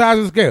both sides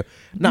of the scale.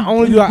 Not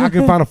only do I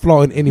can find a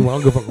flaw in anyone, I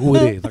don't give a fuck who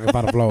it is. I can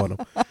find a flaw in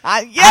them.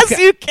 Yes,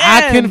 you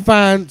can. I can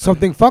find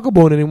something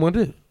fuckable in anyone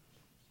too.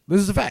 This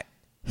is a fact.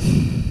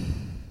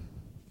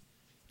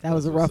 That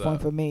was a That's rough what's one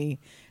up. for me.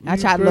 I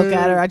tried to look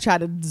at her. I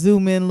tried to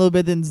zoom in a little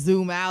bit, then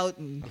zoom out,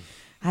 and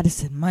I just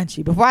said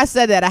Munchie. Before I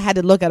said that, I had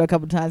to look at her a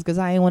couple times because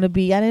I didn't want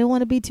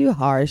to be too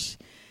harsh.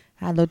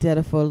 I looked at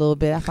her for a little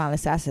bit. I finally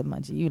said,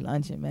 Munchie, you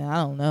lunching, man.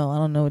 I don't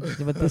know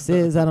what this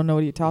is. I don't know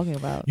what you're talking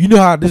about. You know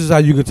how this is how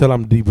you can tell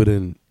I'm deeper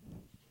than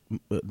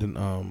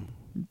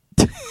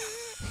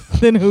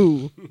Then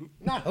who?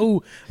 not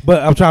who,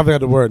 but I'm trying to figure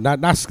out the word.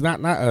 Not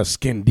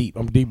skin deep.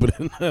 I'm deeper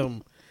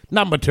than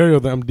not material.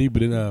 That I'm deeper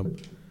than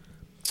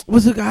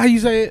what's it? How you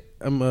say it?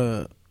 I don't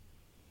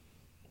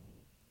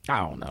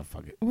know.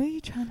 Fuck it. What are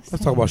you trying to say?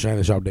 Let's talk about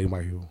Shannon Sharp dating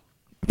white people.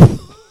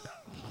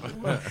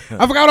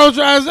 I forgot what I was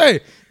trying to say.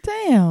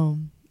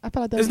 Damn. I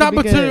felt like that It's was not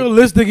gonna be good.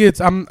 materialistic.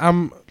 It's I'm I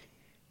don't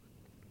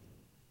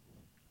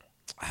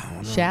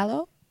know.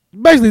 Shallow?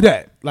 Basically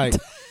that. Like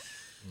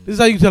this is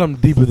how you tell I'm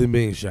deeper than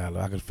being shallow.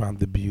 I can find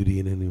the beauty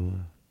in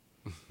anyone,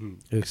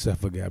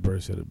 except for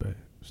Gabrielle said it back.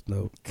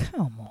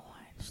 Come on.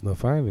 It's no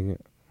finding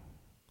it.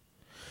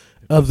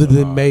 Other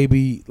than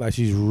maybe like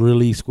she's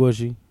really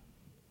squishy,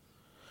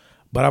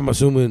 but I'm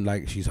assuming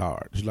like she's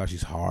hard.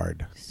 She's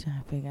hard. Just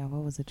trying to figure out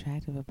what was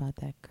attractive about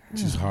that girl.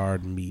 She's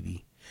hard and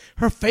meaty.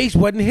 Her face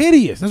wasn't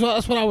hideous. That's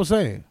what I was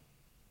saying.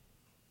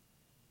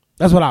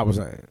 That's what I was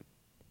saying.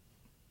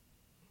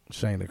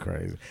 Shayna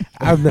crazy.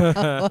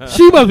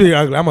 She must be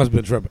ugly. I must have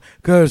been tripping.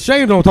 Because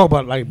Shayna don't talk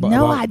about like.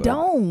 No, I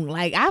don't.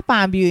 Like, I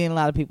find beauty in a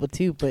lot of people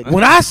too, but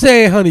When I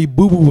said Honey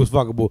Boo Boo was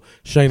fuckable,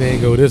 Shayna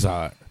ain't go this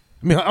hard.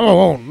 I mean,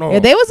 no. yeah,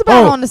 they was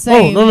about on the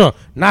same. No,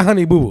 not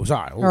Honey Boo Boo.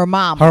 Sorry, Her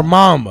mama. Her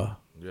mama.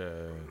 Yeah.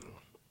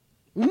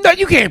 No,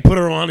 you can't put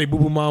her on Honey Boo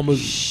Boo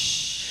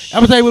Mama's.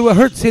 I'm gonna tell you what,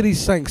 her titties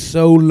sank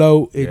so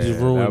low, it just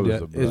ruined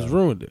it. It's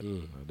ruined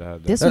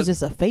it. This was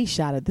just a face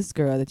shot of this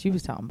girl that you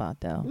was talking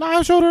about, though. No,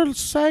 I showed her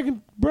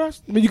sagging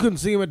breast. I mean, you couldn't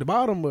see him at the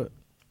bottom, but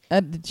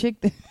The chick.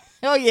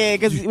 Oh yeah,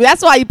 because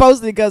that's why you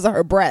posted it because of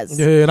her breasts.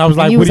 yeah. And I was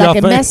like, And you "What was do y'all like,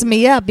 it think?" messed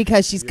me up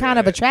because she's kind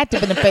of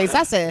attractive in the face.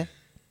 I said,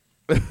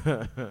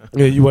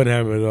 Yeah, you wasn't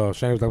having it at all.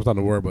 Shane was starting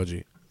to worry about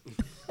you.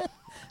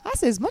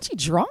 is Munchie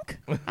drunk?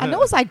 I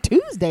know it's like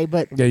Tuesday,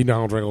 but Yeah, you know I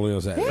don't drink only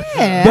on Saturday.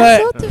 yeah.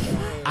 But- what the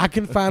fuck? I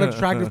can find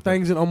attractive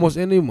things in almost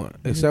anyone,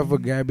 except for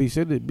Gabby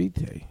said it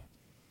BT.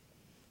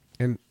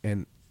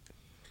 And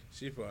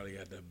She probably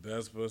got the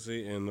best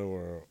pussy in the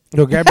world.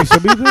 yo, Gabby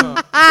said BT.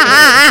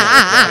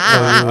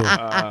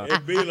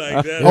 It be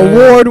like that.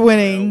 Award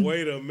winning.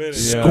 Wait a minute.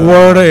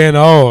 Squirter and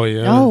all,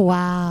 yeah. Oh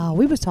wow,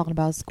 we was talking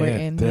about squirting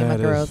me and my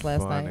That girls is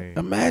last funny. night.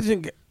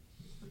 Imagine.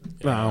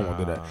 No, I don't want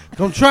to do that.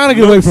 I'm trying to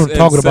get away from Looks and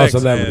talking about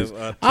sex celebrities.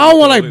 has I don't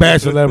want like totally bad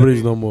different-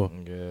 celebrities no more.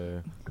 Yeah.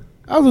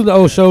 I was in the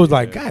old shows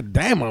like, God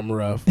damn, I'm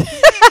rough.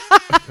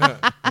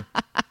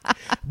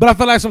 But I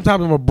feel like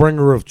sometimes I'm a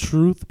bringer of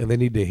truth and they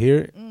need to hear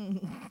it.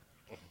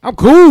 I'm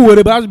cool with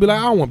it, but I just be like,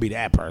 I don't want to be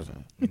that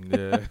person.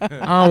 Yeah.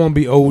 I don't want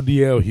to be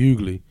ODL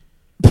Hughley.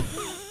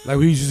 Like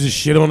we used to just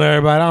shit on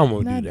everybody. I don't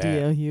want to Not do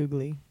D.L. that.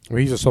 Hughley. I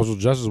mean, he's a social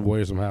justice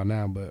warrior somehow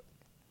now, but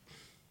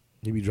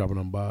he be dropping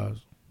them bars.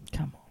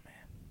 Come on,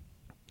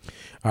 man.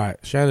 All right,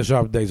 Shannon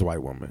Sharp dates a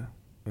white woman,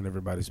 and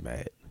everybody's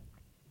mad.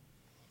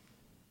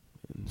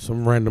 And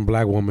some random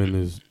black woman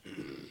is,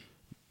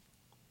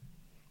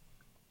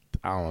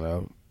 I don't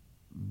know,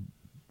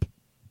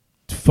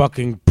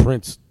 fucking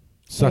Prince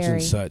such Harry.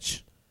 and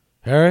such.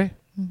 Harry?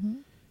 Mm-hmm.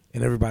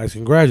 And everybody's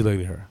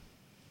congratulating her.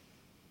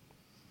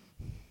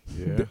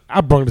 Yeah.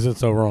 I brung this in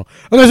so wrong.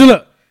 Okay, so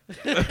look.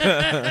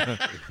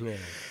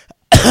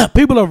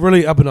 People are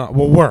really up and up.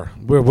 Well,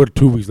 we're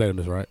 2 weeks late on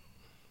this, right?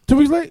 2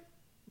 weeks late?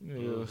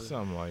 Yeah,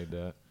 something like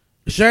that.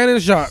 Shannon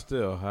Sharp,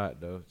 Still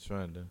hot though.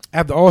 Trying to.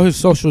 after all his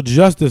social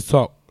justice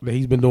talk that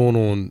he's been doing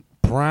on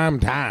prime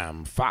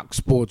time Fox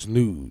Sports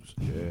News,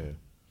 Yeah.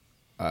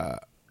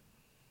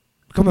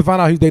 come to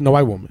find out he's dating a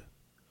white woman,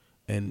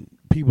 and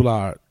people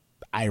are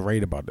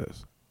irate about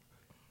this.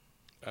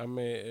 I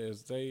mean,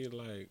 is they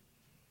like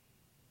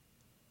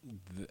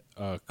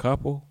a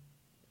couple,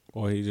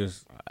 or he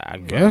just? I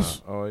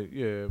guess. Oh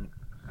yeah.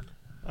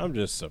 I'm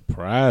just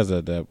surprised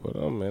at that, but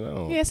I mean, I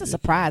don't. Yeah, it's a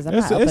surprise. I'm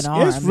It's, not up it's, in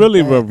arms. it's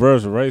really but-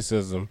 reverse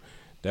racism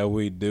that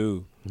we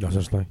do. No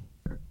such thing.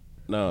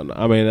 No.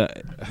 I mean,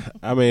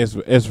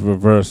 it's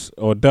reverse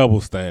or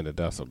double standard.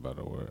 That's a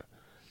better word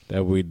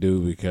that we do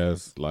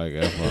because, like,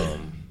 if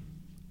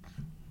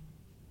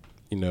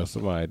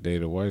somebody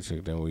date a white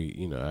chick, then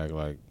we act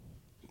like.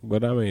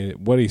 But I mean,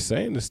 what he's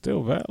saying is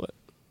still valid.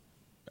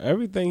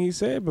 Everything he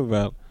said been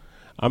valid.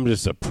 I'm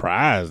just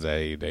surprised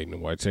that he dating a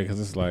white chick because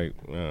it's like,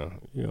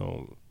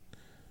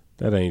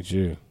 that ain't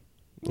you.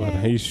 Yeah. But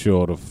he's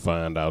sure to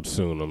find out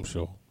soon. I'm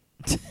sure.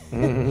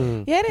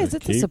 Yeah, it is.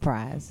 It's a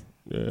surprise.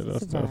 Yeah,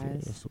 that's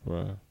definitely a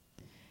surprise.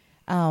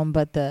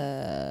 But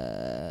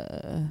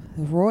the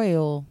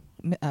royal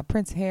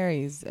Prince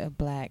Harry's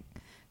black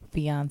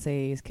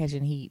fiance is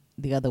catching heat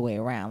the other way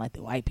around. Like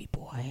the white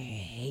people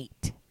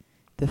hate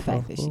the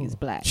fact that she's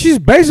black. She's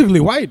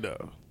basically white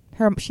though.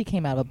 She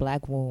came out of a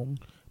black womb.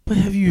 But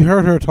have you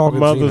heard her talking?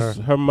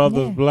 Her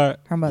mother's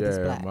black. Her mother's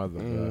Yeah, black.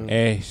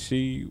 And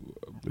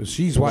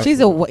she's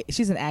white.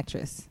 She's an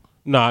actress.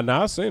 Nah,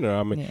 I seen her.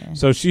 I mean, Yeah.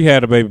 so she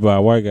had a baby by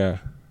a white guy.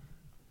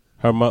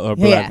 Her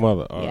black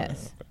mother. All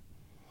yes. right.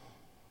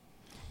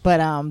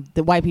 But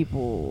the white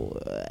people,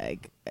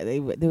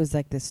 there was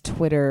like this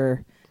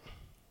Twitter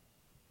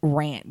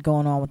rant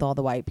going on with all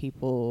the white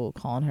people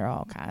calling her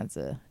all kinds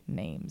of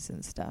names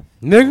and stuff.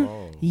 Nigga.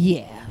 Oh.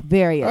 Yeah,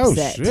 very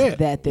upset shit.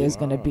 that there's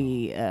going to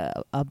be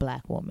a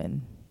black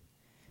woman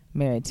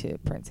married to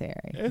Prince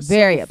Harry. It's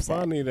very so upset.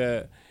 funny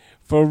that,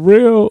 for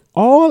real,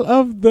 all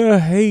of the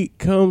hate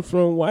comes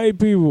from white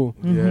people.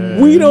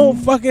 Yeah. We don't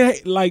fucking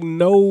hate, like,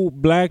 no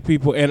black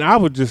people. And I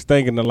was just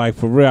thinking that, like,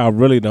 for real, I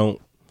really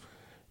don't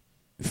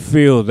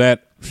feel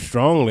that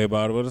strongly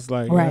about it. But it's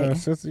like, Right.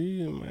 sister,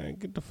 man,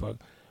 get the fuck.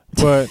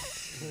 But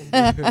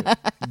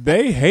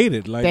they hate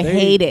it. Like they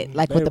hate it,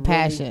 like, they with the really-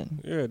 passion.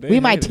 Yeah, they We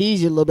might hate it.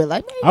 tease you a little bit,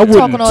 like, man, I you wouldn't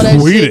talking all that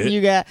tweet shit it.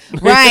 you got. Right,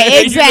 You know what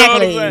I'm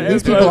exactly. saying? These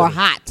It's people like- are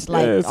hot,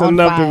 like, yeah, it's on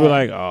enough fire. to be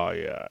like, oh,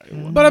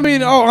 yeah. But I mean,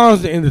 in all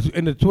honesty,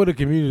 in the Twitter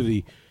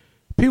community,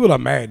 people are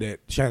mad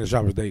that Shannon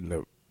Sharp is dating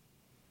a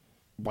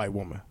white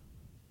woman.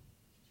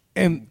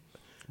 And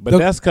But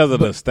that's because of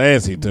the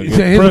stance he took. Here's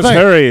the Prince thing.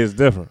 Harry is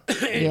different.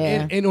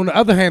 Yeah. and on the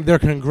other hand, they're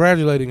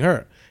congratulating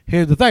her.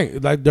 Here's the thing,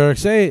 like Derek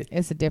said,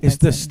 It's a difference.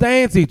 it's the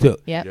stance he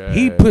took. Yep. Yeah.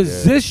 He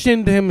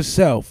positioned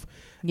himself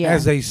Yeah.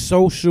 as a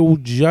social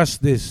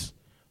justice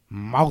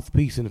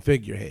mouthpiece and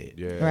figurehead.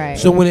 Yeah. Right.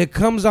 So when it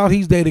comes out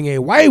he's dating a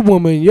white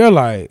woman, you're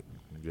like,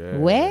 Yeah.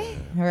 Where?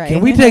 Right.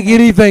 can we take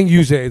anything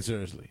you said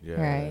seriously?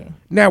 Yeah. Right.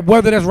 Now,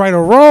 whether that's right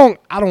or wrong,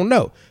 I don't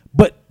know.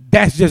 But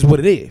that's just what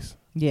it is.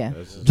 Yeah.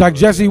 That's just It's like what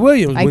it Jesse is.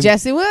 Williams. Like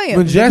Jesse Williams.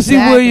 When Jesse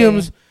Exactly.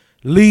 Williams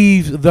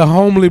leaves the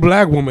homely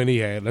black woman he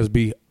had, let's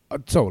be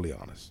totally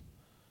honest,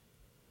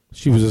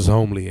 she was as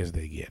homely as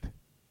they get.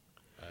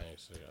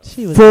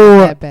 She was For-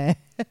 not that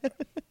bad.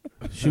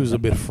 She was a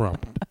bit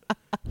frumped.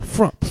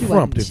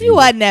 Frumped, if She you will.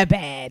 wasn't that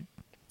bad.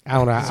 I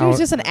don't know. She was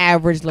just an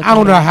average looking. I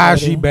don't know black how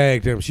lady. she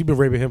bagged him. She been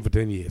raping him for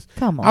 10 years.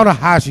 Come on. I don't know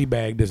how she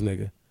bagged this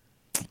nigga.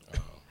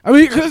 I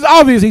mean, because it's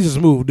obvious he's a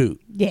smooth dude.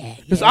 Yeah.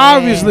 It's yeah.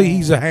 obviously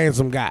he's a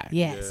handsome guy.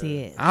 Yes, he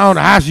is. I don't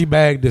know how she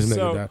bagged this nigga.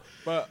 So, dog.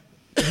 but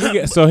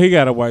he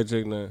got a white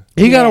chick now.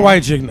 He got a Yeah.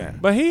 white chick now.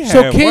 But he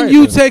So had can white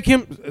you though. take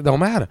him? It don't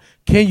matter.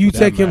 Can you That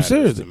take him matters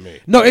seriously? to me.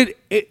 No,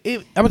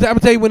 I'm gonna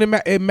tell you when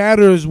it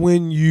matters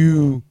when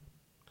you.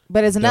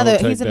 But it's Don't another.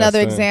 take He's that another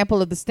stance.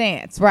 example of the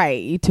stance. Right.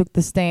 He took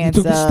the stance.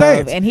 took the of-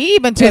 stance. and he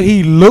even took. And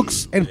he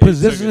looks and took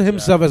positions it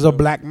himself down. as a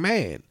black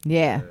man.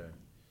 yeah.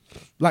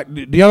 Like,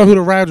 do y'all know who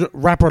the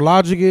rapper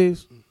Logic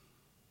is?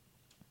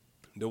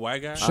 The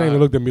white guy? Shayna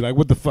looked at me like,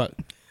 what the fuck?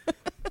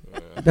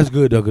 That's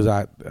good, though, because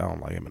I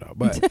don't like him at all.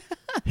 But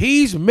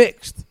he's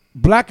mixed.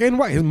 Black and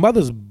white. His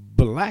mother's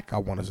black, I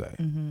want to say.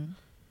 Mm-hmm.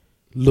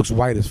 Looks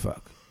white as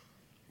fuck.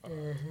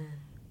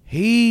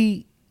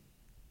 He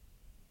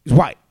is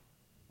white.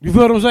 You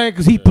feel what I'm saying?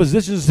 Because he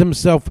positions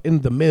himself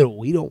in the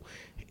middle.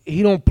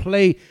 He don't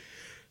play.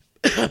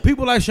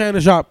 People like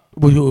Shannon Sharp.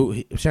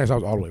 Shannon Sharp's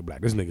all the way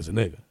black. This nigga's a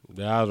nigga.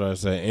 I was going to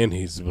say, and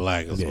he's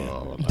black as Yeah.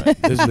 well. Like,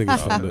 This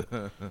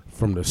nigga's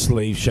from the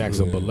slave shacks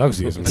of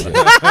Biloxi or some shit.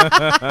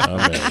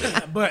 I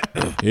mean, But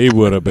he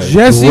would have been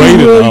Jesse great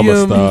at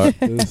Williams,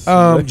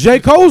 Amistad. J.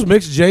 Cole's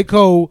mixed. J.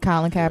 Cole,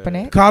 Colin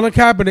Kaepernick. Colin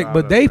Kaepernick,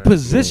 but they Kaepernick.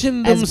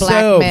 position As black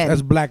themselves men.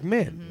 as black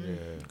men.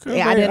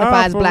 They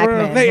identify as black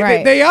men. They,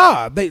 right. they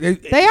are.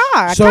 They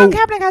are. So- Colin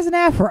Kaepernick has an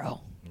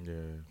afro. Yeah.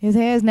 His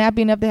hair is nappy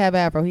enough to have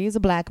afro. He's a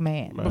black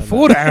man.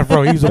 Before the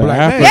afro, he's a The black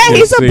man. African Yeah,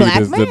 he's a seed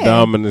black is the man.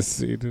 dominant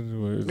seed. It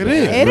is.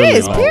 It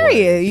is,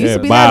 period. It used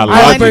to be that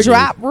biologically. one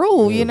drop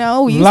rule, you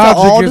know. We used to Logic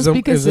all is just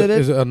be considered.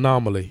 is an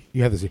anomaly.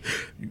 You have to see.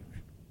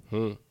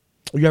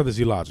 You have to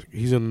see Logic.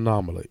 He's an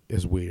anomaly.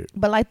 It's weird.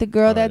 But like the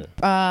girl Oh,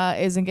 that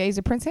is engaged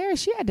to Prince Harry,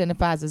 she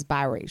identifies as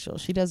biracial.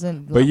 She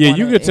doesn't. But yeah,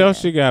 you wanna- can tell yeah.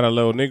 she got a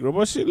little Negro,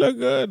 but she look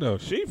good though.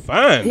 She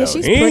fine Yeah, though.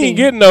 she's He pretty. ain't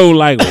getting no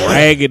like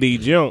raggedy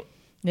junk.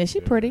 Yeah,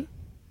 she pretty.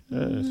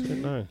 Yeah, she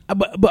nice.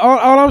 But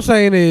all I'm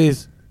saying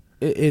is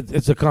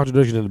it's a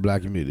contradiction in the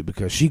black community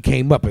because she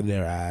came up in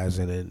their eyes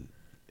and then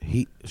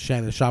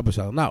Shannon Sharp is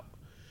selling out.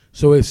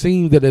 So it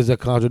seems that there's a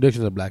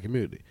contradiction in the black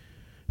community.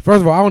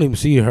 First of all, I don't even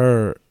see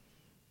her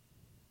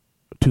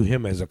to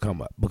him as a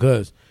come up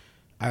because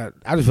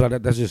I just feel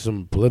like that's just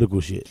some political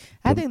shit.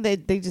 I think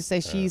they just say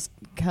she's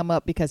come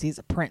up because he's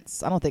a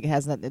prince. I don't think it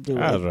has nothing to do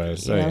with I was ready to you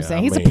say, know what I'm saying.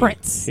 I He's mean, a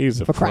prince.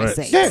 he's a for Christ's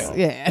prince. sake.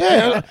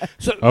 Yeah.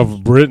 So,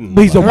 Of Britain.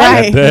 He's a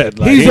Right. white.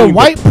 Like, He's he a was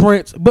white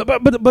prince, but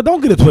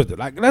don't get it twisted.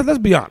 Like let's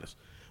be honest.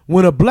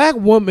 When a black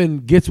woman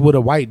gets with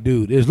a white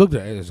dude, it's looked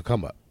at as a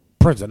come up,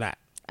 prince or not.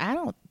 I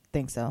don't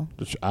think so.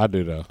 I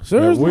do though.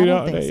 Seriously? We I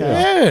don't think so.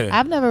 Yeah.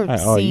 I've never Hey,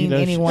 oh, you seen know-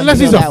 anyone Unless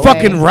feel he's a that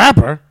fucking way.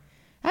 rapper.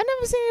 I've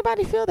never seen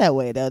anybody feel that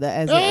way though.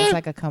 That it's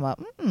like a come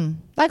up.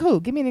 Like who?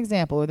 Give me an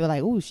example where they're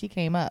like, "Ooh, she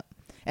came up."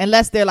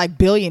 Unless they're like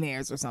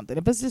billionaires or something.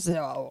 If it's just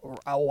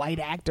a white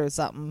actor or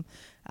something,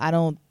 I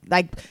don't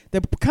like.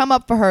 The come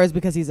up for her is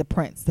because he's a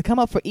prince. The come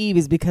up for Eve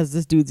is because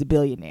this dude's a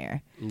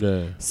billionaire.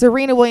 Yeah.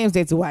 Serena Williams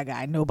dates a white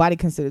guy. Nobody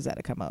considers that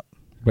a come up.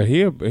 But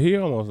he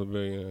almost a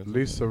billionaire.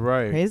 Lisa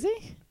Ray. Is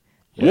he?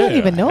 We don't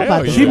even know hell about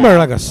yeah. this. She guy. married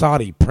like a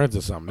Saudi prince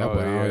or something. That Oh,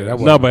 wasn't- yeah. that No,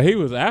 wasn't- but he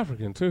was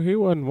African too. He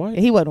wasn't white.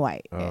 He wasn't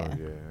white. Oh Yeah.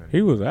 yeah.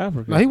 He was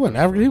African. No, he wasn't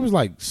African. He was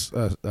like,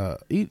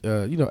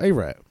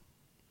 Arab.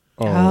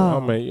 Oh, Oh. I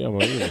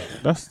mean,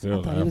 that's I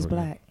still thought he was African.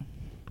 black.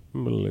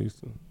 Middle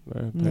Eastern.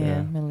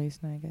 Yeah, Middle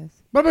Eastern, I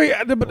guess. But I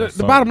mean, the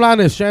sorry. bottom line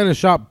is Shannon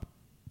Sharp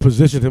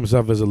positioned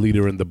himself as a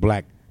leader in the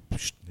black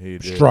He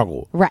did.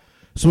 struggle. Right.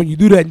 So when you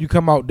do that and you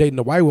come out dating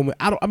a white woman,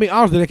 I mean,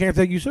 honestly, they can't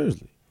take you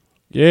seriously.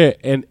 Yeah,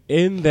 and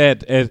in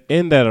that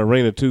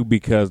arena too,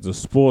 because the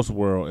sports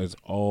world is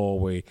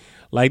always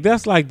like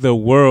that's like the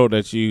world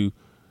that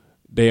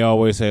they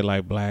always say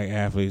like black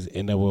athletes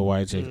end up with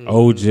white chicks.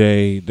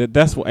 OJ,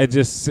 that's what it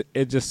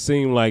just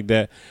seemed like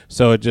that,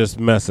 so it just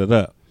messed it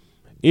up.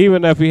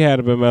 Even if he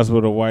had been messing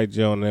with a white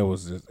Joe,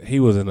 he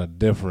was in a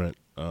different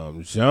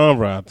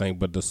genre, I think.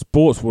 But the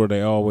sports where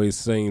they always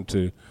seem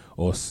to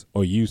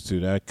or used to,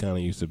 that kind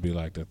of used to be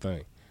like the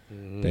thing.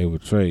 They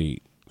would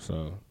trade.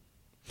 So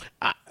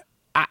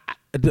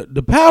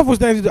The powerful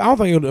stance, I don't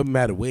think it would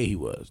matter where he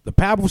was. The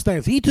powerful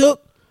stance he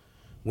took,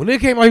 when it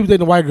came out, he was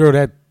dating a white girl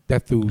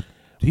that threw.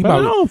 He but I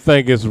might, don't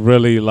think it's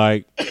really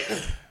like.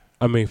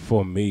 I mean,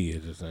 for me,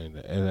 it just ain't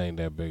that. It ain't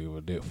that big of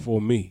a deal for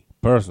me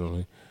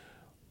personally.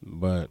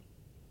 But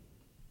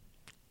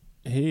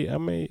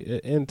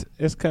and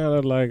it's kind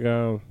of like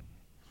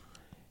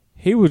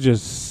he was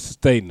just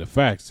stating the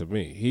facts to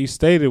me. He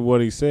stated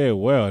what he said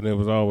well, and it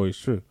was always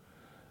true.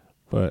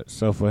 But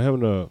so for him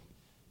to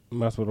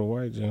mess with a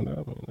white gender, I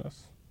mean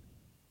that's.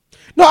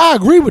 no, I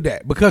agree with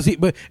that because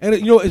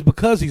it's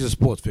because he's a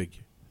sports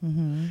figure.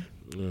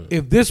 Mm-hmm.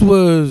 If this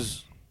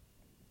was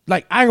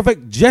like, I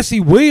think Jesse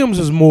Williams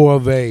is more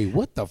of a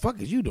what the fuck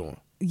is you doing?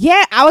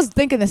 Yeah, I was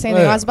thinking the same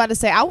thing. Yeah. I was about to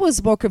say I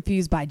was more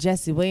confused by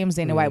Jesse Williams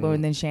dating a white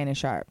woman than Shannon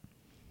Sharp.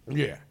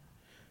 Yeah,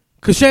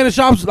 because Shannon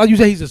Sharp's, like you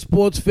said, he's a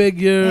sports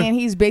figure. And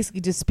he's basically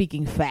just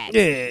speaking facts.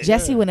 Yeah,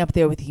 Jesse went up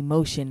there with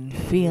emotion,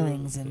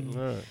 feelings,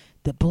 and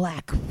the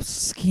black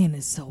skin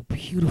is so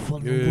beautiful,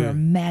 and we're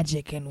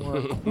magic, and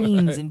we're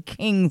queens and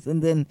kings,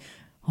 and then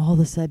all of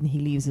a sudden he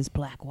leaves his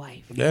black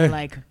wife. And Yeah. you're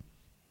like,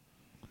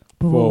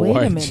 but For wait a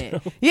white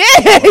minute.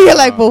 Yeah, you're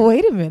like, but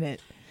wait a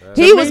minute.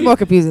 He was more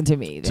confusing to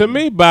me. To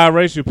me,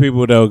 biracial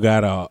people though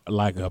got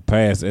a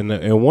pass,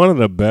 and one of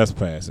the best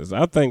passes.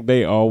 I think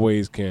they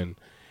always can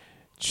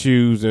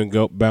choose and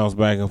go bounce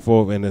back and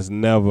forth, and it's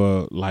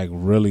never like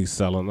really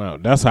selling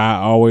out. That's how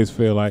I always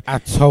feel like. I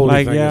totally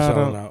Like, think yeah, it's I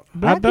selling don't- out.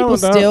 Black people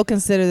still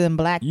consider them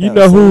black. You though,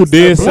 know so who it's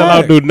did so sell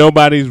black. out? Dude,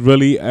 nobody's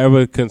really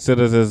ever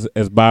considered as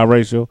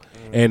biracial,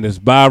 and it's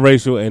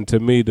biracial. And to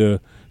me, the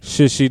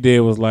shit she did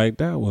was like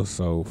that was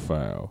so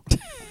foul.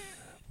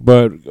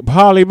 But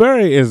Halle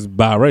Berry is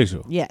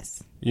biracial.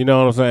 Yes, You know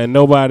what I'm saying?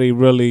 Nobody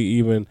really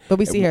even. but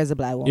we see her as a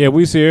black woman. Yeah,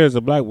 we see her as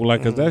a black woman,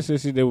 like, cause that shit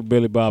she did with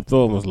Billy Bob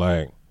Thornton was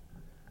like.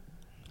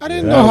 I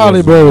didn't Yeah, know that Halle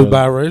was Berry was good.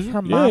 biracial.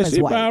 Her mom Yeah, is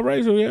she white.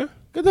 biracial. Yeah,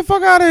 Get the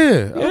fuck out of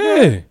here.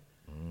 Okay. yeah.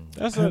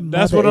 That's Her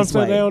that's mother what I'm is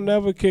saying. white. They'll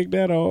never kick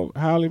that off.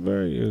 Halle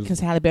Berry is Because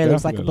Halle Berry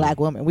looks like a definitely. black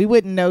woman. We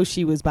wouldn't know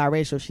she was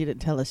biracial. She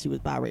didn't tell us she was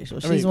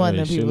biracial. She's mean, one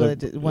yeah, of them she people,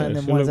 look- one of yeah,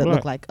 them she ones look that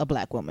look black. like a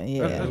black woman.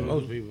 That's Yeah,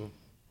 most people.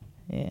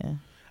 yeah.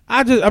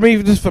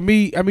 Just for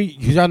me,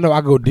 because y'all know I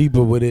go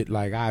deeper with it.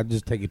 Like, I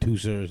just take it too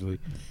seriously.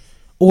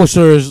 Or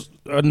serious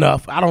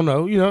enough. I don't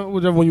know.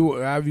 Whichever one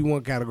however you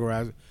want to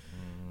categorize it.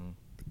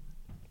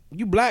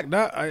 You black,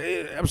 dog.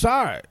 I'm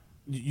sorry.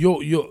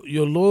 Your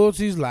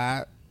loyalties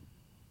lie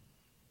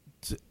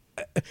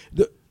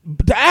to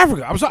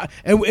Africa. I'm sorry.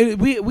 And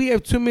we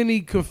have too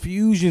many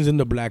confusions in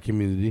the black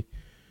community.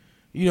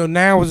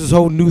 Now it's this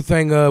whole new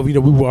thing of, we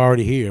were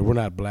already here. We're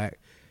not black.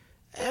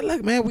 And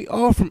look, man, we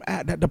all from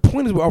the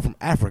point is we're all from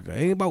Africa.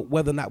 It ain't about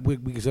whether or not we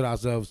consider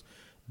ourselves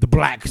the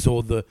blacks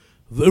or the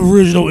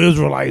original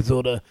Israelites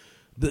or the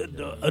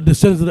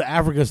descendants of the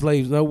African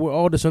slaves. No, we're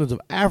all descendants of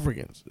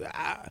Africans.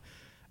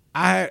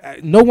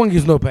 No one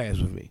gets no pass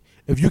with me.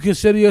 If you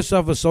consider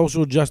yourself a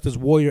social justice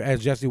warrior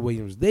as Jesse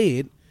Williams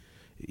did,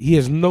 he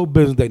has no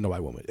business dating a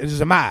white woman. It's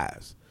just in my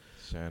eyes.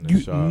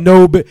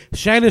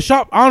 Shannon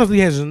Sharp honestly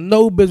has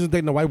no business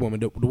dating a white woman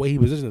the way he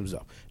positions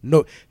himself.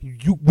 No,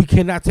 we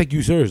cannot take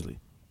you seriously.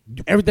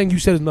 Everything you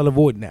said is null and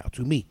void now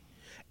to me.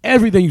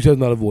 Everything you said is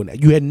null and void now.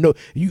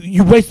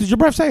 You wasted your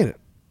breath saying it.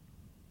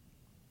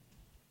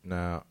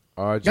 Now,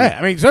 RG, Yeah,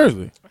 I mean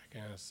seriously. I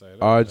can't say that.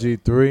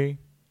 RG3,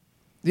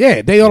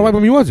 Yeah, date all the white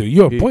women you want to.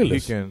 You're he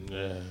pointless. can.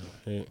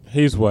 Yeah,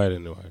 he's white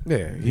anyway.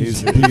 Yeah,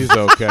 He's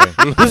okay.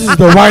 this is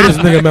the whitest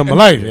nigga in my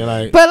life. You're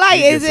like, But like,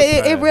 He gets a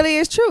it pass. really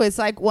is true. It's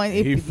like when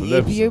He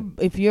flips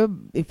if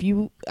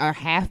you are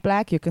half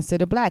black, you're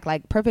considered black.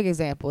 Like perfect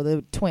example,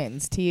 the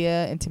twins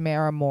Tia and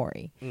Tamara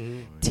Mori.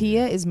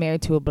 Tia is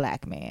married to a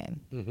black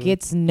man,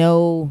 gets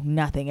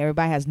nothing.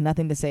 Everybody has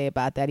nothing to say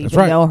about that, That's even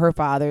right. though her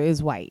father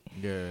is white.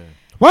 Yeah.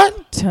 what?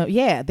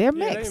 Yeah, they're Yeah,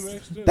 mixed. they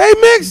mixed it. They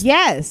mixed.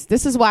 Yes,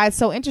 this is why it's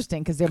so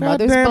interesting because their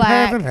mother's Goddamn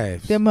half black, and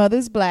half. their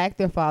mother's black,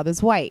 their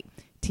father's white.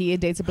 Tia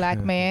dates a black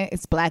man.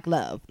 It's black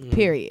love.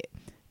 Period.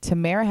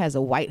 Tamara has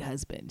a white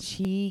husband.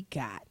 She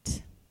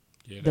got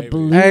Yeah, the they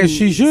blues. As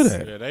she should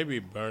have. Yeah, they be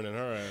burning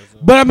her ass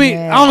up. But I mean,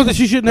 Yeah. I don't think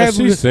she shouldn't But have.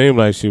 she seemed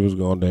like she was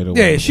going to date a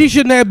Yeah, white she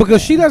shouldn't have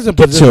because she doesn't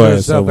Get position your ass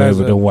herself over as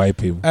with the a, white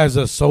people. as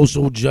a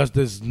social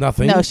justice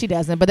nothing. No, she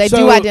doesn't. But they So-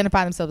 do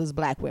identify themselves as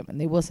black women.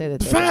 They will say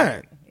that. It's they're fine.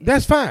 black.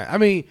 That's fine. I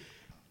mean,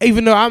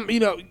 even though I'm,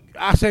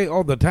 I say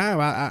all the time,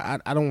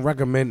 I don't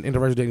recommend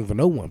interracial dating for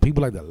no one.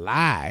 People like to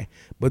lie,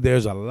 but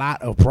there's a lot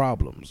of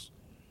problems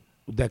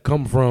that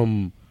come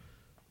from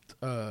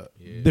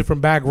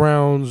different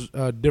backgrounds,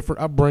 different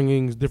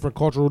upbringings, different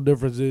cultural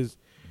differences.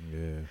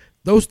 Yeah.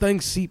 Those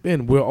things seep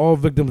in. We're all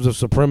victims of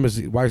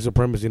supremacy, white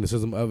supremacy, and the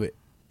system of it.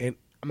 And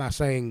I'm not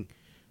saying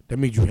that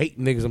means you hate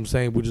niggas. I'm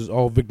saying we're just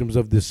all victims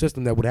of this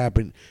system that would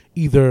happen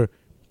either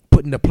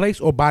put into place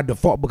or by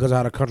default because of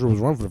how the country was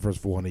run for the first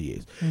 400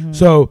 years.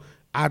 So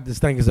I just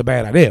think it's a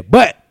bad idea.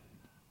 But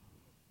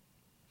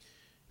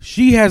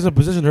she hasn't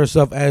positioned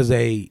herself as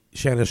a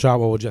Shannon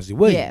Sharp or Jesse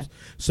Williams. Yeah.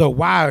 So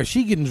why is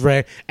she getting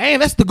dragged?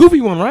 And that's the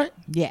goofy one, right?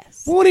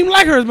 Yes. We wouldn't even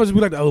like her as much as we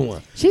like the other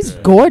one. She's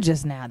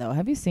gorgeous now, though.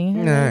 Have you seen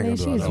her? Nah, I ain't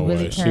lately? gonna do She's all that.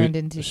 really She- turned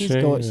into. She's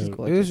she- gorgeous. She's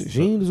gorgeous.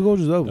 She ain't as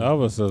gorgeous as The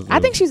other sister. I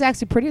think she's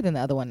actually prettier than the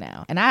other one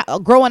now. And I,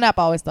 growing up,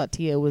 I always thought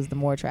Tia was the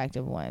more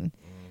attractive one.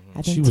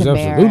 I think She was Tamara,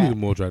 absolutely the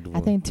more attractive I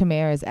one. think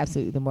Tamara is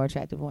absolutely the more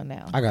attractive one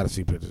now. I gotta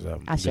see pictures of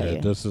her. I'll show Yeah,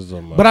 you. this is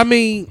a But I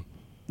mean,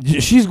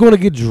 she's going to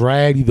get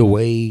dragged either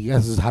way.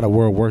 That's just how the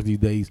world works these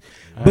days.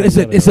 But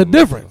it's a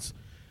difference.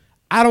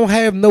 I don't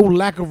have no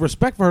lack of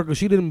respect for her because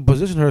she didn't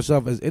position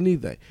herself as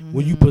anything.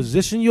 When you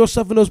position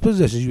yourself in those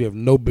positions, you have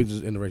no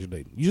business in interracial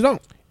dating. You just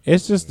don't.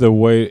 It's just the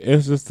way.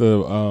 It's just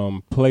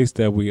the place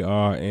that we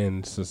are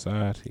in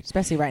society.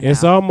 Especially right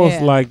It's now. almost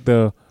Yeah. like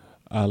a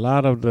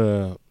lot of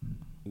the,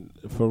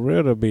 for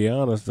real to be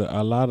honest,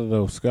 a lot of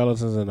those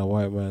skeletons in the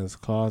white man's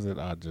closet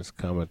are just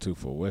coming to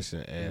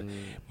fruition. And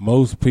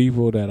most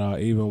people that are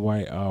even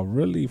white are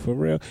really, for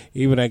real,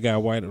 even that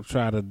got white to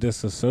try to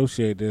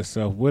disassociate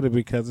themselves with it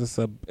because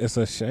it's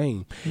a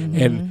shame.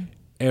 And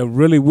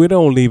really, we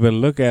don't even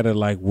look at it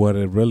like what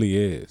it really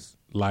is.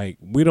 Like,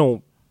 we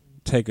don't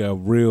take a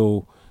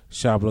real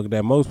sharp look at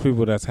that. Most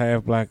people that's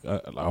half black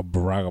are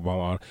Barack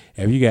Obama.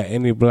 If you got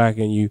any black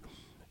in you,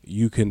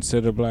 you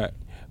consider black.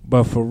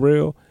 But for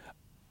real,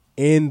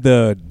 in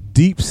the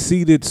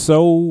deep-seated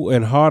soul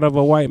and heart of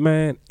a white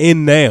man,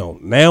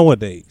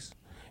 nowadays,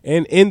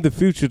 and in the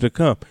future to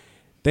come,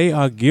 they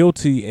are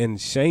guilty and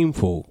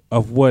shameful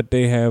of what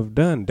they have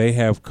done. They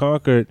have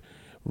conquered,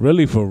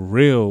 really for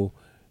real,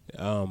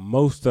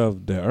 most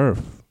of the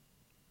earth,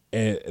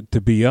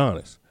 to be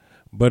honest.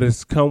 But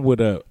it's come with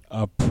a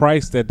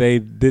price that they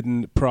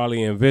didn't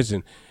probably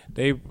envision.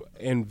 They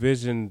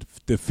envisioned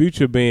the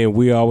future being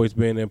we always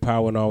been in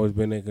power and always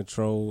been in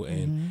control,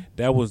 and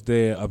that was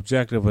their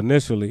objective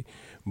initially.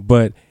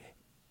 But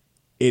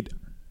it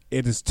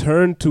has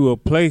turned to a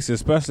place,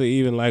 especially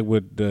even like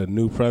with the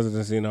new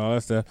presidency and all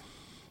that stuff,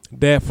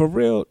 that for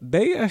real,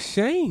 they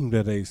ashamed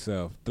of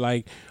themselves.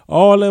 Like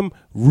all them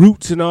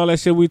roots and all that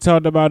shit we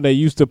talked about that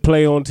used to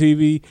play on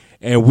TV,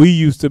 and we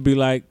used to be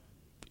like,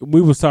 we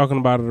was talking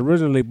about it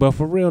originally, but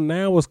for real,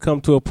 now it's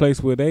come to a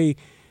place where I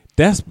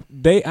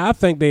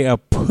think they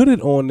have put it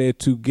on there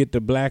to get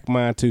the black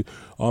mind to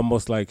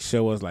almost like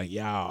show us like,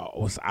 y'all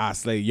was our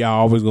slave, y'all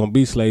always gonna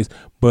be slaves.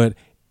 But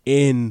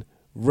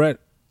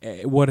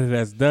what it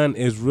has done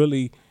is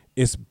really,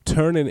 it's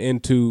turning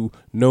into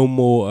no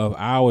more of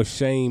our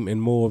shame and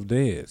more of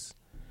theirs,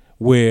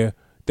 where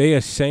they are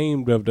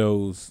ashamed of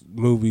those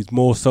movies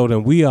more so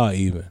than we are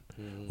even.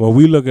 When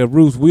we look at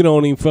Roots, we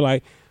don't even feel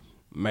like,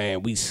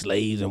 man, we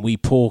slaves and we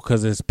poor,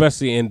 because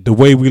especially in the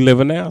way we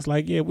living now, it's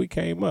like, yeah, we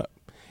came up.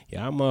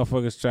 Yeah, our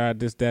motherfuckers tried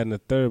this, that, and the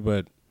third,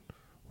 but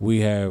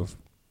we have,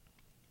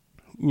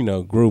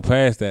 grew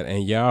past that,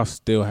 and y'all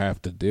still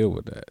have to deal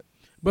with that.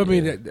 But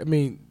I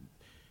mean,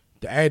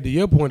 to add to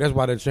your point, that's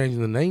why they're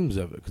changing the names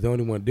of it because they don't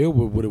even want to deal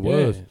with what it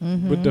was.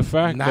 But the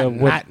fact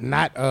that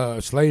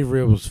Not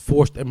slavery. It was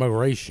forced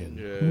immigration.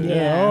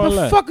 Yeah. all What the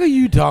that. fuck are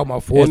you talking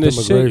about? Forced And the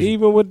immigration. shit,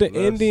 even with the That's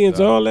Indians,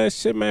 stuff. all that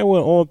shit, man.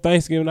 When on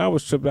Thanksgiving, I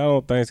was tripped out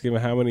on Thanksgiving.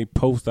 How many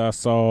posts I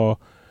saw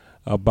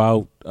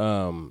about,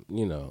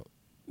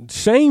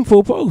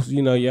 shameful posts.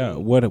 Yeah,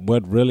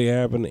 what really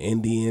happened? The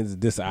Indians,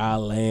 this our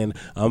land.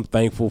 I'm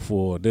thankful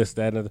for this,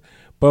 that, and the,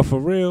 but for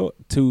real,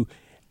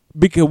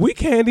 because we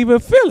can't even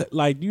feel it.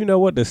 Like, you know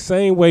what? The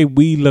same way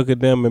we look at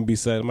them and be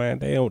saying, man,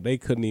 they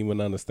couldn't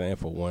even understand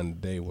for one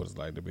day what it's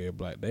like to be a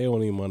black. They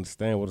don't even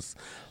understand what it's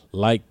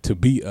like to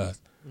be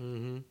us.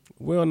 Mm-hmm.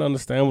 We don't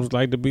understand what it's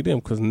like to be them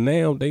because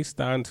now they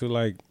starting to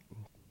like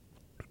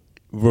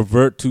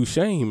revert to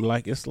shame.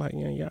 Like, it's like,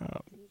 yeah,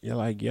 y'all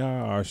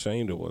are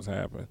ashamed of what's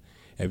happened.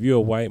 If you're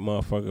a white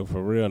motherfucker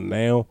for real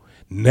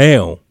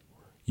now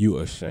you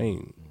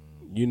ashamed.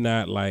 You're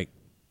not like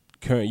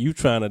you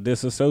trying to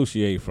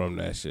disassociate from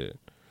that shit.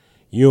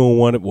 You don't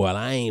want it. Well,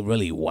 I ain't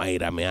really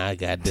white. I mean, I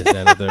got this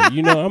and the third.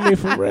 You know, I mean,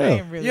 for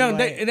real. Really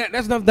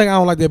that's another thing I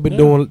don't like. They've been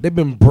doing. They've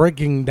been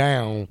breaking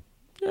down.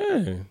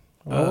 Yeah.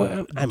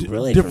 I'm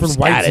really different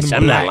from whites Scottish. and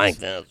I'm not blacks. like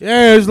them.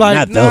 Yeah, it's like,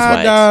 Not those nah,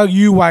 whites. dog,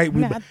 you white.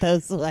 We Not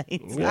those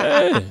whites.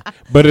 Yeah.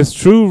 But it's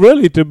true,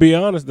 really, to be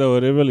honest, though.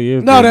 It really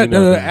is. no, that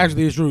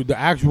actually is true. The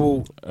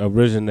actual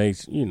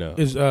originates, you know.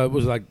 is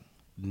was like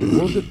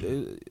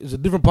it's a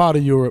different part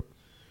of Europe,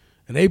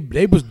 and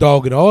they was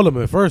dogging all of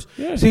them at first.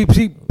 Yeah. See,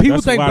 people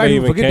That's think why black they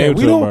people even forget came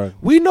that. to America.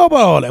 We know about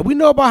all that. We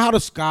know about how the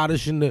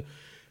Scottish and the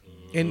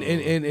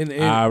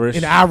Irish.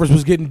 and Irish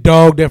was getting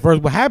dogged at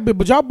first. What happened?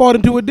 But y'all bought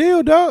into a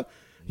deal, dog.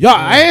 Y'all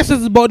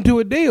ancestors bought into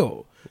a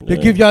deal. They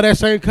give y'all that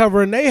same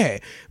covering they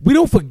had. We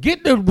don't forget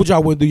what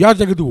y'all went through. Y'all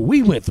just go through what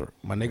we went through,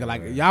 my nigga.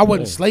 Like, y'all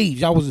wasn't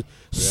slaves. Y'all was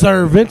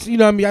servants. You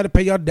know what I mean? Y'all had to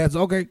pay y'all debts.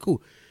 Okay,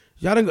 cool.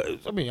 Y'all didn't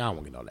go, I mean, y'all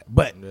don't get all that.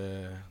 But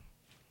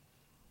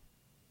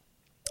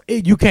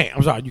you can't.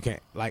 I'm sorry, you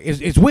can't. Like,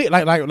 it's weird.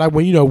 Like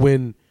when, you know,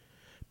 when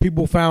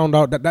people found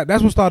out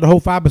that's what started the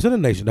whole 5%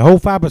 nation. The whole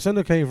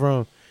 5% came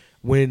from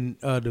when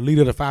the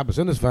leader of the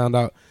 5%ers found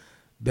out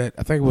that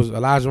I think it was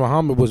Elijah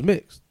Muhammad was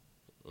mixed.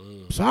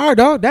 Sorry,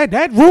 dog.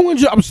 That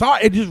ruins your. I'm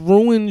sorry. It just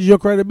ruins your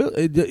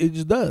credibility. It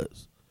just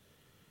does.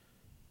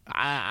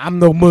 I'm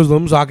no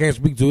Muslim, so I can't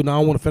speak to it. And I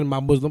don't want to offend my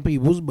Muslim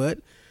peoples, but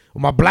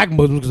my black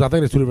Muslims, because I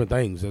think there's two different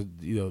things.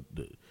 You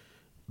know,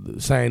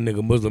 the same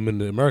nigga Muslim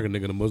and the American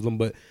nigga the Muslim,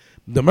 but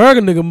the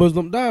American nigga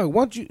Muslim, dog.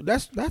 Once you,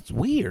 that's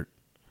weird.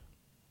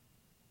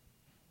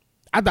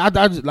 I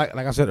just, like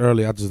I said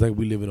earlier, I just think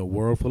we live in a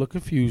world full of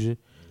confusion,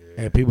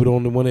 and people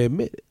don't want to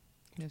admit it.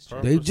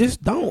 They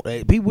just don't.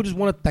 People just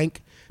want to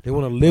think. They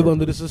want to live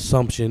under this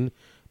assumption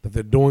that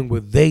they're doing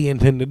what they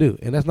intend to do,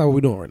 and that's not what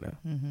we're doing right now.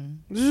 Mm-hmm.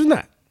 This is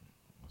not.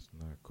 That's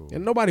not cool.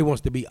 And nobody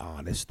wants to be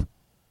honest.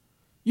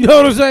 You know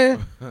what I'm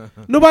saying?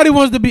 Nobody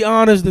wants to be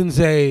honest and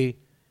say,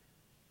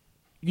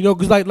 you know,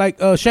 because like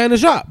Shannon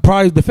Sharp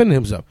probably defending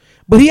himself,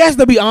 but he has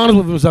to be honest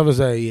with himself and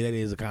say, yeah, that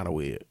is kind of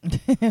weird.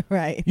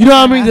 Right. You know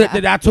what I mean?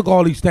 That I took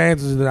all these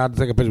stances and then I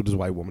take a picture with this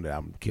white woman that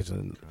I'm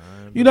kissing.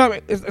 You know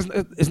what I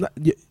mean? It's not.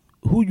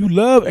 Who you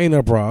love ain't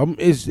a problem.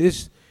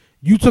 It's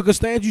you took a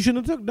stance you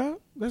shouldn't have took, dog.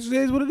 That's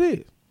just what it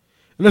is.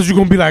 Unless you're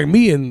gonna be like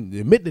me and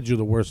admit that you're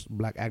the worst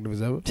black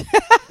activist ever.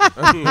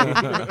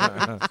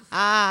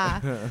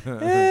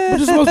 But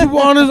just most people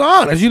aren't as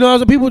honest. You know,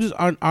 so people just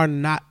are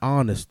not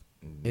honest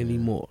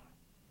anymore.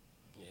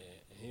 Yeah,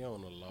 he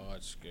on a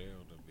large scale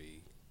to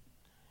be.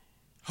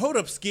 Hold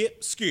up,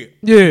 Skip.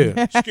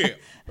 Yeah. Skip.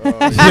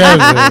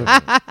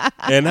 Yeah.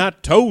 And I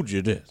told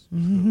you this.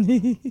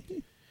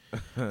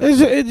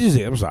 It's just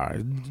I'm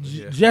sorry.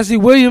 Jesse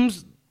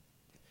Williams.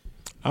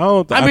 I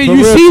don't. I mean, for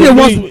you real, see to that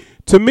me- once.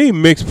 To me,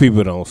 mixed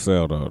people don't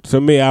sell though.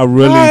 To me, I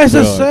really. It's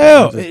a feel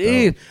sell. I just It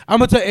is. I'm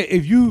gonna tell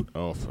you, I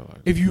don't feel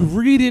like if you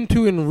read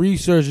into and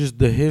research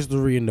the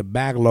history and the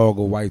backlog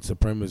of white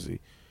supremacy,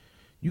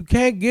 you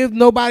can't give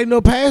nobody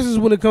no passes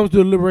when it comes to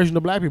the liberation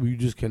of black people. You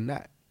just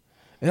cannot.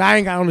 And I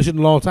ain't got on this shit in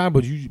a long time,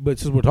 but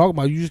since we're talking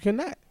about it, you just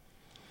cannot.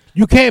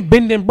 You can't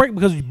bend and break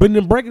because bend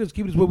and breaking is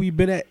keeping us where we've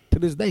been at to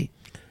this day.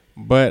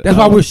 But That's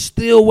why we're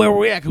still where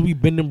we're at because we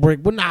bend and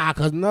break. But nah,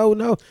 because no.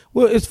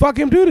 Well, it's fuck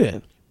him too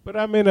then. But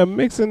I mean, a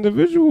mixed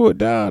individual,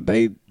 dog,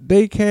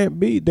 they can't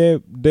be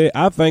that.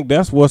 I think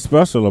that's what's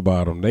special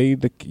about them.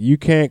 You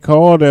can't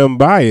call them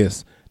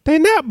biased. They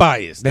not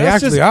biased. They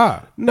That's actually just-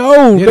 are.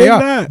 No, Yeah, they are.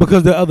 not.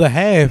 Because the other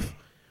half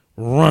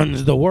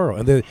runs the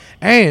world.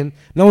 And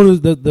not only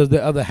does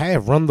the other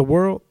half run the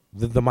world,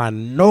 the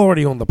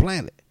minority on the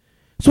planet.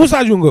 So which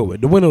side you gonna go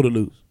with? The win or the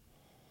lose?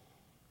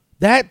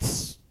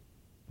 That's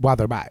why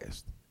they're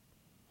biased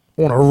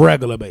on a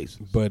regular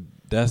basis. But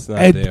that's not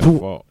And their to-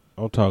 fault.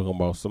 I'm talking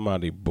about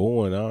somebody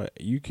born out.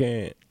 You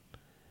can't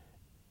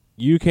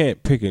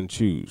pick and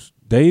choose.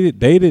 They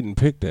didn't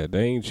pick that.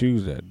 They ain't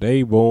choose that.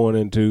 They born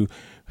into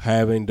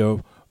having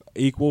the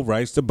equal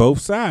rights to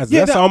both sides.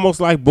 Yeah, That's almost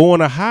like born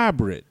a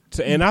hybrid.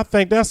 And I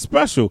think that's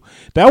special.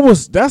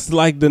 That's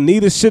like the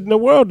neatest shit in the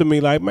world to me.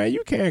 Like, man,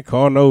 you can't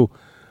call no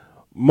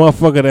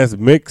motherfucker that's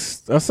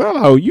mixed or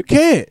somehow. You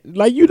can't.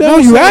 Like, you No,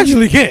 don't you say-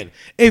 actually can.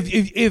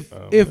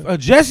 If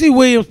Jesse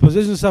Williams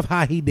positions himself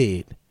how he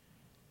did,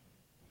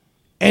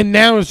 and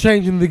now is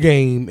changing the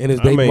game and is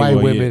I dating mean, white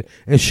well, women yeah.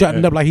 and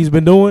shutting up like he's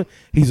been doing,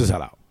 he's a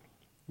sellout.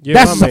 Yeah,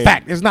 That's I just a mean,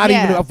 fact. It's not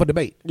even Yeah. up for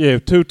debate. Yeah,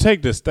 to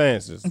take the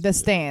stances. The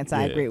stance,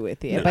 I Yeah. agree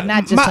with you, Yeah. but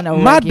not just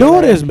My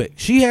daughter is mixed.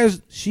 She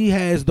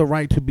has the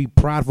right to be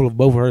prideful of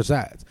both her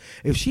sides.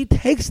 If she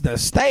takes the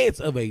stance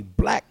of a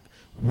black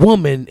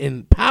woman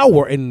in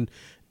power and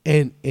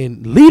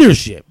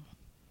leadership,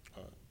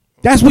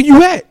 That's where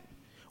you at.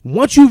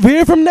 Once you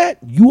veer from that,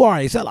 you are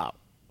a sellout.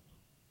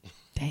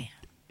 Damn.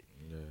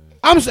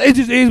 I'm saying it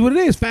just is what it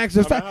is. Facts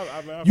is facts.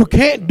 You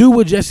can't do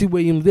what Jesse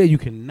Williams did. You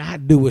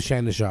cannot do what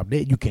Shannon Sharp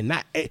did. You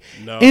cannot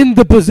in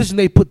the position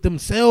they put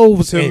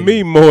themselves in. To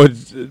me, more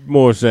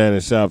Shannon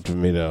Sharp to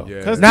me though,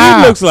 because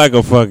Nah. he looks like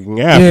a fucking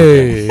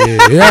African.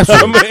 Yeah, that's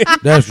true.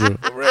 That's true.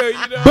 For real,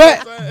 you know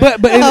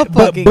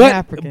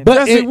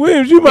But Jesse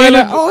Williams, you might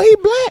like, oh, he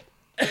black.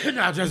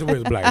 No, Jesse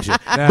Williams black and shit.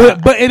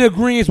 But in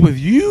agreement with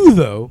you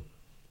though,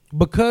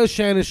 because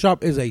Shannon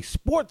Sharp is a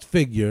sports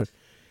figure,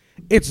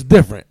 it's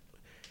different.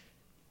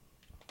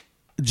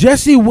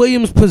 Jesse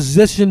Williams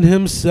positioned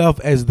himself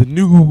as the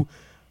new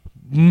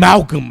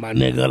Malcolm, my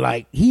nigga.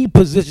 Like, he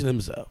positioned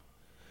himself.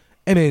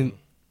 And then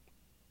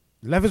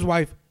left his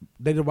wife,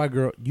 dated a white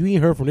girl. You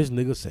ain't heard from this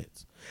nigga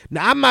since.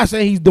 Now, I'm not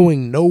saying he's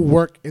doing no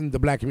work in the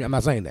black community. I'm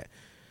not saying that.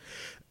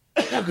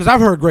 Because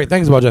I've heard great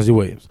things about Jesse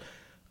Williams.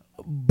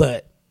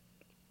 But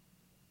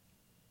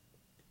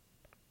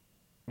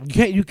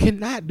you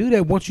cannot do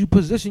that once you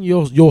position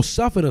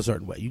yourself in a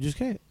certain way. You just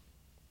can't.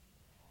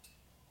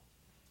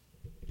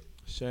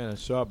 Shannon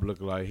Sharp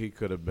looked like he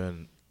could have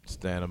been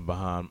standing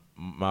behind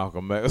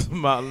Malcolm X,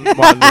 Martin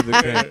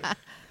Luther King.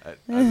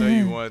 I know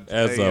you want to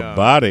as say, a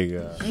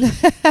bodyguard.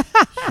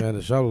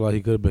 Shannon Sharp looked like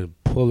he could have been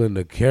pulling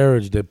the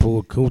carriage that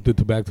pulled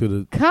Kunta back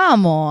to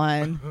Come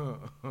on.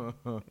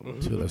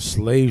 the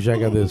slave shack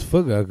after his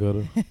foot got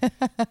cut.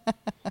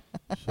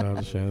 Shout out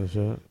to Shannon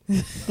Sharp.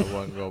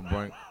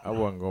 I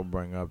wasn't gonna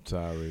bring up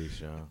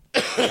Tyrese, y'all.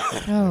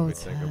 Oh, We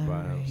think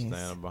about him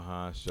standing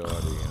behind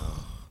Shorty,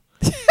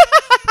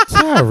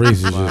 Tyrese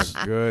is My just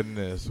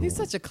goodness. He's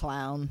such a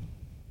clown.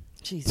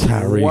 Jesus.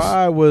 Tyrese.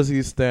 Why was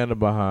he standing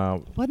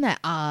behind? Wasn't that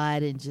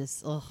odd and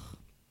just, ugh.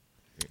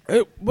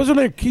 What's her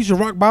name? Keisha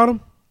Rock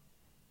Bottom?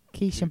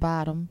 Keisha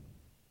Bottom.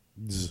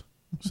 It's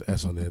an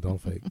S on there. Don't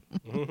fake.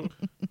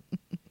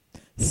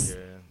 Yeah.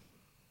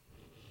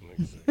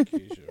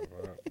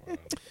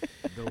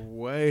 The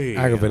way.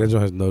 I can bet that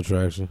joint has no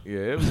traction. Yeah,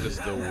 it was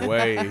just the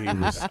way he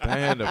was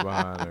standing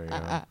behind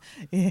her.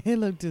 Yeah, it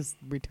looked just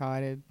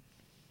retarded.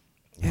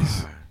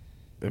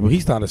 When he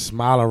started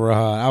smiling real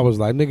hard, I was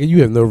like, nigga,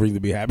 you have no reason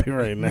to be happy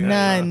right now.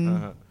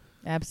 None.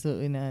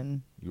 Absolutely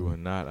none. You were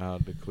not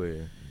out to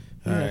clear.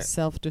 He All was right.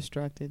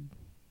 self-destructed.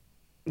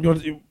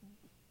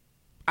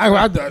 I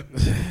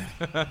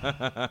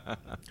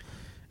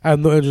have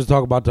no interest to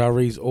talk about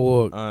Tyrese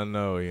or. I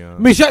know, yeah. I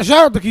mean, shout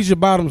out to Keisha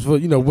Bottoms for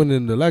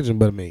winning the election,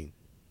 but I mean,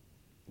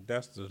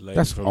 That's the lady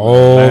that's from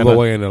all Atlanta. the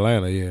way in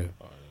Atlanta, yeah.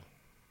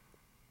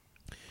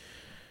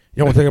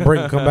 You want to take a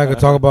break and come back and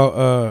talk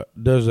about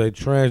does a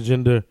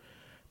transgender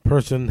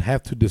person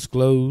have to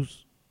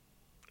disclose?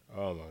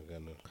 Oh my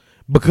goodness.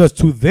 Because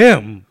to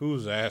them,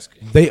 Who's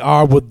asking? they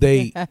are what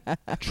they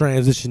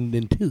transitioned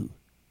into.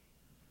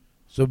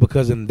 So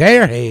because in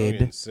their I'm head,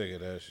 getting sick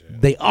of that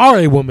shit. they are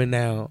a woman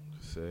now,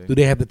 See? do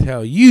they have to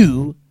tell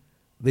you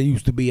they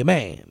used to be a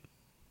man?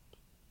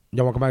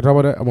 Y'all want to come back and talk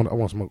about that? I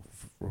want to smoke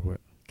real quick.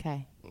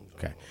 Okay.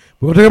 Okay.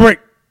 We're going to take a break.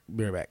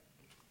 Be right back.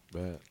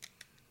 But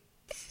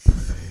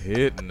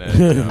hitting that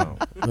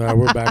jump. All right,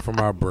 we're back from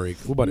our break.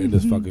 We're about to end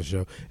this fucking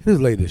show. It is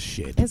late as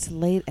shit. It's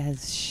late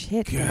as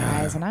shit,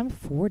 guys, and I'm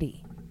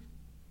 40.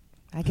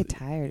 I get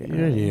tired.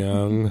 You're early.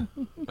 young.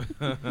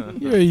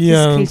 You're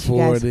young, Just in case you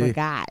guys 40.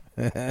 forgot.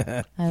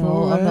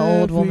 I'm the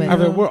old woman. I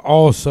mean, we're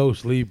all so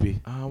sleepy.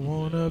 I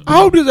wanna be. I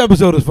hope this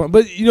episode is fun.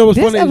 But you know what's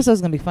This funny? is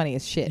episode's going to be funny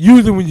as shit.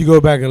 usually when you go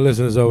back and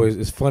listen,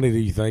 it's funny that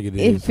you think it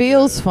is. It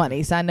feels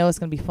funny, so I know it's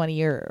going to be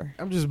funnier.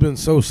 I've just been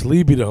so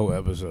sleepy the whole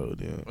episode.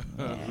 Yeah. Yeah,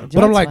 But I'm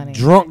joke's like funny.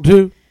 drunk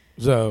too.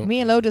 So Me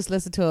and Lo just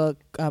listened to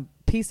a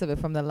piece of it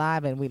from the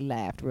live, and we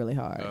laughed really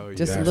hard. Oh,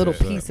 Just a yes, little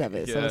yes, piece of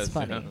it, so Yes, it's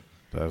funny. yeah.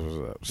 that's what's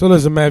up. So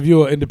listen, man, if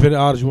you're an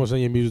independent artist, you want to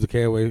send your music to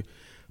KOA,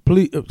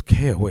 please,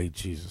 KOA,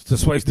 Jesus, the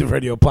Swaisted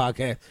Radio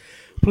Podcast.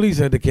 Please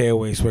send to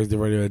KOA,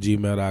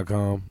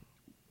 SwaistedRadio@gmail.com.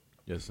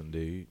 Yes,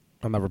 indeed.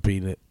 I'm not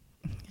repeating it.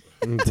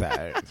 I'm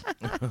tired.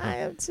 I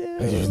am too.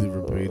 I usually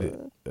repeat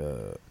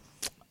it.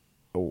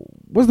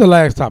 What's the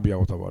last topic y'all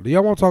want to talk about? Do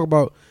y'all want to talk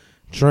about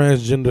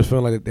transgenders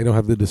feeling like they don't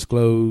have to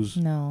disclose?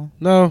 No.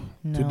 No?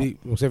 No. Too deep?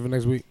 We'll save it for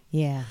next week?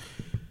 Yeah.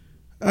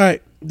 All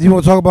right. Do you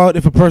want to talk about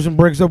if a person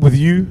breaks up with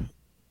you?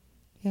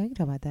 Yeah, we can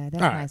talk about that.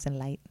 That's All right. nice and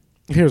light.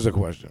 Here's a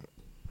question.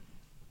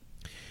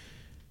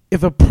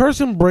 If a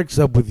person breaks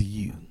up with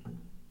you,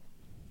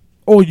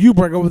 or you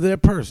break up with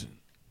that person,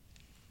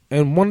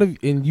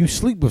 and you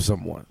sleep with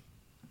someone,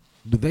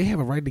 do they have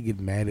a right to get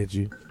mad at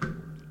you?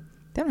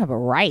 They don't have a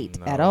right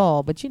No. at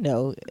all, but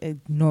it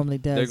normally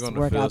does They're gonna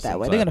work feel out that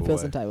some way. They're type going to of feel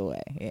way. some type of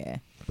way. Yeah.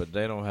 But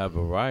they don't have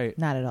a right.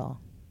 Not at all.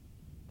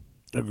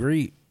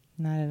 Agreed.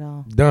 Not at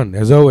all. Done.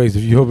 As always,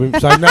 if you hope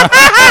it's like, nah.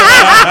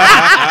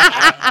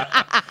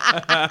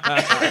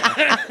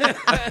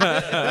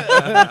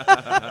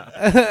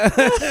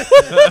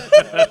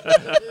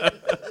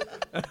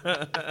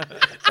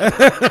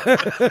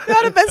 That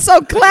would have been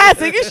so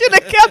classic. You should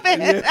have kept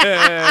it.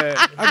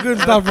 I couldn't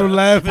stop from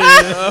laughing.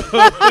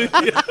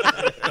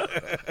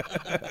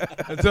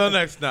 Until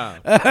next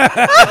time. no,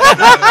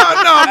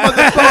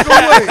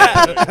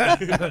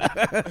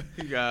 motherfucker,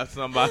 You got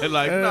somebody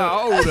like,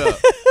 hold up.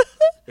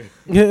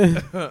 wait.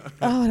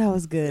 Oh, that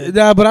was good.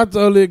 Nah, but I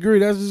totally agree.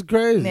 That's just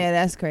crazy. Yeah,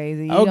 that's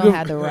crazy. You I don't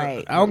have the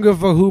right. I don't give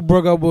a fuck who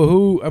broke up with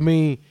who. I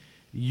mean,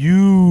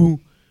 you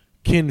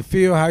can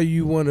feel how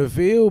you want to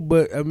feel,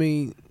 but I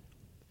mean,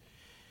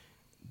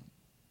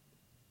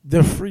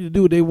 they're free to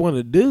do what they want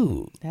to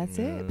do. That's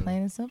it.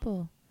 Plain and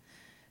simple.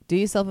 Do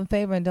yourself a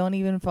favor and don't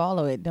even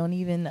follow it. Don't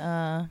even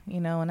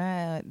when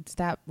I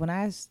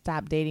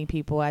stop dating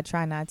people, I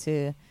try not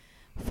to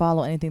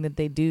follow anything that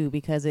they do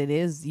because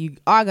you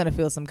are gonna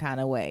feel some kind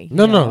of way.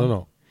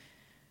 No.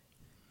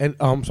 And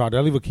I'm sorry, did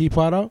I leave a key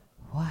part out?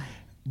 What?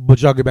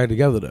 But y'all get back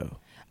together though.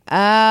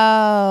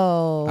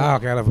 Oh.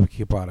 Okay, I left a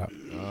key part out.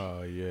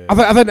 Oh, yeah. I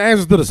think the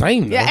answer's still the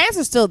same. Though. Yeah,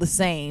 answer's still the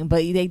same,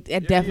 but it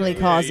definitely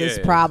causes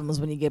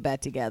problems when you get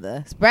back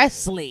together,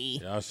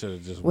 especially Y'all should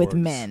have just with worked,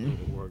 men.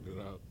 worked it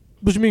out.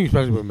 What you mean,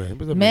 especially with men? What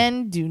does that mean?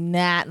 Men do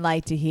not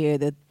like to hear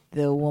that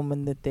the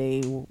woman that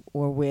they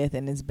were with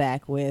and is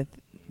back with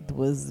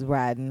was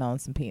riding on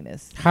some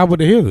penis. How would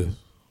they hear this?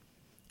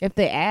 If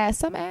they ask,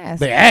 some ask.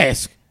 They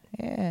ask.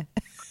 Yeah.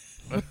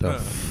 What the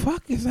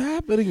fuck is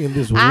happening in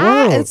this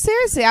world?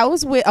 Seriously, I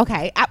was with,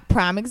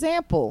 prime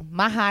example,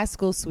 my high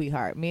school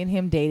sweetheart. Me and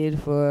him dated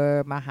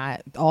for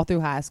all through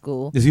high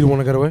school. Is he the one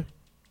that got away?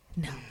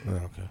 No. Oh,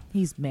 okay.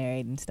 He's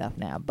married and stuff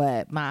now.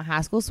 But my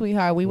high school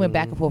sweetheart, we went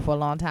back and forth for a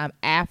long time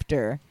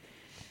after.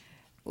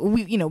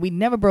 We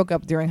never broke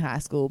up during high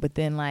school, but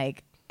then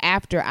like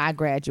after I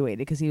graduated,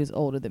 because he was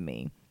older than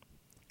me,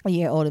 a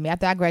year older than me.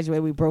 After I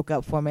graduated, we broke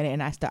up for a minute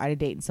and I started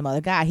dating some other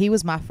guy. He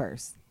was my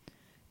first.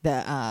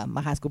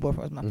 My high school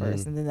boyfriend was my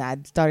first. And then I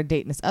started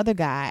dating this other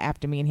guy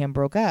after me and him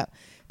broke up.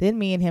 Then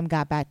me and him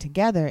got back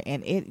together,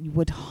 and it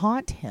would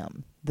haunt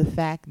him, the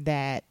fact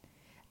that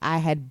I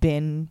had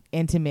been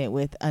intimate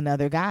with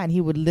another guy, and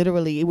it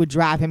would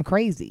drive him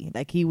crazy.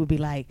 Like he would be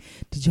like,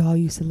 "Did y'all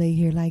used to lay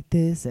here like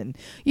this?" And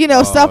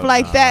stuff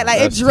like that.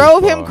 Like it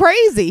drove him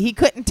crazy. He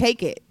couldn't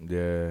take it.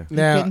 Yeah. He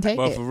couldn't take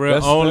But it. for real,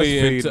 That's only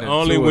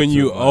when feeding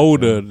you into it too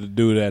older much, to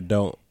do that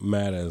don't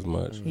matter as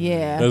much.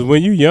 Yeah. Because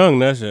when you young,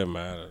 that shit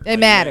matters. It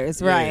matters,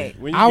 right.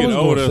 When you I get was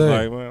gonna older, it's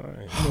say, like,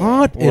 man,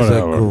 Haunt is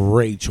a Whatever.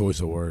 great choice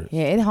of words.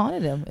 Yeah, it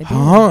haunted him. It did.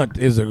 Haunt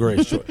is a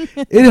great choice.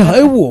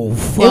 It will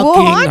fucking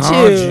haunt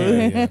haunt you.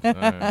 you.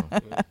 Damn.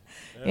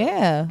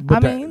 Yeah.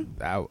 But I mean,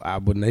 I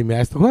wouldn't even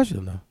ask the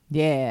question though.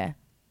 yeah.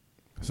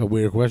 It's a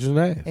weird question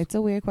to ask. It's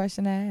a weird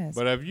question to ask.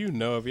 But if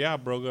y'all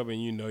broke up and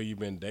you've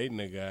been dating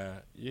a guy,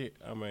 you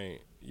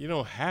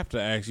don't have to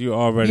ask. You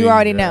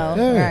already know,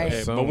 Yeah. right?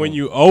 Yeah, but when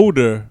you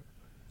older,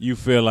 you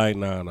feel like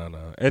no.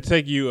 It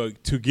take you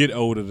to get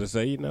older to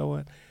say, you know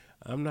what,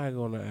 I'm not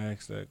going to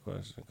ask that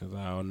question because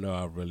I don't know.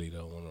 I really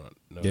don't want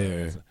to know. Yeah.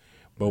 The answer.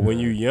 But when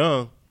you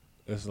young,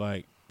 it's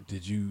like,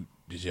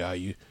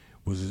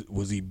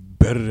 was he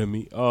better than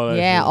me? All that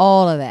Yeah, shit.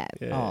 all of that.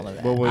 Yeah. All of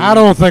that. But when I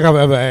don't think I've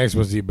ever asked,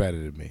 was he better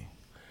than me?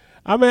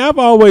 I mean, I've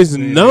always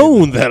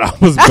known that I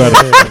was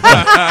better.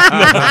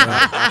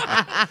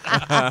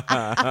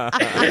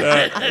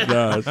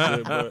 no,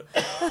 shit,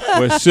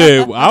 but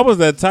shit, I was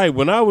that type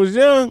when I was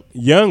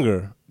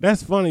younger.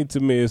 That's funny to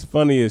me. It's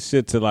funny as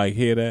shit to like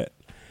hear that,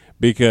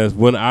 because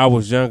when I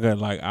was younger,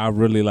 like I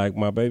really like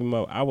my baby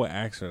mother, I would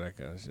ask her that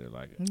kind of shit.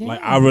 Like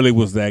I really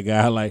was that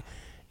guy. Like,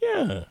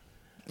 yeah.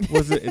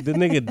 Was it the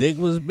nigga dick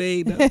was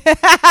big?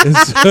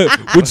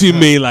 What you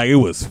mean? Like it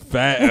was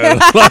fat?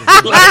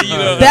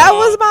 That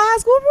was my high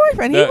school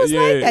boyfriend. He was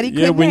like that. He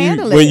couldn't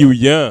handle it. When you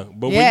young,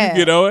 but when Yeah. you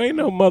get old, ain't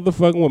no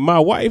motherfucking with my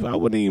wife. I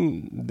wouldn't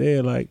even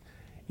dare like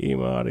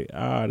even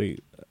already.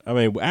 I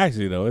mean,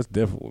 actually though, it's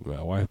different with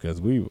my wife because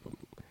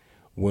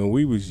when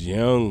we was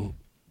young,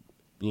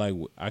 like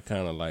I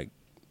kind of like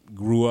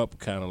grew up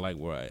kind of like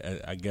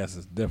where I guess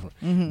it's different.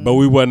 Mm-hmm. But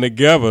we wasn't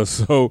together,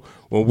 so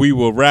when we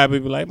were rap,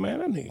 it'd be like, man,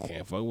 that nigga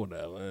can't fuck with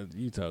that.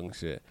 You talking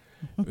shit.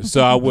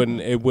 So I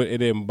wouldn't. It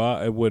wouldn't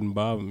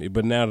bother me.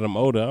 But now that I'm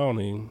older, I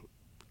don't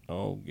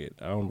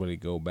really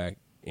go back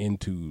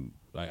into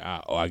like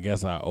I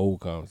guess our old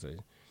conversation,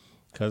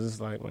 cause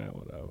it's like, man,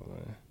 whatever,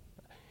 man.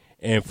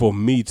 And for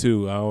me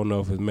too, I don't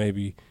know if it's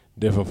maybe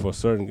different for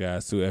certain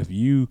guys too. If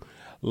you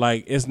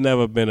like, it's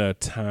never been a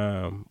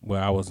time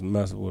where I was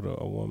messing with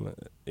a woman,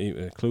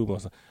 including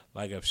myself.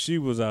 Like if she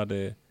was out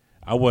there,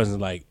 I wasn't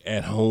like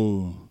at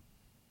home.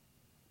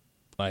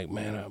 Like,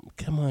 man,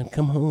 come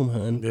home,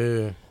 hun.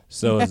 Yeah.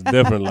 So it's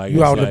different. Like You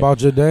it's out like,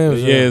 about your damn yeah,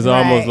 self. it's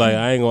almost Right. like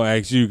I ain't gonna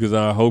ask you because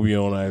I hope you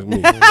don't ask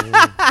me.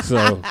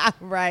 So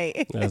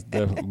Right. that's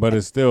different, but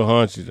it still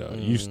haunts you though.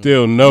 You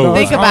still know.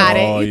 Think about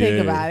it. Oh, You think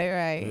yeah. about it,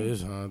 right? It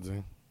is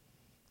haunting.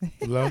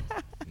 Hello?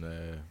 Nah.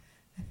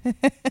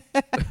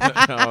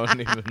 I don't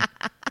even.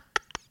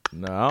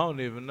 No, I don't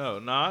even know.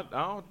 No, I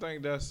don't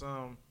think that's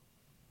I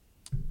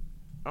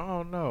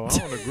don't know. I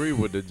don't agree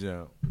with the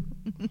jump.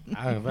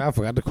 I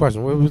forgot the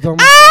question. What was we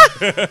talking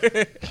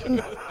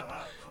about?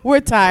 We're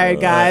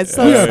tired, guys.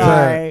 So Yeah,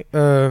 sorry.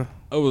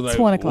 I was like,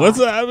 1 o'clock. what's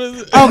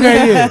happening?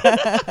 Okay,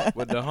 yeah.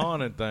 With the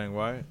haunting thing,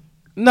 right?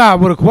 Nah,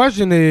 but the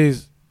question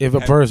is, if a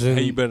person.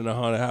 Hey, you been in a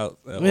haunted house?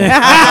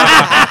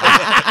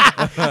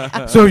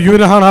 So you're in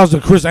the haunted house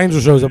and Chris Angel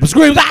shows up and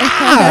screams,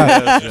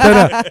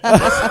 ah!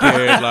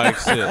 Scared like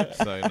shit.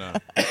 Say no.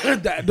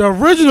 The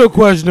original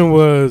question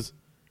was,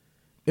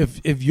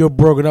 if you're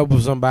broken up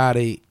with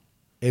somebody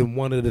and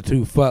one of the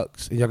two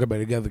fucks and y'all get back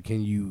together,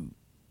 can you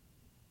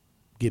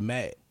get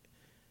mad?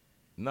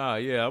 Nah,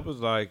 yeah, I was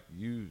like,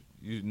 you're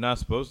not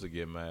supposed to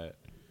get mad,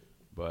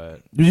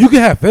 but You can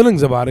have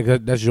feelings about it 'cause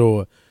that's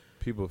your.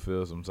 people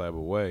feel some type of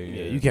way.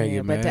 Yeah, you can't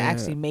get mad. But to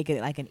actually make it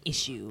like an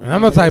issue. And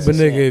I'm the type of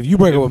nigga, if you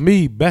break up with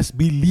me, best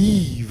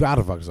believe I'd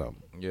have fucked something.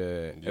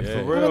 Yeah, Yeah. for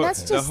I real. mean,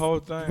 that's the just whole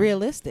thing.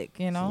 realistic,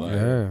 you know.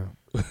 Yeah.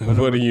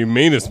 What do you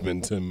mean it's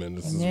been 10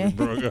 minutes since Yeah. we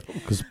broke up?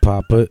 Because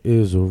Papa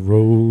is a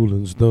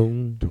rolling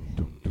stone.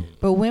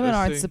 But women Let's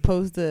aren't see.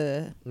 supposed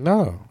to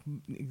No.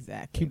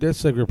 exactly. Keep that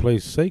sacred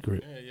place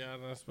sacred. Yeah,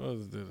 y'all not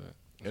supposed to do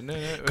that. And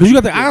then, 'Cause you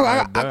got the- getting I-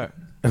 right back.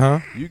 Huh?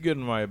 You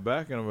getting right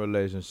back in a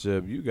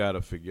relationship, you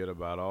gotta forget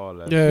about all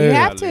that. Yeah. shit. You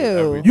have to.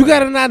 Everything. You got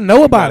to not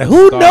know about it. gotta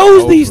Who start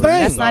knows over. these You things?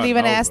 Let's not starting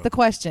even over. ask the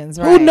questions,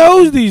 right? Who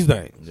knows these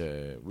things? Yeah,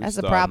 we That's the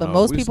starting problem. over.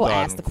 Most We people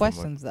starting ask the from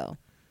questions though.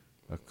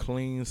 A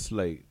clean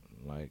slate,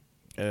 like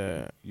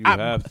you I-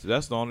 have to.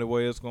 That's the only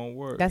way it's gonna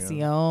work. That's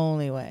the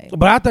only way.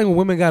 But I think what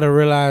women got to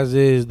realize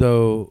is,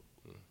 though,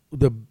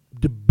 the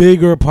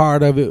bigger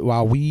part of it,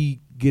 while we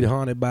get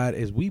haunted by it,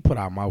 is we put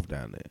our mouth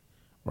down there.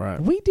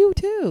 Right. We do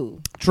too.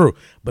 True.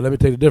 But let me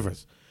tell you the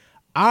difference.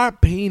 Our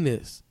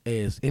penis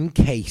is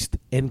encased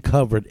and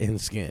covered in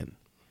skin.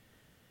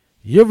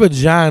 Your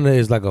vagina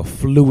is like a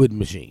fluid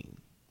machine.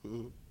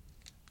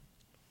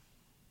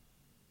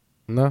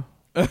 No?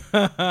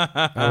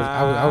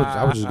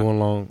 I was just going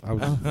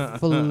along.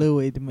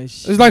 Fluid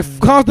machine. It's like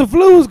constant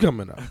fluids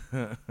coming up.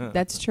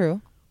 That's true.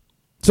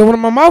 So when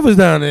my mouth is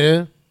down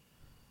there,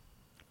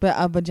 But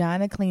a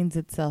vagina cleans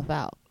itself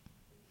out.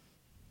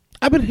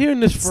 I've been hearing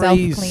this phrase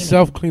Self-cleaning.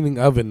 self-cleaning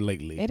oven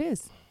lately. It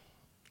is.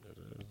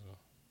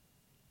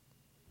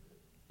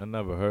 I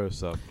never heard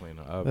self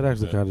cleaner. That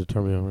actually kind of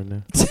turned me on right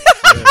now.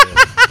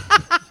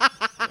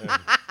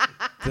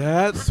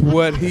 That's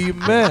what he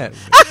meant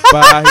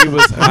by he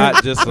was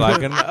hot just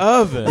like an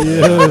oven.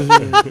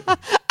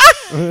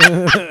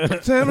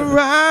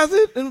 Tenderize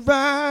it and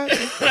ride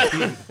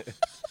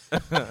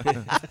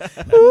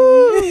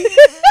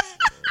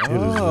It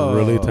is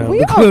really time We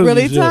to are close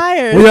really this shit.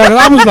 tired. Well, yeah, 'cause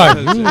I was like,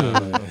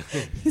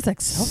 He's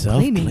like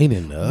self-cleaning.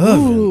 self-cleaning the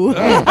oven. Ooh.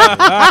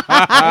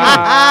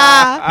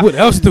 What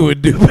else do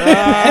it do?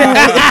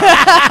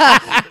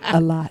 A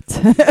lot.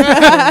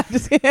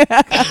 Just kidding.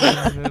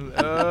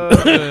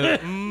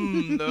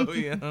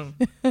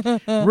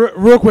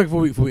 Real quick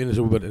before we end the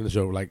show, we end the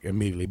show like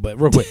immediately. But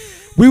real quick,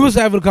 we was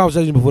having a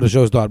conversation before the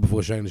show started,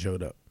 before Shane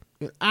showed up.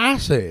 I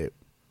said,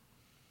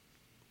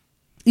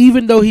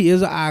 even though he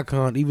is an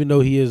icon, even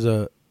though he is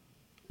a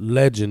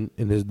legend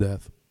in his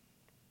death,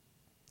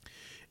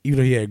 even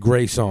though he had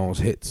great songs,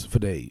 hits for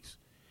days,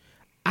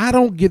 I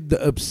don't get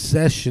the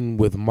obsession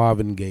with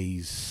Marvin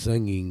Gaye's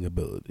singing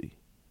ability.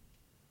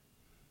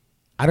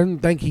 I didn't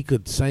think he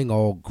could sing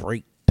all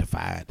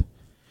great-ified.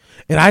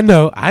 And I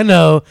know,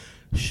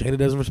 Shayna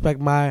doesn't respect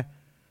my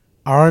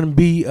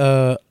R&B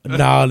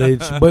knowledge,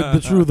 but the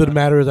truth of the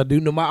matter is I do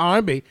know my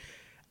R&B.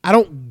 I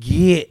don't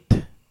get.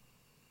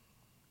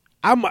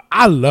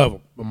 I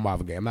love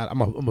Marvin Gaye.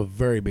 I'm a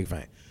very big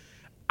fan.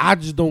 I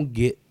just don't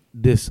get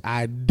this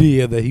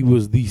idea that he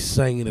was the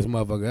singingest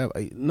motherfucker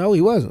ever. No,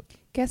 he wasn't.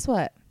 Guess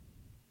what?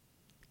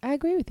 I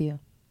agree with you.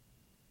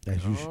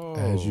 As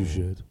you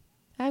should.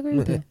 I agree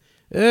with you.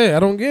 Yeah, I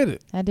don't get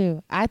it. I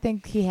do. I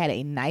think he had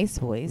a nice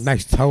voice.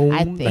 Nice tone.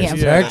 I think nice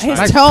yeah, text, his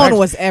nice tone text.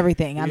 was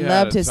everything. I He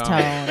loved had a his tone.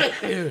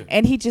 tone.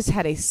 And he just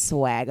had a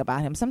swag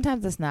about him.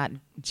 Sometimes it's not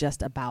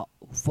just about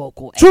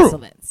vocal True.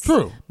 excellence.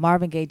 True.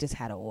 Marvin Gaye just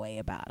had a way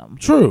about him.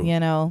 True. You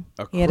know?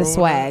 A He had a crooner?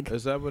 swag.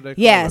 Is that what they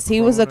call Yes, it,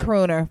 he was a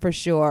crooner? crooner for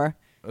sure.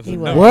 He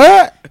was.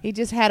 What? He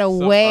just had a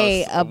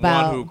way One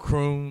about. who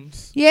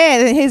croons.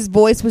 Yeah, his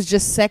voice was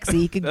just sexy.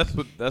 He could. That's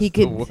he the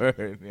could-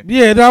 word.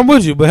 Yeah, no, I'm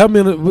with you, but help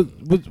me.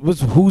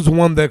 Who's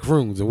one that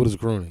croons and what is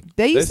crooning?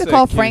 They used They to say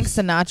call Frank Keith-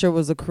 Sinatra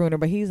was a crooner,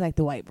 but he's like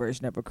the white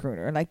version of a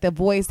crooner. Like the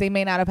voice, they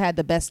may not have had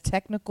the best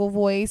technical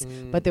voice,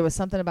 but there was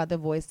something about the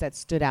voice that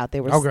stood out.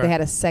 They Okay.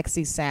 had a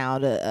sexy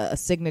sound, a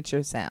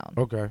signature sound.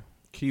 Okay.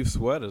 Keith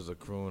Sweat is a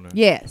crooner.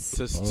 Yes.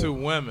 It's two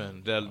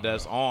women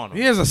that's on him.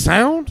 He has a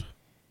sound?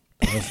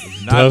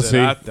 Not Does that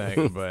he? I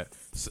think, but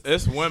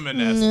it's women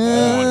that's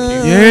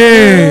on Keith.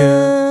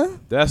 Yeah.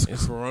 That's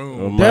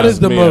croon. That is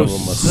the Reminds me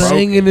of most a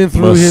singing in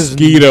through his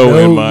mosquito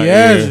in nose. my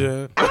Yes,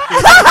 ear. yeah.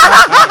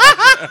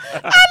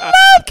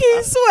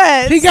 Keith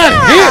Sweat. He got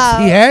hits.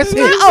 He has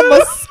hits. A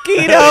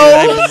mosquito.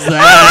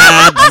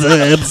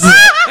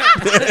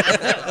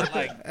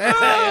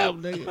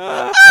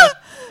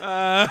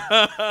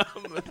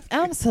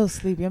 I'm so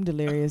sleepy. I'm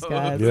delirious,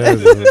 guys. Yes,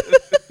 yeah.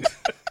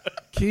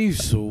 Keith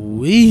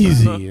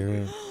Sweezy.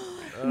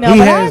 Yeah. No, He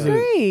but I has it.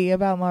 agree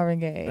about Marvin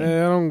Gaye.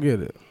 I don't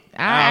get it.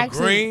 I Al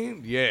actually,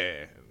 Green,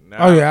 yeah.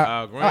 Now, Oh, yeah.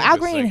 Al Green, Al can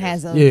Green sing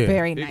has his- a Yeah.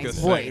 very he can nice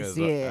sing voice. his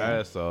Yeah.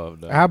 ass off.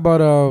 Though. How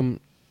about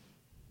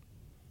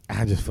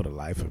I just for the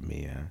life of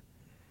me,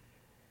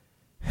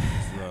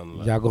 It's nothing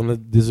like y'all gonna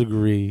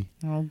disagree,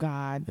 Oh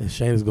God. and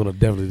Shayna's gonna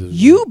definitely disagree.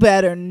 You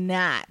better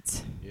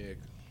not. Yeah.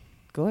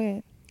 Go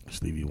ahead.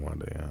 Stevie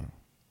Wonder, yeah.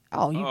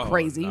 Oh, you Oh,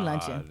 crazy. You nah,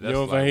 lunching. You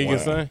don't think he can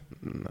sing?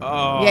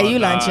 Oh, Yeah, you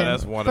nah, lunching.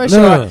 That's one For of sure.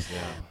 the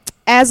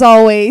As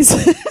always.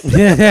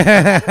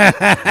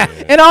 Yeah.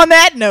 And on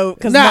that note,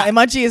 because Nah.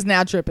 Munchie is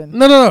now tripping.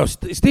 No.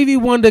 Stevie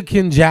Wonder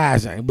can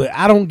jazz, but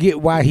I don't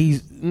get why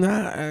he's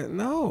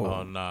no.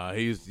 Oh nah,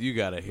 you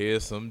gotta hear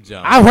some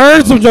jump. I've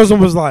heard some jokes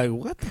and was like,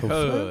 what the fuck?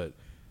 Good.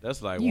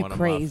 That's like You one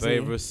crazy. of my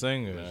favorite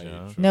singers.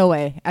 Yo. No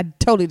way. I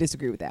totally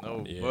disagree with that.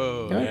 No, Yeah.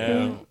 whoa.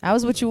 Yeah. I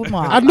was with you with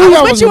Mom. I knew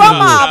I with was you with on you.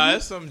 Mom. Nah,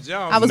 it's some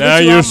jump. I was Now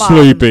with you you're on Mom.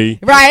 sleepy.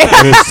 Right.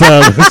 And it's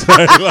time to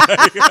say,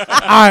 like,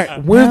 All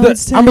right, Now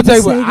it's I'm gonna time tell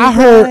you to what say I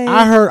heard.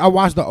 goodbye. I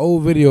watched the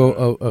old video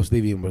of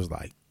Stevie and was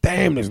like,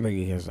 damn, this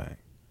nigga can sing.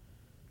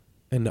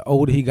 And the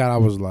older he got, I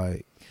was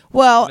like,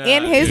 Well, Nah,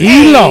 in his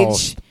he age.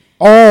 lost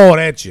all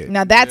that shit.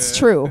 Now that's Yeah.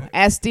 true.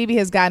 As Stevie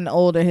has gotten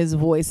older, his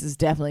voice is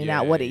definitely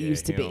not what it Yeah,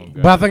 used to he be. don't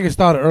got But I think it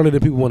started earlier than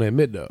people want to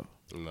admit, though.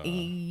 nah.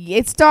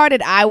 It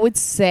started, I would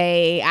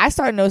say, I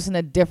started noticing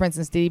a difference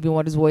in Stevie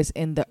Wonder's voice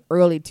in the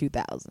early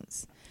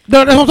 2000s.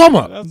 No, that's what I'm talking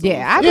about. That's Yeah,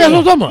 I what agree. Yeah, that's what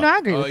I'm talking about. No, I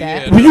agree Oh, with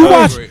that. yeah. When you I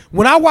watch, agree.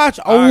 when I watch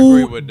I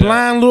agree old with that.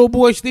 blind little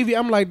boy Stevie,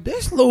 I'm like,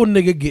 this little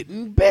nigga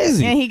getting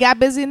busy. And he got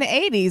busy in the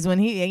 80s when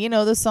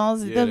the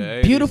songs, Yeah, the the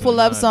 80s beautiful and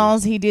love 90s.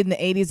 songs he did in the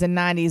 80s and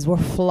 90s were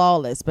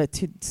flawless. But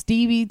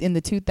Stevie in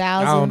the 2000s.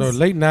 I don't know,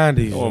 late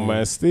 90s. Oh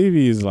man,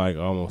 Stevie is like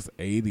almost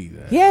 80 now.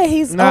 Yeah,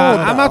 he's Nah, old.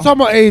 I'm not though.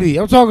 talking about 80.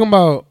 I'm talking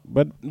about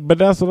But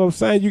that's what I'm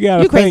saying. You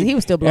gotta You crazy. think. He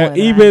was still blowing in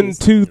the even 90s.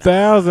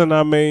 2000.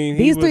 I mean,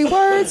 he These was, three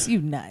words, you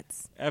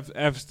nuts.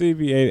 After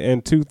Stevie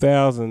in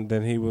 2000,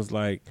 then he was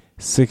like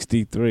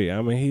 63.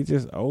 I mean, he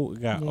just got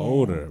Yeah.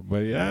 older. But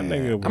yeah,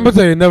 nigga. I'm gonna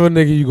tell you another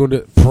nigga you gonna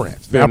do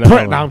Prince. Now, Phenomenal.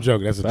 Prince. Nah, I'm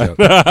joking. That's a joke.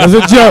 That's a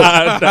joke.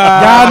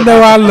 Y'all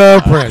know I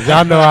love Prince.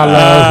 Y'all know I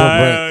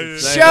love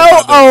Prince. Show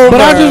over.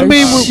 But I just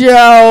mean when-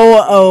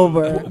 show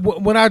over.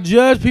 When I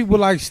judge people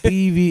like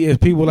Stevie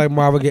and people like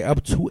Marvin Gaye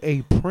up to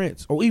a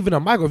Prince or even a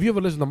Michael, if you ever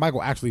listen to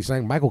Michael actually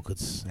sing, Michael could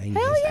sing.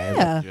 Hell his ass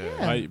off.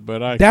 yeah.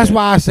 But I That's can't.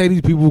 why I say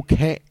these people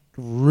can't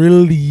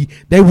really.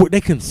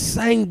 They can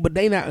sing, but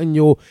they're not on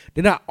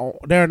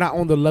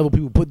the level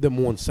people put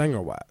them on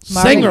singer wise.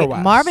 Singer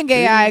wise, Marvin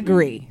Gaye, I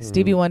agree.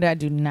 Stevie Wonder, I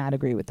do not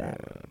agree with that.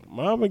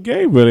 Marvin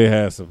Gaye really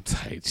has some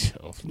tight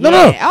jumps. No.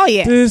 Oh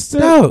yeah.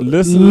 No,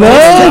 Listen,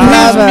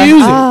 love his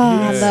music. Oh,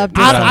 I Yeah. loved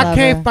it. I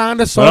can't find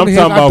a But song I'm of his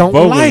talking I about don't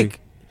vocally. like.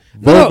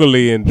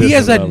 Vocally and He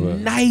has a Lover.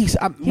 nice.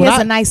 He has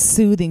a nice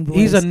soothing voice.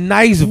 He's a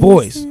nice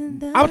voice.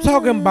 I'm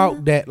talking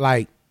about that.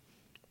 Like,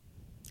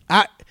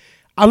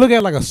 I look at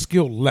it like a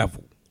skill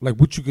level, like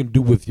what you can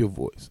do with your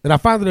voice, and I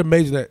find it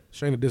amazing that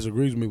Shayna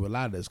disagrees with me with a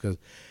lot of this because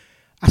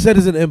I said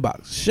this in the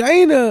inbox.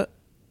 Shayna,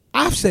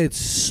 I've said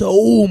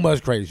so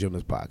much crazy shit on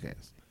this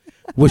podcast,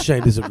 which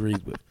Shayna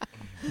disagrees with,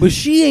 but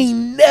she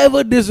ain't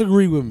never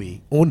disagreed with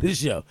me on this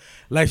show.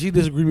 Like she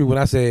disagreed with me when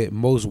I said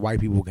most white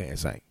people can't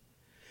sing.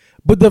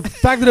 But the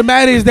fact of the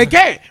matter is they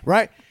can't,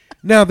 right?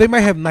 Now, they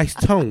might have nice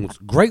tones,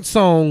 great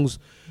songs,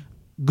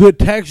 good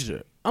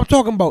texture. I'm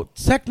talking about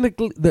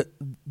technically the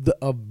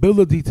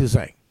ability to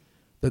sing,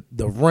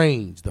 the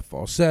range, the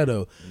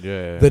falsetto,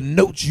 Yeah. the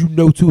notes you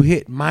know to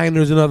hit,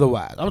 minors and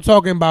otherwise. I'm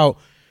talking about,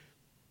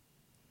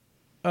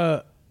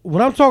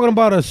 when I'm talking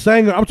about a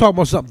singer, I'm talking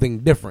about something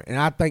different. And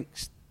I think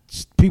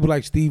people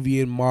like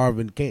Stevie and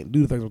Marvin can't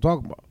do the things I'm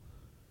talking about.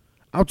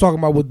 I'm talking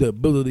about with the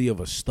ability of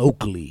a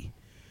Stokely.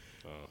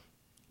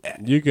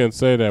 You can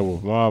say that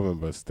with Marvin,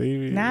 but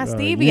Stevie. Nah, no,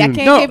 Stevie, you- I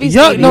can't give you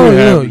young, Stevie. no,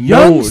 You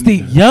young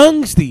have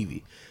young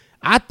Stevie.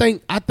 I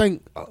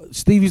think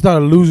Stevie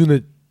started losing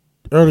it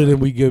earlier than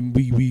we give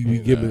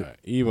it.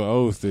 Even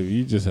old Stevie,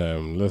 you just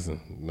haven't listened.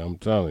 I'm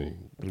telling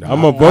you. Nah.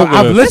 I'm a I've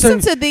vocalist. Listen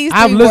listened- to these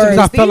I've three listened 'cause words.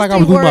 I felt These like I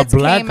was three doing my words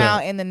black came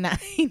out. out in the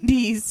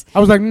 90s. I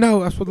was like,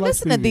 no, that's what like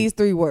Listen to Stevie. these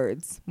three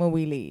words when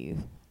we leave.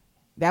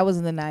 That was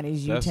in the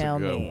 90s. You That's a tell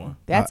good me. one.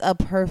 That's a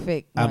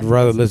perfect I'd one.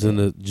 rather listen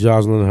to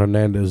Jocelyn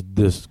Hernandez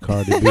diss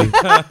Cardi B.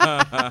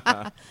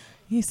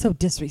 He's so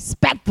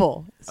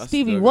disrespectful. I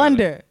Stevie still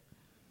Wonder.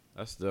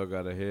 I still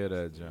gotta hear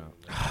that jump.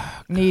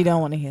 No, you don't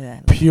want to hear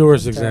that.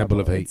 Purest It's example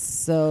of terrible. hate. It's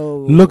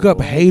so Look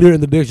up hater in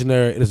the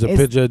dictionary. It's a It's-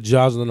 picture of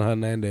Jocelyn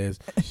Hernandez.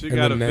 She And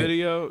got the a neck.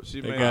 video.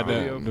 She They made got a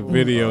video. the for it?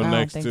 video I don't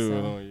next think to so.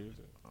 it on YouTube.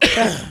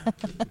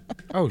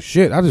 Oh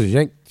shit! I just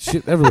yanked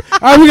shit everywhere. All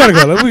right, we gotta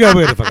go. We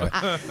gotta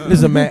fuck.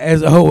 Listen, man.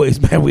 As always,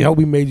 man. We hope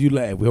we made you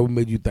laugh. We hope we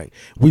made you think.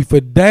 We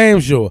for damn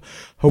sure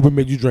hope we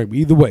made you drink. But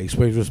either way,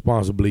 space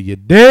responsibly. You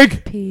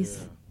dig?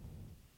 peace.